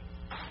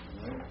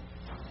 All right?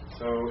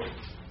 So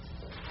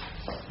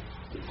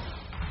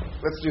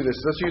let's do this.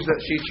 Let's use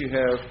that sheet you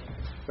have.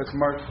 Let's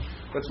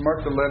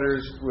mark the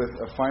letters with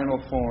a final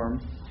form.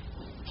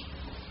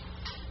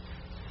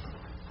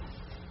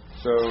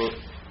 So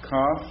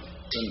kaf,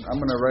 and I'm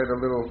going to write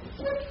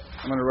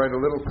a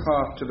little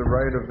kaf to the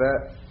right of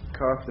that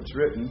kaf that's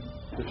written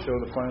to show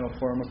the final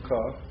form of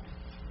kaf.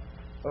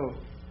 Oh,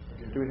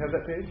 do we have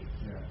that page?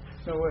 Yeah.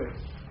 No way.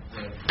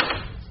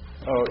 Yeah.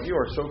 Oh, you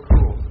are so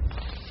cool.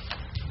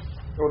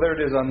 Oh, there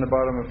it is on the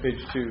bottom of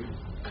page 2.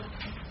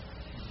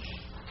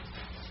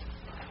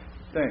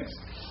 Thanks,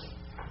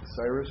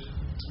 Cyrus.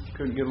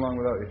 Couldn't get along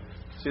without you.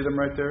 See them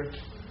right there?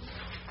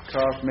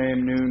 Kaf,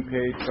 Mem, Noon,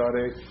 Pei,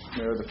 Sade.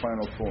 They're the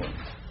final form.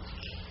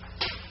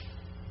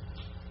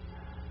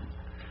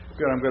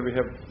 Good. I'm glad we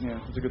have. Yeah,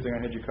 it's a good thing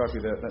I had you copy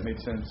that. That made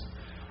sense.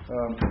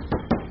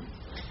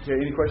 Okay.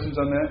 Any questions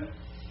on that?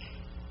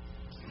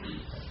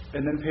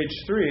 And then page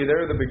 3.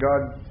 There are the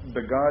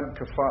Begad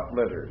Kafat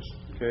letters.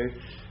 Okay.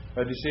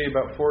 Do you see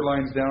about 4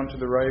 lines down to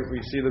the right?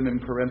 We see them in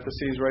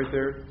parentheses right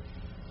there.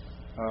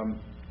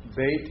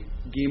 Beit,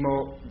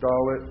 Gimel,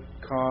 Dalet,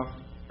 Kaf,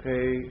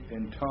 Pei,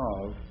 and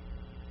Tav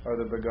are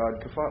the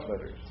Begad Kafat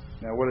letters.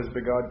 Now, what is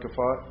Begad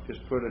Kafat?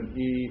 Just put an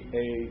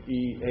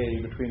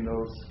E-A between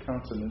those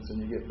consonants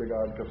and you get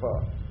Begad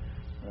Kafat.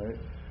 Right?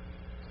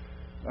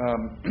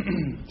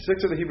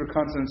 6 of the Hebrew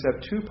consonants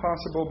have 2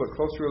 possible but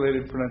closely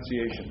related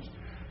pronunciations.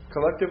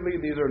 Collectively,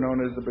 these are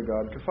known as the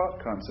Begad Kafat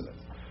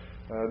consonants.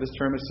 This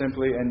term is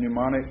simply a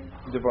mnemonic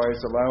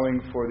device allowing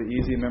for the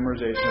easy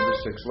memorization of the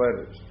 6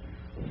 letters.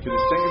 To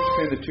distinguish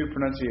between the 2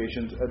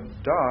 pronunciations, a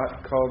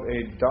dot called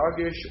a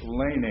dagish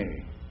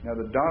lene. Now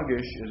the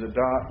dagish is a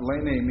dot,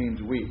 lene means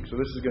weak, so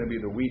this is going to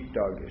be the weak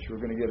dagish. We're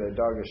going to get a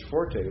dagish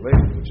forte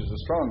later, which is a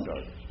strong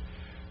dagish.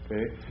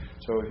 Okay,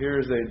 so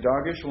here's a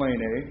dagish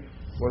lene,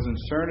 was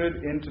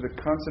inserted into the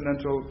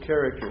consonantal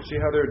character. See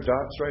how there are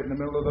dots right in the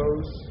middle of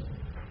those?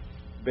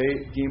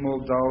 Beit,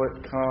 Gimel,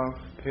 Dalet, Kaf,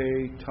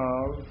 Pei,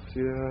 Tav. See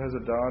how it has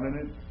a dot in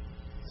it?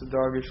 It's a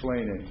dagish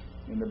lene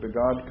in the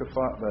Begad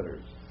Kafat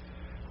letters.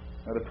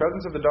 Now, the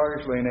presence of the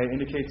dagish lene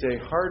indicates a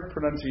hard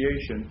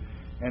pronunciation,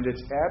 and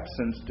its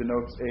absence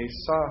denotes a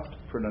soft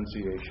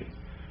pronunciation.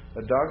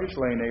 A dagish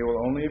lene will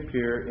only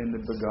appear in the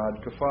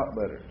Begad Kafat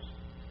letters.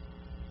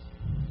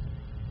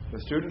 The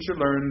student should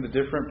learn the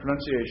different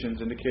pronunciations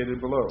indicated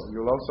below.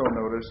 You'll also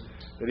notice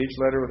that each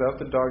letter without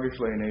the dagish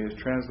lene is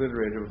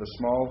transliterated with a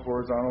small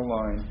horizontal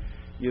line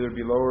either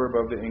below or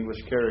above the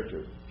English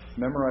character.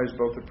 Memorize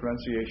both the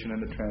pronunciation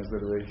and the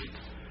transliteration.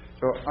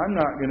 So I'm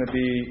not going to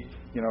be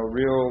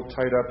real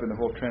tied up in the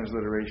whole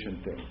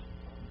transliteration thing.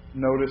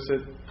 Notice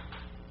it.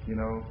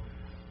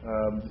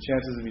 The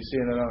chances of you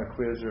seeing it on a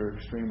quiz are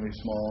extremely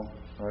small,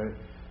 right?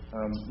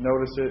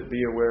 Notice it,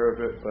 be aware of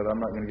it, but I'm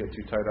not going to get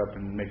too tied up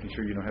in making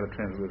sure you know how to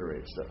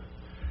transliterate stuff.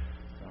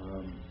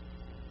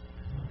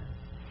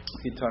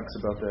 He talks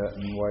about that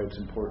and why it's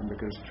important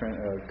because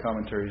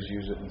commentaries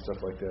use it and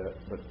stuff like that,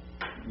 but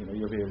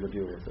you'll be able to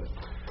deal with it.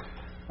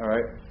 All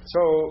right,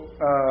 so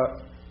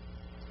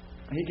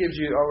he gives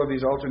you all of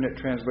these alternate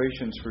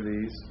translations for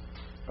these.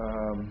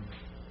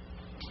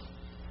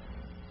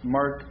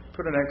 Mark,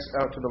 put an X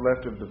out to the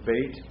left of the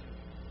bait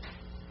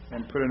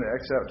and put an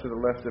X out to the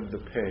left of the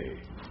pay.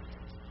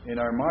 In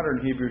our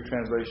modern Hebrew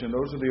translation,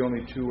 those are the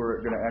only two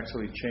we're going to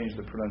actually change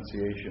the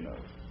pronunciation of.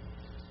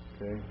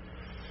 Okay?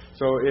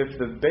 So if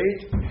the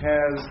bait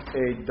has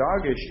a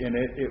dogish in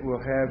it, it will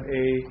have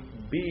a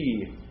B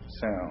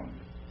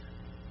sound.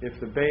 If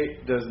the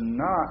bait does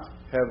not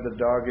have the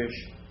dogish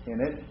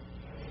in it,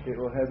 it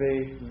will have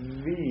a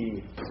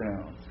V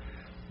sound.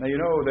 Now you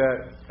know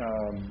that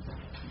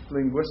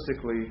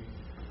linguistically,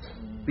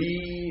 B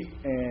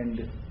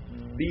and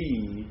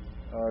B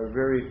are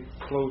very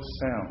close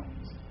sounds.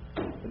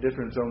 The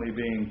difference only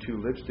being two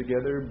lips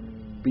together,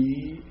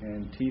 B,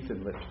 and teeth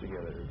and lips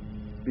together,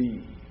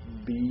 B,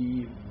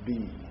 B,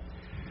 B.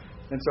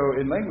 And so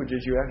in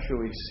languages you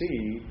actually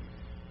see,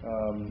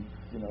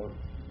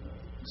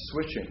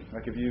 switching.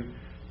 Like if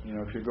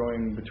you're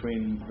going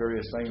between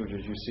various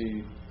languages, you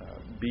see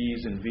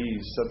B's and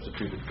V's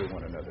substituted for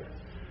one another.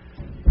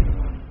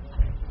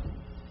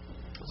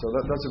 So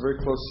that's a very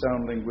close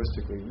sound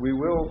linguistically. We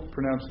will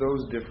pronounce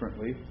those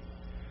differently.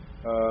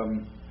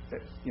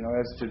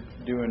 As to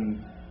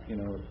doing,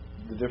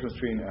 the difference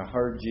between a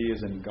hard G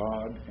as in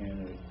God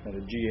and a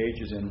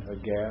GH as in a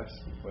gas.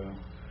 Well,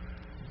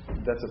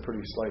 that's a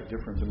pretty slight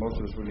difference, and most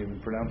of us wouldn't even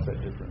pronounce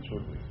that difference,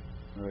 would we?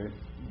 All right?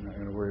 I'm not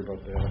going to worry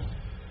about that.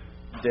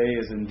 Day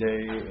as in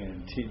day,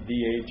 and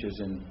DH as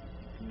in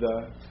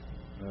the.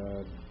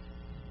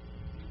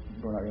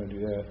 We're not going to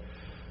do that.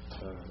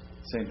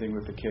 Same thing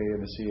with the K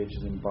and the CH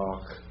as in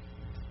Bach.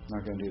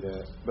 Not going to do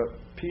that. But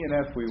P and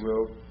F we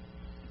will.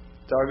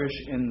 Dogish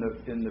in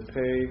the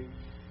pay,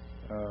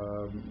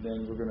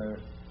 then we're going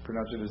to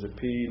pronounce it as a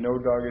P. No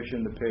dogish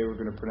in the pay, we're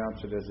going to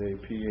pronounce it as a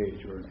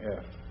PH or an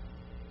F.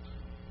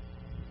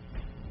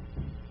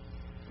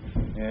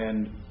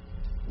 And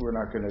we're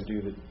not going to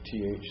do the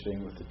TH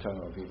thing with the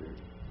tav either.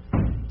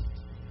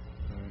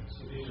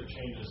 So these are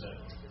changes that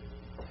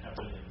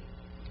happen in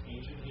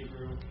ancient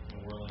Hebrew,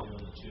 and we're only doing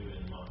the two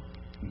in modern.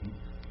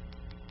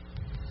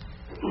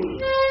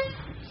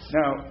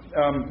 Now,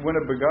 when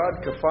a Begad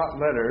Kafat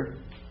letter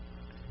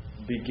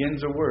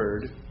begins a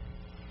word,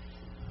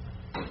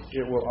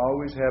 it will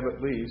always have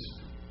at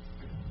least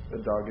a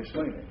dogish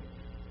leaning.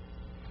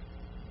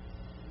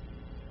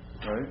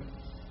 Right?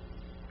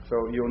 So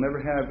you'll never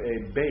have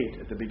a bait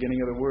at the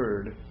beginning of the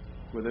word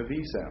with a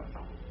V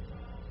sound.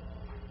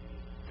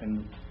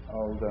 And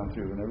all down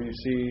through. Whenever you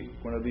see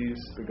one of these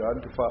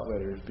Begad Kafat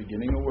letters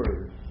beginning a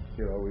word,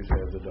 it always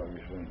has the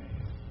dogish leaning.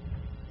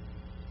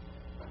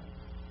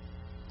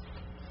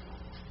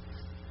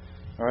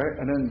 All right,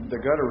 and then the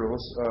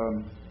gutturals,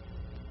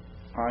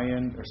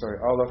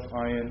 Aleph,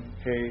 Ayin,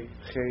 Hey,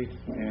 Chet,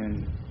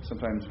 and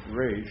sometimes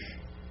Resh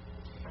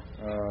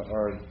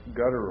are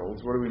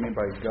gutturals. What do we mean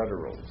by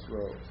gutturals?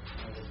 Well,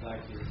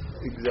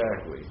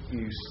 exactly.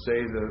 You say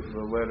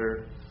the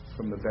letter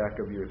from the back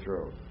of your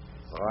throat.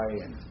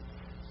 Ayin,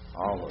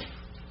 Aleph,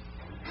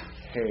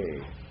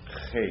 Hey,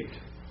 Chet,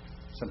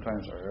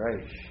 sometimes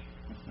Resh.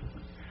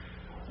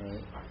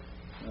 Right?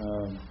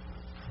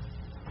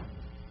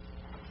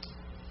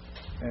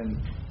 And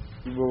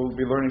we'll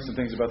be learning some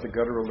things about the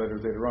guttural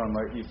letters later on.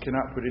 Like you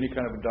cannot put any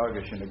kind of a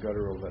dogish in a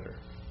guttural letter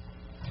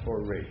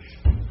or resh.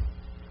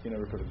 You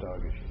never put a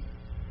dogish in.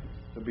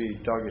 There'll be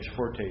dogish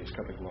fortes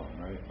coming along,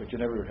 right? But you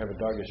never have a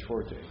dogish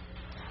forte.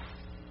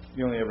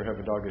 You only ever have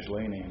a dogish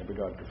laning in a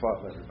Begad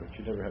Kafat letter, but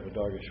you never have a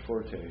dogish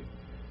forte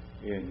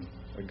in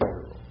a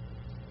guttural.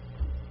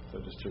 So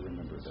just to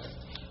remember that.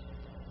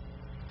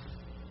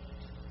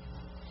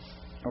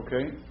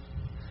 Okay?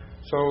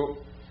 So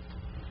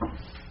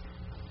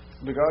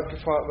Begad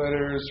Kafat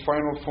letters,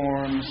 final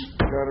forms,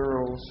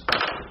 gutturals,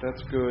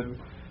 that's good.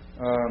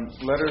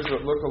 Letters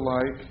that look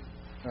alike.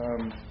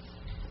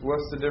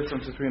 What's the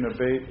difference between a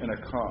bait and a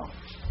kaf?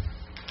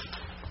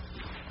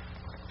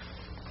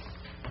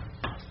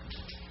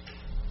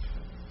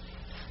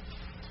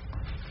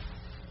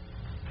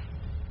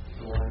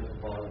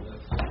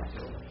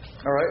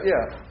 All right,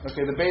 yeah.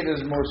 Okay, the bait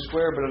is more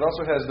square, but it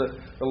also has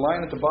the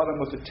line at the bottom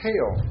with the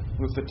tail,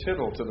 with the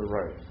tittle to the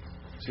right.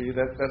 See,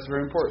 that's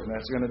very important.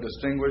 That's going to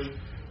distinguish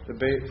the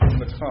bait from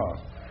the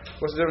kaf.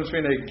 What's the difference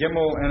between a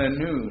gimel and a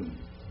noon?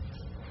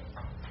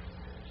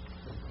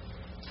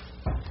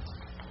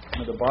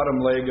 The bottom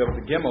leg of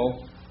the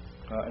gimel,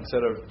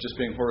 instead of just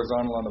being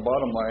horizontal on the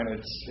bottom line,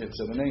 it's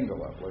at an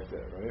angle up like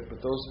that, right?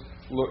 But those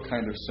look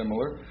kind of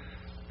similar.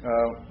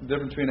 The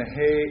difference between a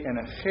hey and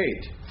a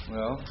chet.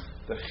 Well,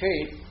 the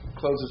chet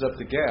closes up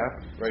the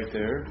gap right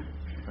there,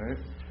 right?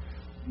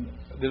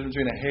 difference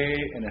between a hey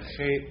and a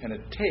chet and a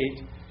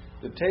tate.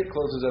 The tate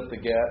closes up the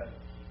gap.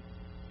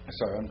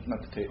 Sorry,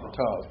 not the tate, the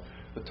tav.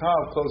 The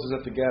tav closes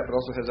up the gap, but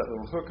also has that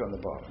little hook on the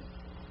bottom.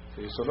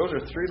 See, so those are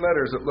three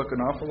letters that look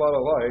an awful lot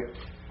alike,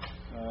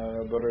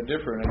 but are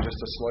different in just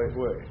a slight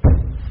way.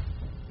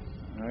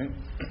 All right?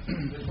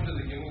 Which one does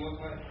the gimel look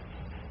like?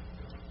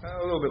 A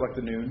little bit like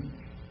the noon.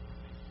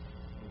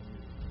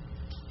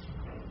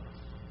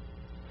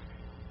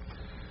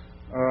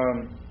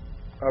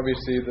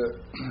 Obviously, the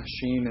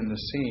sheen and the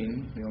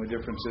seen, the only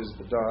difference is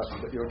the dot,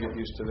 but you'll get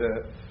used to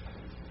that.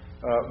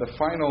 The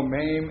final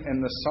meme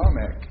and the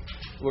samek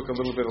look a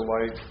little bit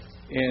alike.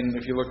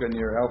 If you look in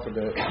your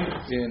alphabet,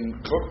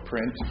 in book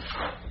print,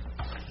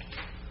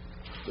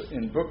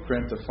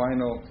 the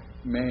final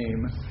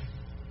meme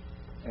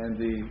and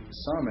the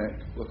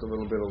samek look a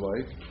little bit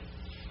alike.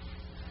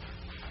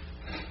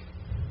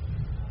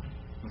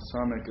 The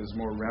samek is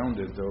more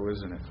rounded, though,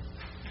 isn't it?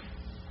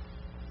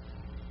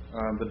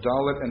 The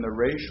dalet and the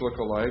resh look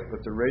alike,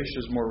 but the resh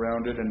is more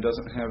rounded and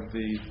doesn't have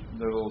the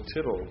little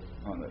tittle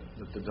on it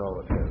that the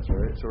dalet has,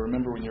 right? So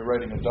remember when you're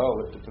writing a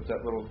dalet to put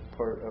that little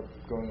part up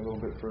going a little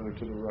bit further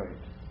to the right.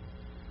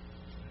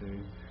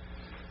 See?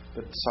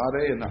 The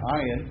tzadeh and the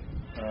ayin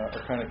are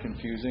kind of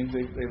confusing.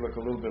 They look a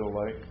little bit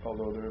alike,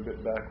 although they're a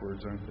bit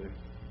backwards, aren't they?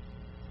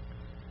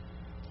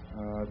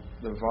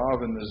 The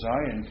vav and the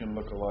zayin can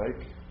look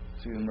alike.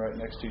 See them right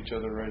next to each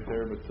other right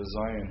there, but the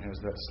zayin has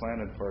that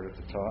slanted part at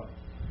the top.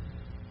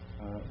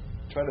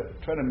 Try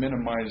to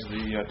minimize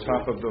the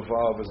top of the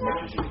vav as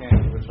much as you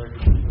can, which I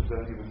can put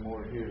that even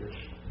more here.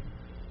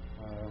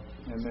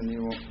 And then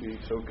you won't be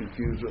so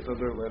confused with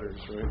other letters,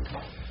 right?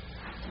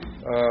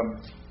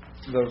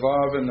 The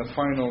vav and the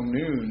final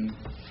noon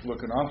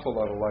look an awful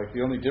lot alike.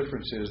 The only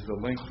difference is the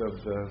length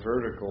of the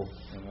vertical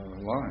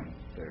line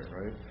there,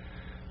 right?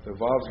 The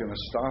vav's going to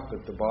stop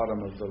at the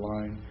bottom of the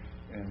line,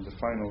 and the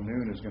final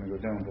noon is going to go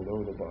down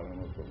below the bottom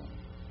of the line.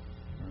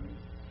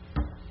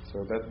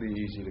 So that'd be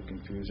easy to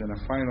confuse. And a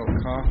final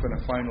kaf and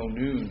a final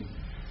noon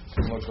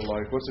can look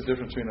alike. What's the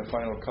difference between a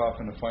final kaf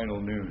and a final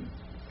noon?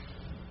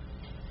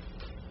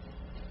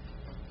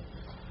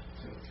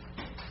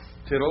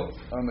 Tittle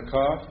on the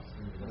kaf.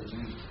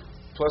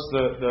 Plus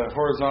the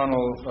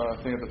horizontal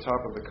thing at the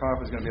top of the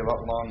kaf is going to be a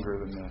lot longer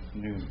than the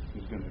noon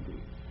is going to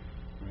be.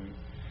 Right?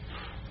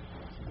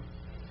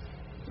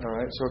 All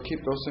right, so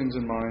keep those things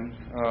in mind.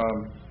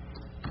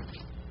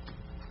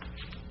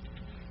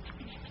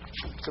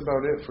 That's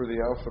about it for the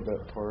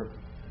alphabet part.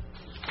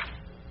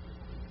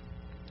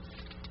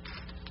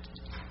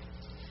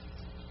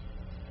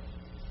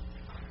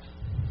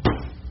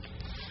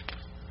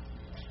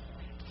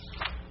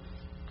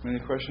 Any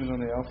questions on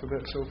the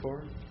alphabet so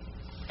far?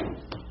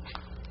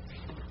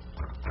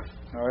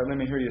 All right, let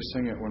me hear you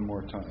sing it one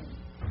more time.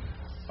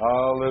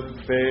 Aleph,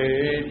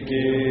 Bet,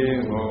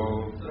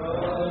 Gimel,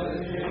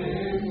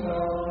 Dalet,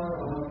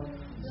 Vav,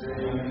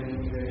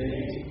 Zayin,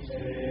 Hey,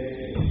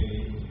 Hey,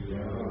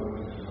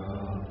 Yod,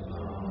 Vav,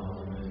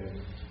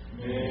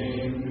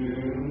 Mem,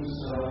 Nun,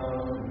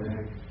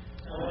 Samek,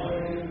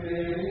 Ayin,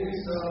 Hey,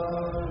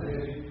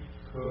 Saleh,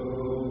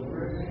 Kol,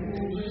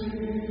 Resh,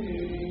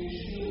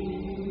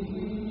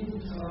 Shin,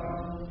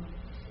 Tav.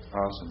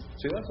 Awesome.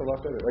 See, that's a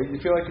lot better. You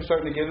feel like you're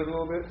starting to get it a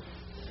little bit?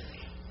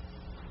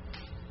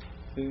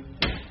 See?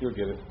 You'll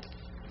get it.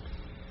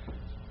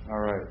 All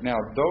right. Now,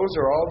 those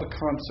are all the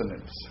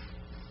consonants.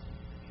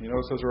 You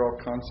notice those are all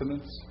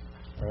consonants?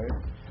 Right?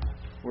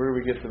 Where do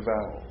we get the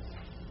vowels?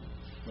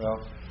 Well,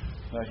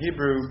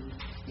 Hebrew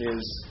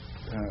is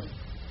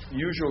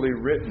usually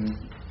written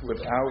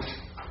without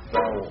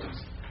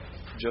vowels,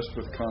 just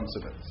with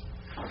consonants.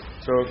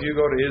 So if you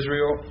go to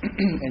Israel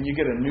and you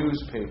get a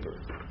newspaper,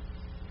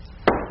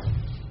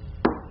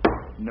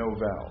 no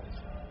vowels.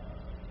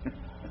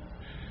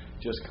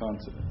 Just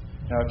consonants.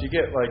 Now, if you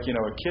get a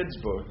kid's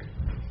book,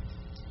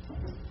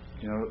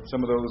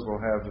 some of those will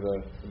have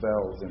the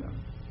vowels in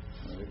them.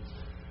 Right?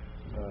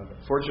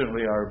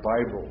 Fortunately, our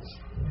Bibles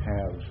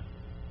have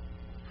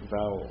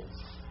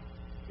vowels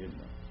in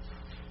them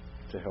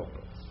to help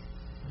us.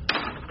 And,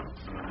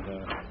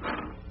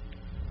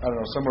 I don't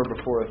know, somewhere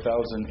before 1000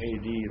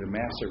 AD, the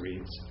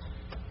Masoretes,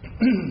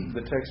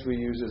 the text we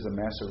use is a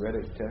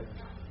Masoretic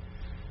text.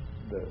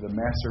 The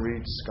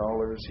Masoretes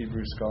scholars,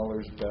 Hebrew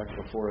scholars, back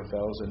before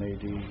 1000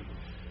 AD,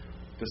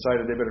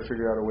 decided they better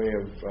figure out a way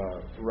of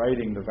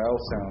writing the vowel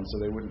sounds so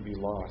they wouldn't be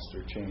lost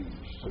or changed.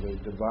 So they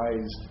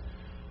devised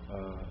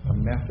a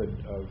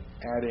method of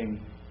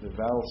adding the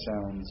vowel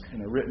sounds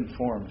in a written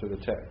form to the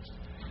text.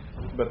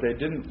 But they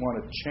didn't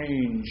want to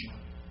change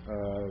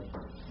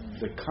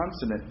the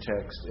consonant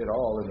text at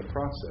all in the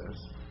process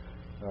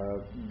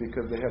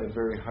because they had a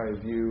very high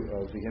view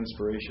of the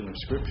inspiration of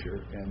Scripture,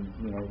 and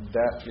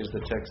that is the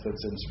text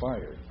that's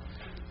inspired.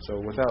 So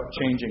without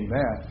changing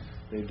that,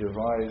 they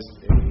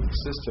devised a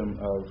system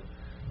of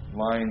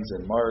lines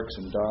and marks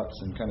and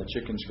dots and kind of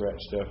chicken scratch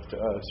stuff to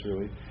us,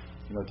 really,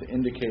 to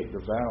indicate the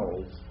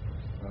vowels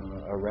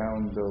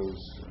around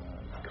those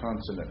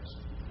consonants.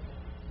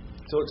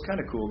 So it's kind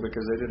of cool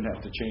because they didn't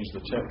have to change the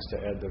text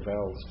to add the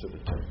vowels to the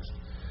text.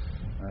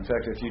 In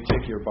fact, if you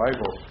take your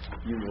Bible,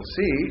 you will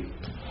see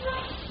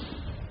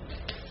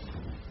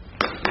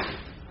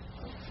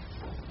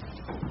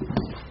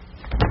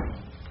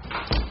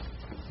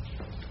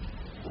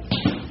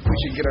we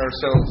should get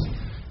ourselves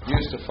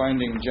used to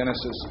finding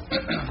Genesis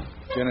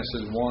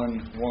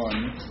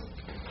 1:1.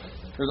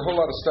 There's a whole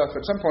lot of stuff.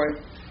 At some point,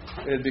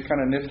 it'd be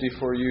kind of nifty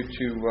for you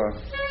to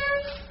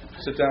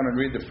sit down and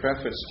read the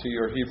preface to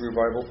your Hebrew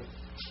Bible.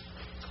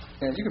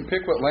 And you can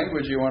pick what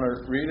language you want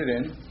to read it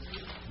in.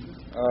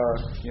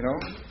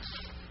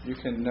 You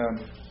can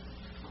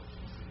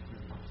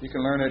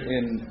learn it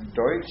in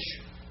Deutsch.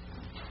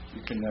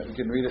 You can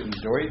read it in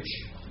Deutsch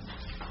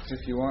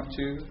if you want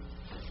to.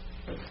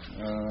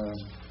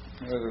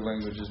 What other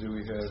languages do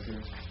we have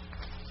here?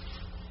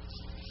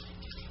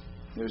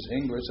 There's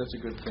English. That's a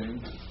good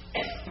thing.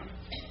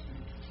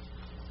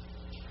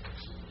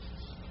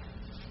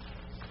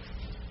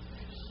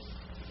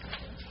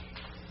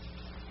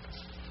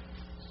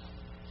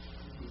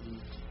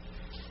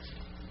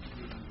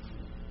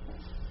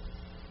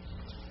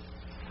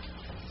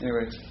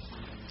 Anyway,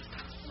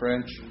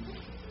 French,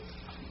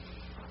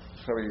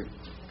 probably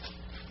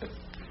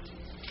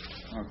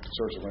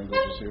source of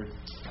languages here.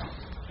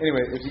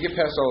 Anyway, if you get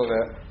past all of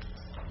that,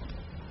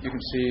 you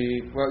can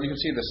see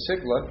the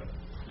sigla.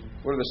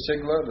 What are the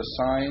sigla? The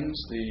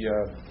signs, the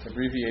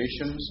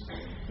abbreviations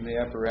in the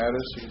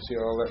apparatus. You can see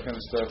all that kind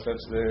of stuff.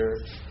 That's there.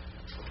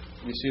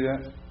 You see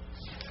that?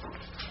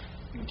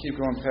 You can keep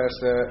going past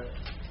that.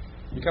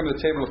 You come to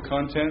the table of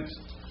contents.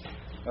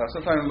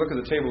 Sometimes look at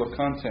the table of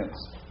contents.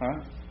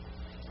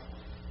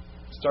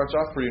 Starts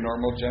off pretty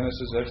normal.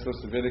 Genesis,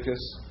 Exodus,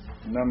 Leviticus,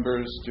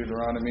 Numbers,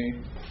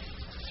 Deuteronomy,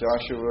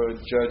 Joshua,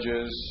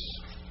 Judges,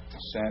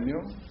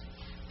 Samuel,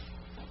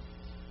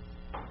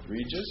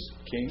 Regis,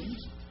 Kings.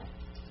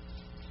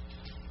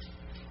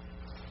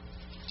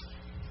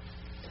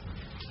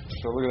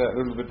 So look at that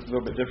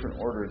little bit different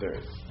order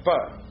there.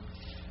 But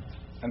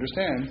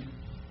understand,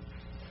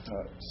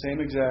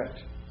 same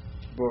exact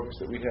books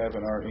that we have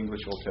in our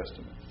English Old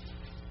Testament.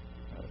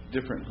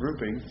 Different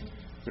grouping.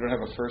 We don't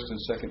have a 1st and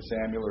 2nd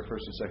Samuel or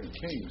 1st and 2nd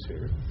Kings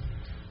here.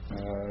 A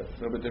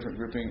little bit different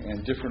grouping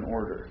and different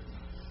order.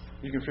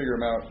 You can figure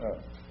them out.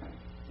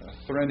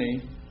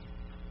 Threni,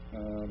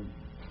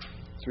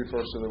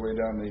 3/4 of the way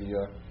down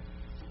the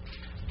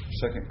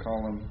second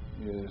column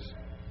is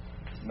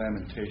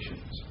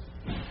Lamentations.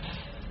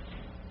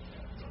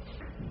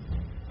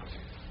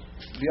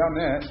 Beyond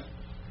that,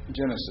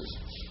 Genesis.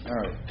 All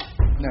right.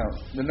 Now,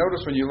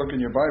 notice when you look in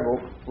your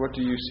Bible, what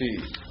do you see?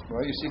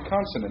 Well, you see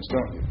consonants,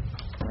 don't you?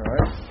 All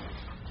right.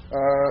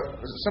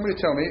 Somebody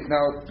tell me.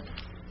 Now,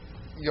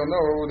 you'll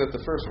know that the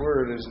first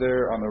word is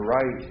there on the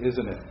right,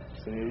 isn't it?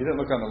 See, you didn't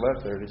look on the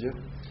left there, did you?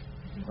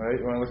 Right?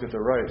 You want to look at the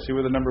right. See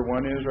where the number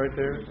 1 is right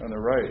there? On the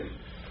right.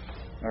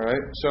 All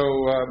right. So,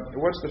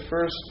 what's the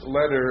first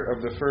letter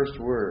of the first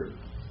word?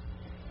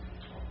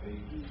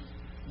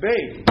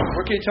 Babe.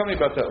 What can you tell me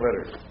about that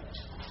letter?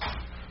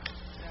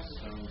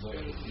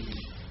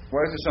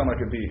 Why does it sound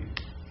like a B?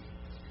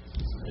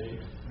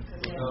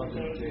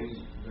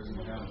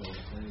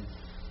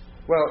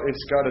 Well,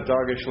 it's got a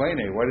doggish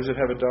lane. Why does it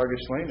have a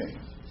doggish lane?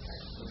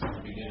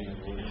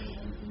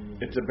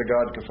 It's a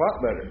begad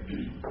kafat letter,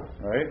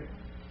 right?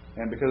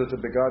 And because it's a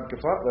begad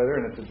kafat letter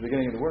and it's at the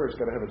beginning of the word, it's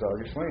got to have a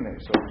doggish lane.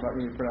 So it's not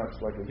going to be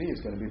pronounced like a V,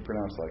 it's going to be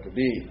pronounced like a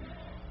B.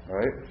 All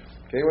right?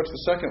 Okay, what's the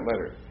second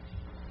letter?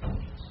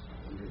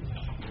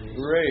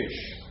 Resh.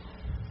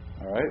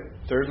 All right.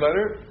 Third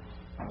letter?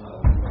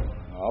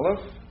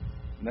 Aleph.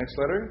 Next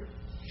letter?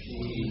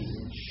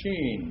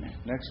 Sheen.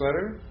 Next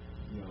letter?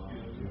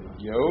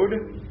 Yod.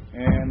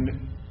 And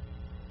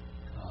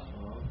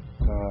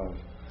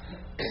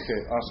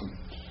okay, awesome.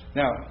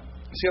 Now,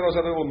 see all those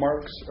other little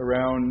marks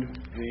around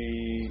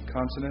the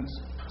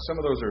consonants? Some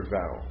of those are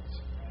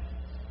vowels.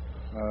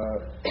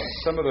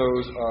 Some of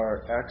those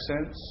are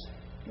accents,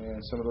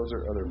 and some of those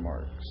are other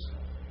marks.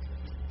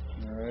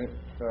 All right.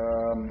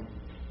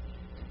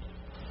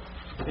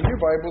 In your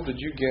Bible, did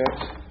you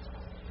get...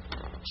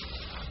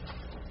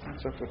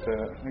 What's up with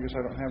that? I guess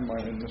I don't have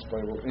mine in this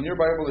Bible. In your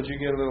Bible, did you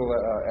get a little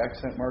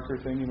accent marker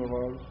thing you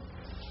love?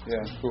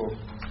 Yeah, cool.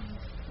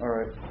 All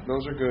right,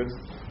 those are good.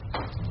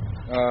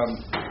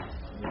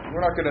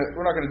 We're not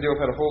gonna deal with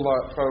that a whole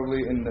lot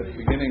probably in the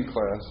beginning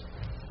class.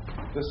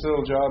 This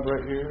little job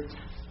right here,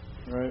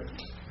 right,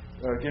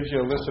 gives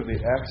you a list of the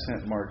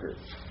accent markers.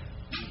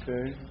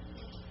 Okay.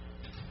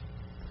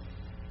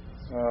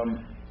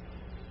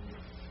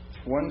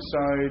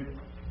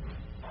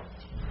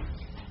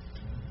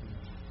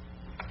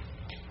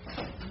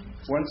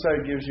 One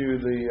side gives you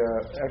the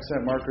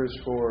accent markers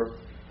for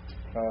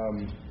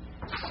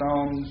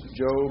Psalms,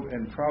 Job,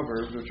 and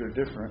Proverbs, which are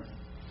different.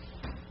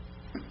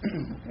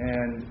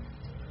 And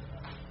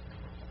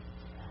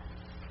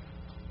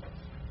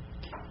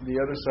the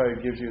other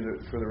side gives you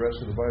for the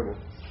rest of the Bible.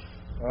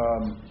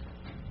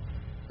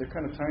 They're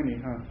kind of tiny,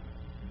 huh?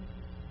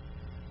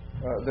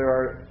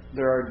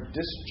 There are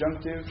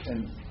disjunctive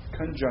and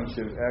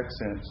conjunctive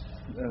accents,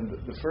 and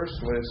the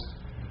first list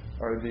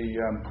are the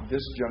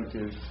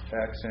disjunctive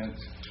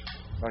accents,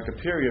 Like a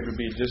period would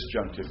be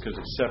disjunctive because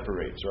it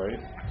separates,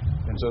 right?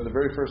 And so the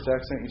very first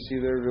accent you see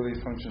there really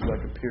functions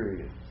like a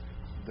period.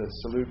 The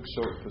saluk,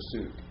 sot,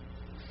 pasuk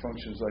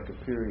functions like a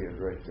period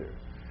right there.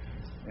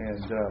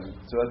 And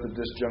so that's a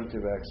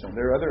disjunctive accent.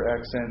 There are other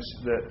accents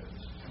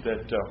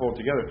that hold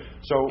together.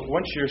 So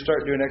once you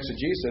start doing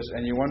exegesis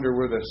and you wonder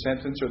where the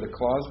sentence or the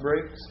clause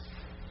breaks,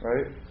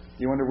 right?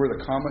 You wonder where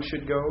the comma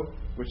should go,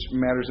 which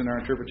matters in our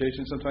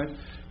interpretation sometimes.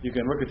 You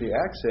can look at the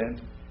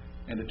accent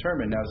and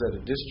determine, now, is that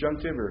a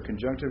disjunctive or a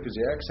conjunctive? Because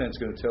the accent's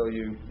going to tell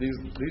you these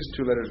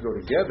two letters go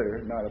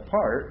together, not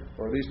apart,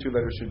 or these two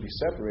letters should be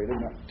separated,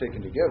 not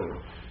taken together.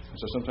 And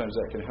so sometimes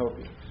that can help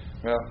you.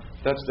 Well,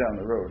 that's down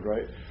the road,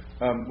 right?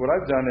 What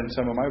I've done in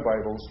some of my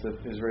Bibles that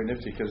is very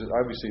nifty, because it'd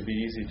obviously be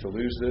easy to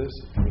lose this.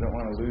 You don't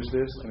want to lose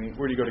this. I mean,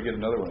 where do you go to get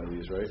another one of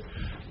these, right?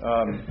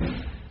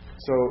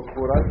 So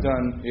what I've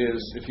done is,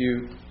 if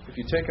you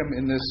take them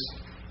in this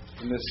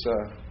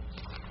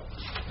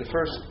the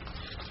first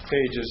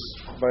page is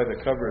by the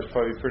cover is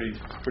probably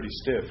pretty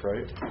stiff,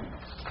 right?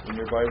 In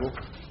your Bible,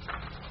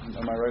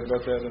 am I right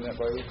about that in that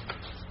Bible?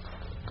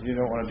 You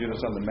don't want to do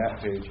this on the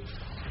map page.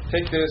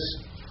 Take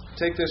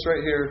this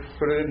right here,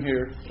 put it in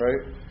here,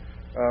 right?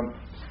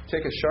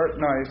 Take a sharp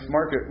knife,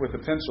 mark it with a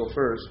pencil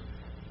first,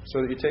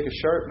 so that you take a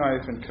sharp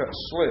knife and cut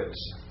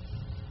slits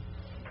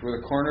where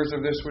the corners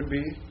of this would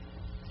be,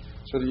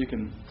 so that you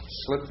can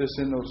slip this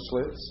in those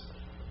slits,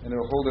 and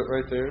it'll hold it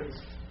right there,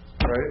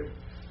 right?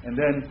 And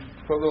then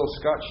put a little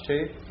Scotch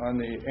tape on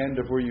the end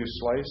of where you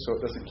slice so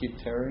it doesn't keep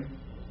tearing,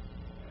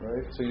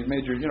 right? So you've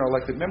made your,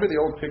 remember the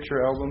old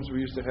picture albums we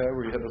used to have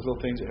where you had those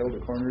little things that held the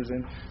corners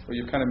in? Well,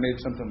 you've kind of made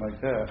something like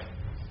that.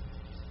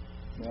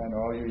 Yeah, I know,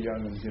 all you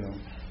young ones,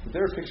 But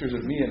there are pictures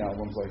of me in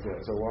albums like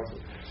that, so watch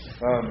it.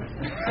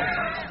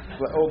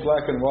 Old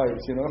black and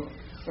whites, You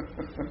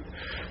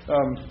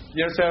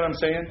understand what I'm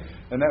saying?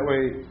 And that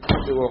way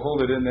it will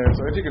hold it in there.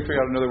 So if you can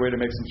figure out another way to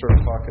make some sort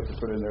of pocket to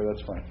put in there,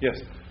 that's fine. Yes?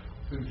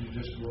 Could you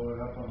just blow it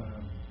up on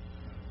a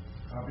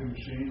copy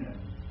machine and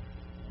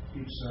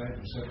each side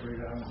and separate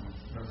out and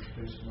rubber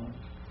space them on?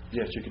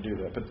 Yes, you could do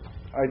that. But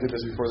I did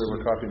this before there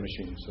were copy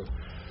machines, so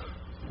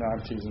no,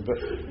 I'm teasing. But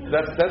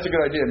that's a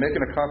good idea.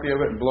 Making a copy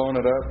of it and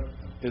blowing it up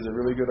is a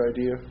really good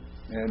idea.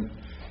 And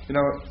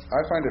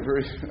I find it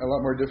a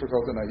lot more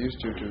difficult than I used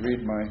to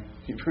read my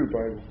Hebrew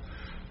Bible,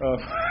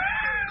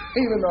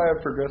 even though I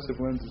have progressive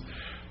lenses.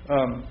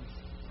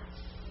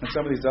 And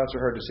some of these dots are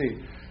hard to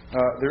see.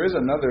 There is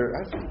another.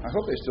 I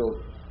hope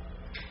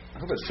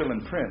it's still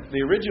in print.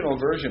 The original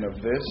version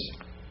of this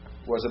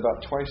was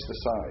about twice the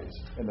size,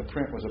 and the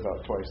print was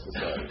about twice the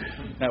size.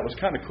 Now, it was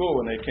kind of cool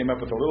when they came up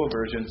with a little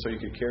version so you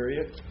could carry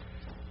it.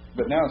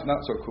 But now it's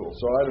not so cool.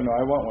 So I don't know.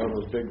 I want one of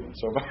those big ones.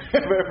 So if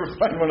I ever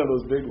find one of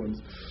those big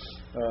ones,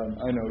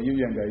 I know you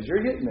young guys,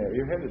 you're getting there.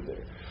 You're headed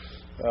there.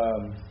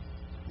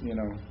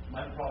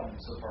 My problem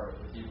so far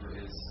with Hebrew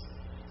is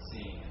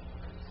seeing it.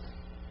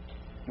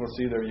 Well,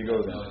 see, there you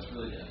go then. No, it's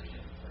really to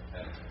understand.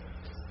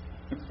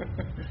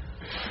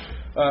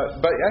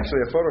 But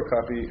actually, a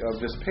photocopy of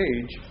this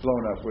page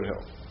blown up would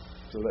help.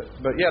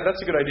 But yeah,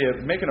 that's a good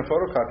idea. Making a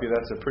photocopy,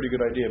 that's a pretty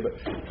good idea. But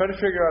try to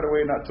figure out a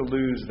way not to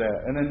lose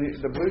that. And then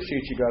the blue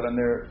sheet you got on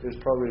there is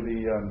probably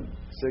the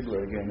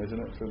Sigla again, isn't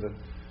it, for the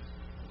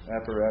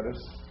apparatus?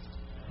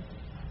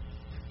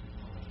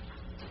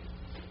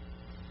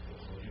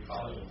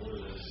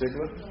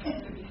 Sigla?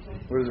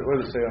 What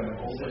does it say on there?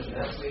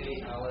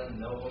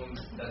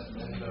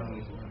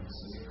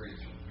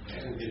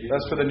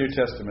 That's for the New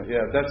Testament.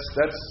 Yeah, that's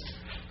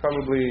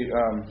probably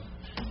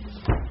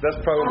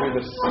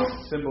the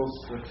symbols,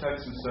 the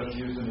text and stuff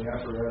used in the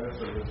apparatus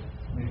of the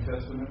New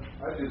Testament.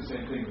 I do the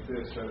same thing with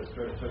this. Try to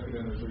tuck it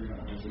in there so you're not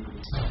going to do it.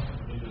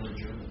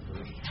 German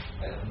first.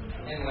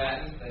 In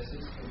Latin, that's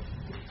just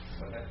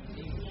what happened in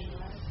English.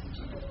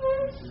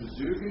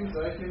 Zugen,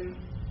 Zeichen,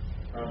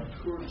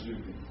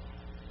 Kurzzugen.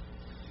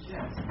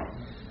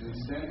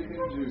 Standing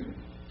and Zugen.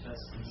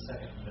 That's the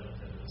second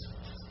benefit of this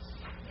class.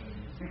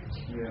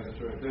 Yeah, that's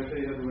right. Did I tell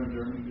you how to learn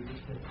German? Did you?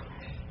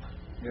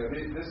 Yeah,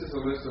 this is a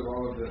list of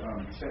all of the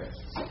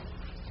texts.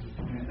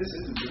 And this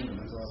isn't German,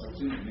 that's awesome. I've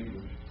seen it in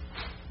English.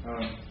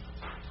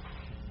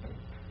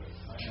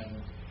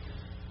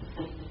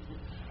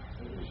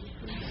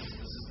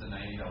 This is the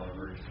 $90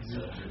 version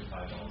instead of $35.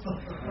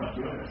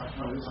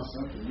 Oh, this is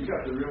something. You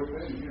got the real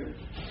thing here.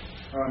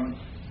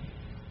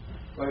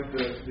 Like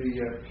the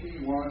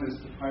P1 is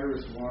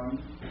Papyrus 1.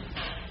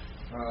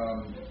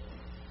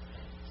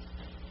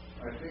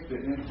 I think the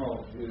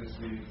Inhalt is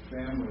the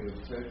family of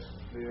text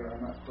there.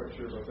 I'm not quite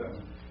sure about that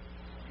one.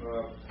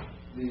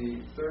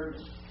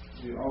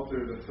 The altar,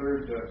 the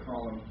third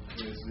column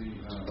is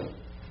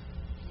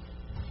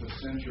the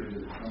century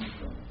that it comes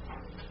from.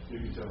 You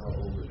can tell how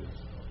old it is.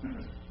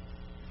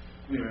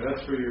 Anyway,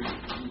 that's for your,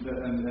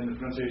 and the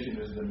pronunciation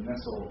is the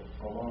Nestle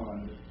Alon,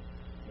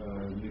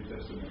 New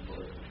Testament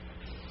part.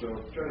 So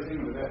try to think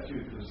of that too,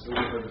 because it's so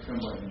hard to come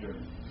by in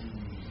German.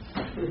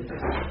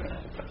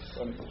 That's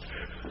funny.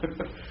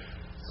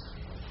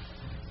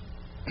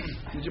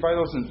 Did you buy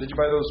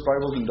those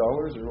Bibles in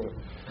dollars or what?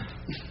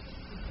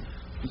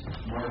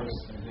 Marks,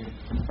 I think.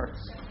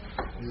 Marks.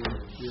 All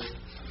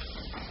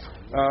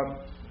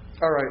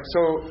right, so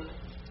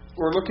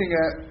we're looking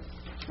at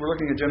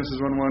Genesis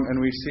 1:1,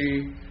 and we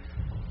see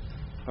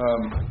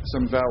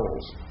some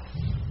vowels.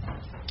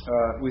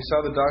 We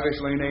saw the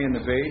dagesh lene in the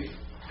bait.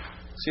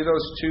 See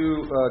those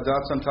two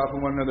dots on top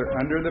of one another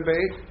under the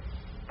bait?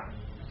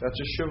 That's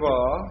a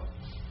shavah.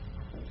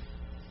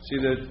 See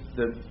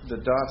the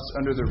dots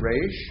under the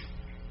resh?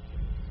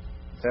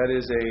 That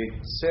is a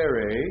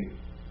sere,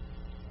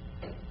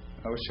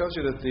 which tells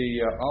you that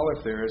the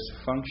aleph there is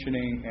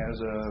functioning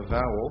as a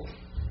vowel.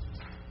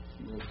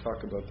 We'll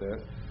talk about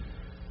that.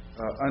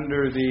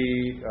 Under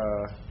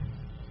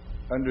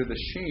the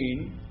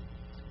sheen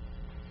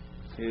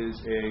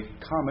is a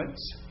comet,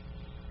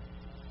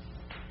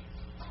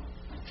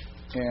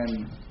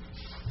 and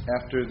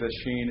after the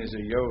sheen is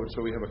a yod,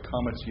 so we have a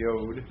comet's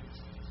yod,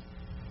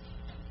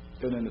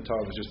 and then the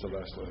tav is just the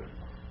last letter.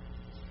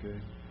 Okay.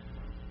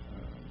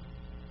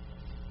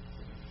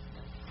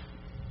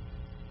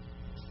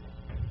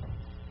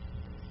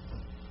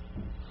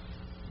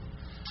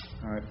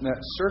 All right, and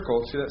that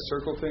circle, see that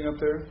circle thing up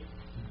there?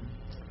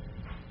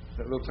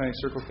 That little tiny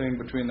circle thing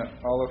between the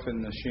aleph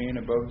and the sheen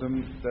above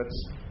them,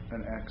 that's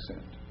an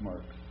accent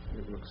mark,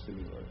 it looks to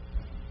me like.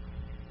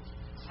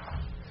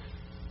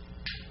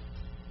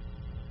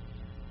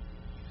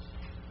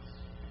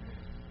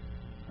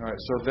 All right,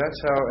 so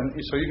that's how, and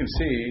so you can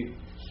see,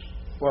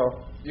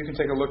 well, you can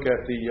take a look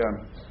at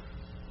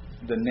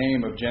the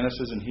name of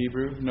Genesis in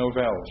Hebrew, no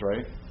vowels,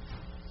 right?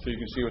 So you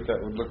can see what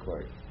that would look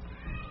like.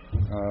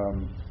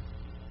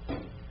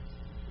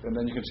 And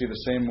then you can see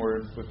the same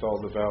word with all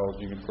the vowels.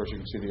 Of course,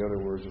 you can see the other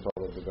words with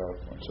all of the vowel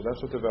points. So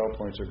that's what the vowel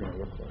points are going to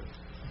look like.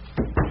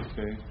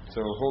 Okay, so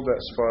hold that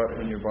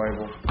spot in your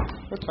Bible.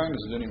 What time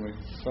is it anyway?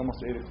 It's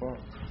almost 8 o'clock.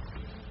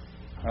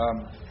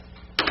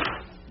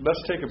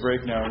 Let's take a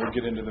break now and we'll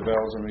get into the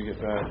vowels when we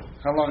get back.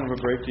 How long of a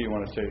break do you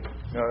want to take?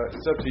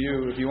 It's up to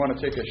you. If you want to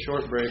take a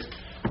short break,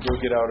 we'll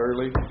get out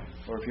early.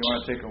 Or if you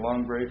want to take a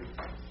long break,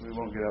 we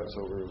won't get out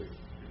so early.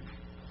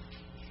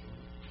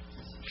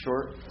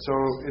 Short. So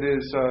it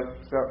is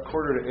about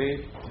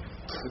 7:45.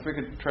 If we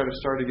could try to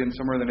start again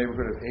somewhere in the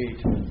neighborhood of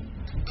 8,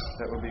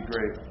 that would be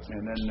great.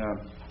 And then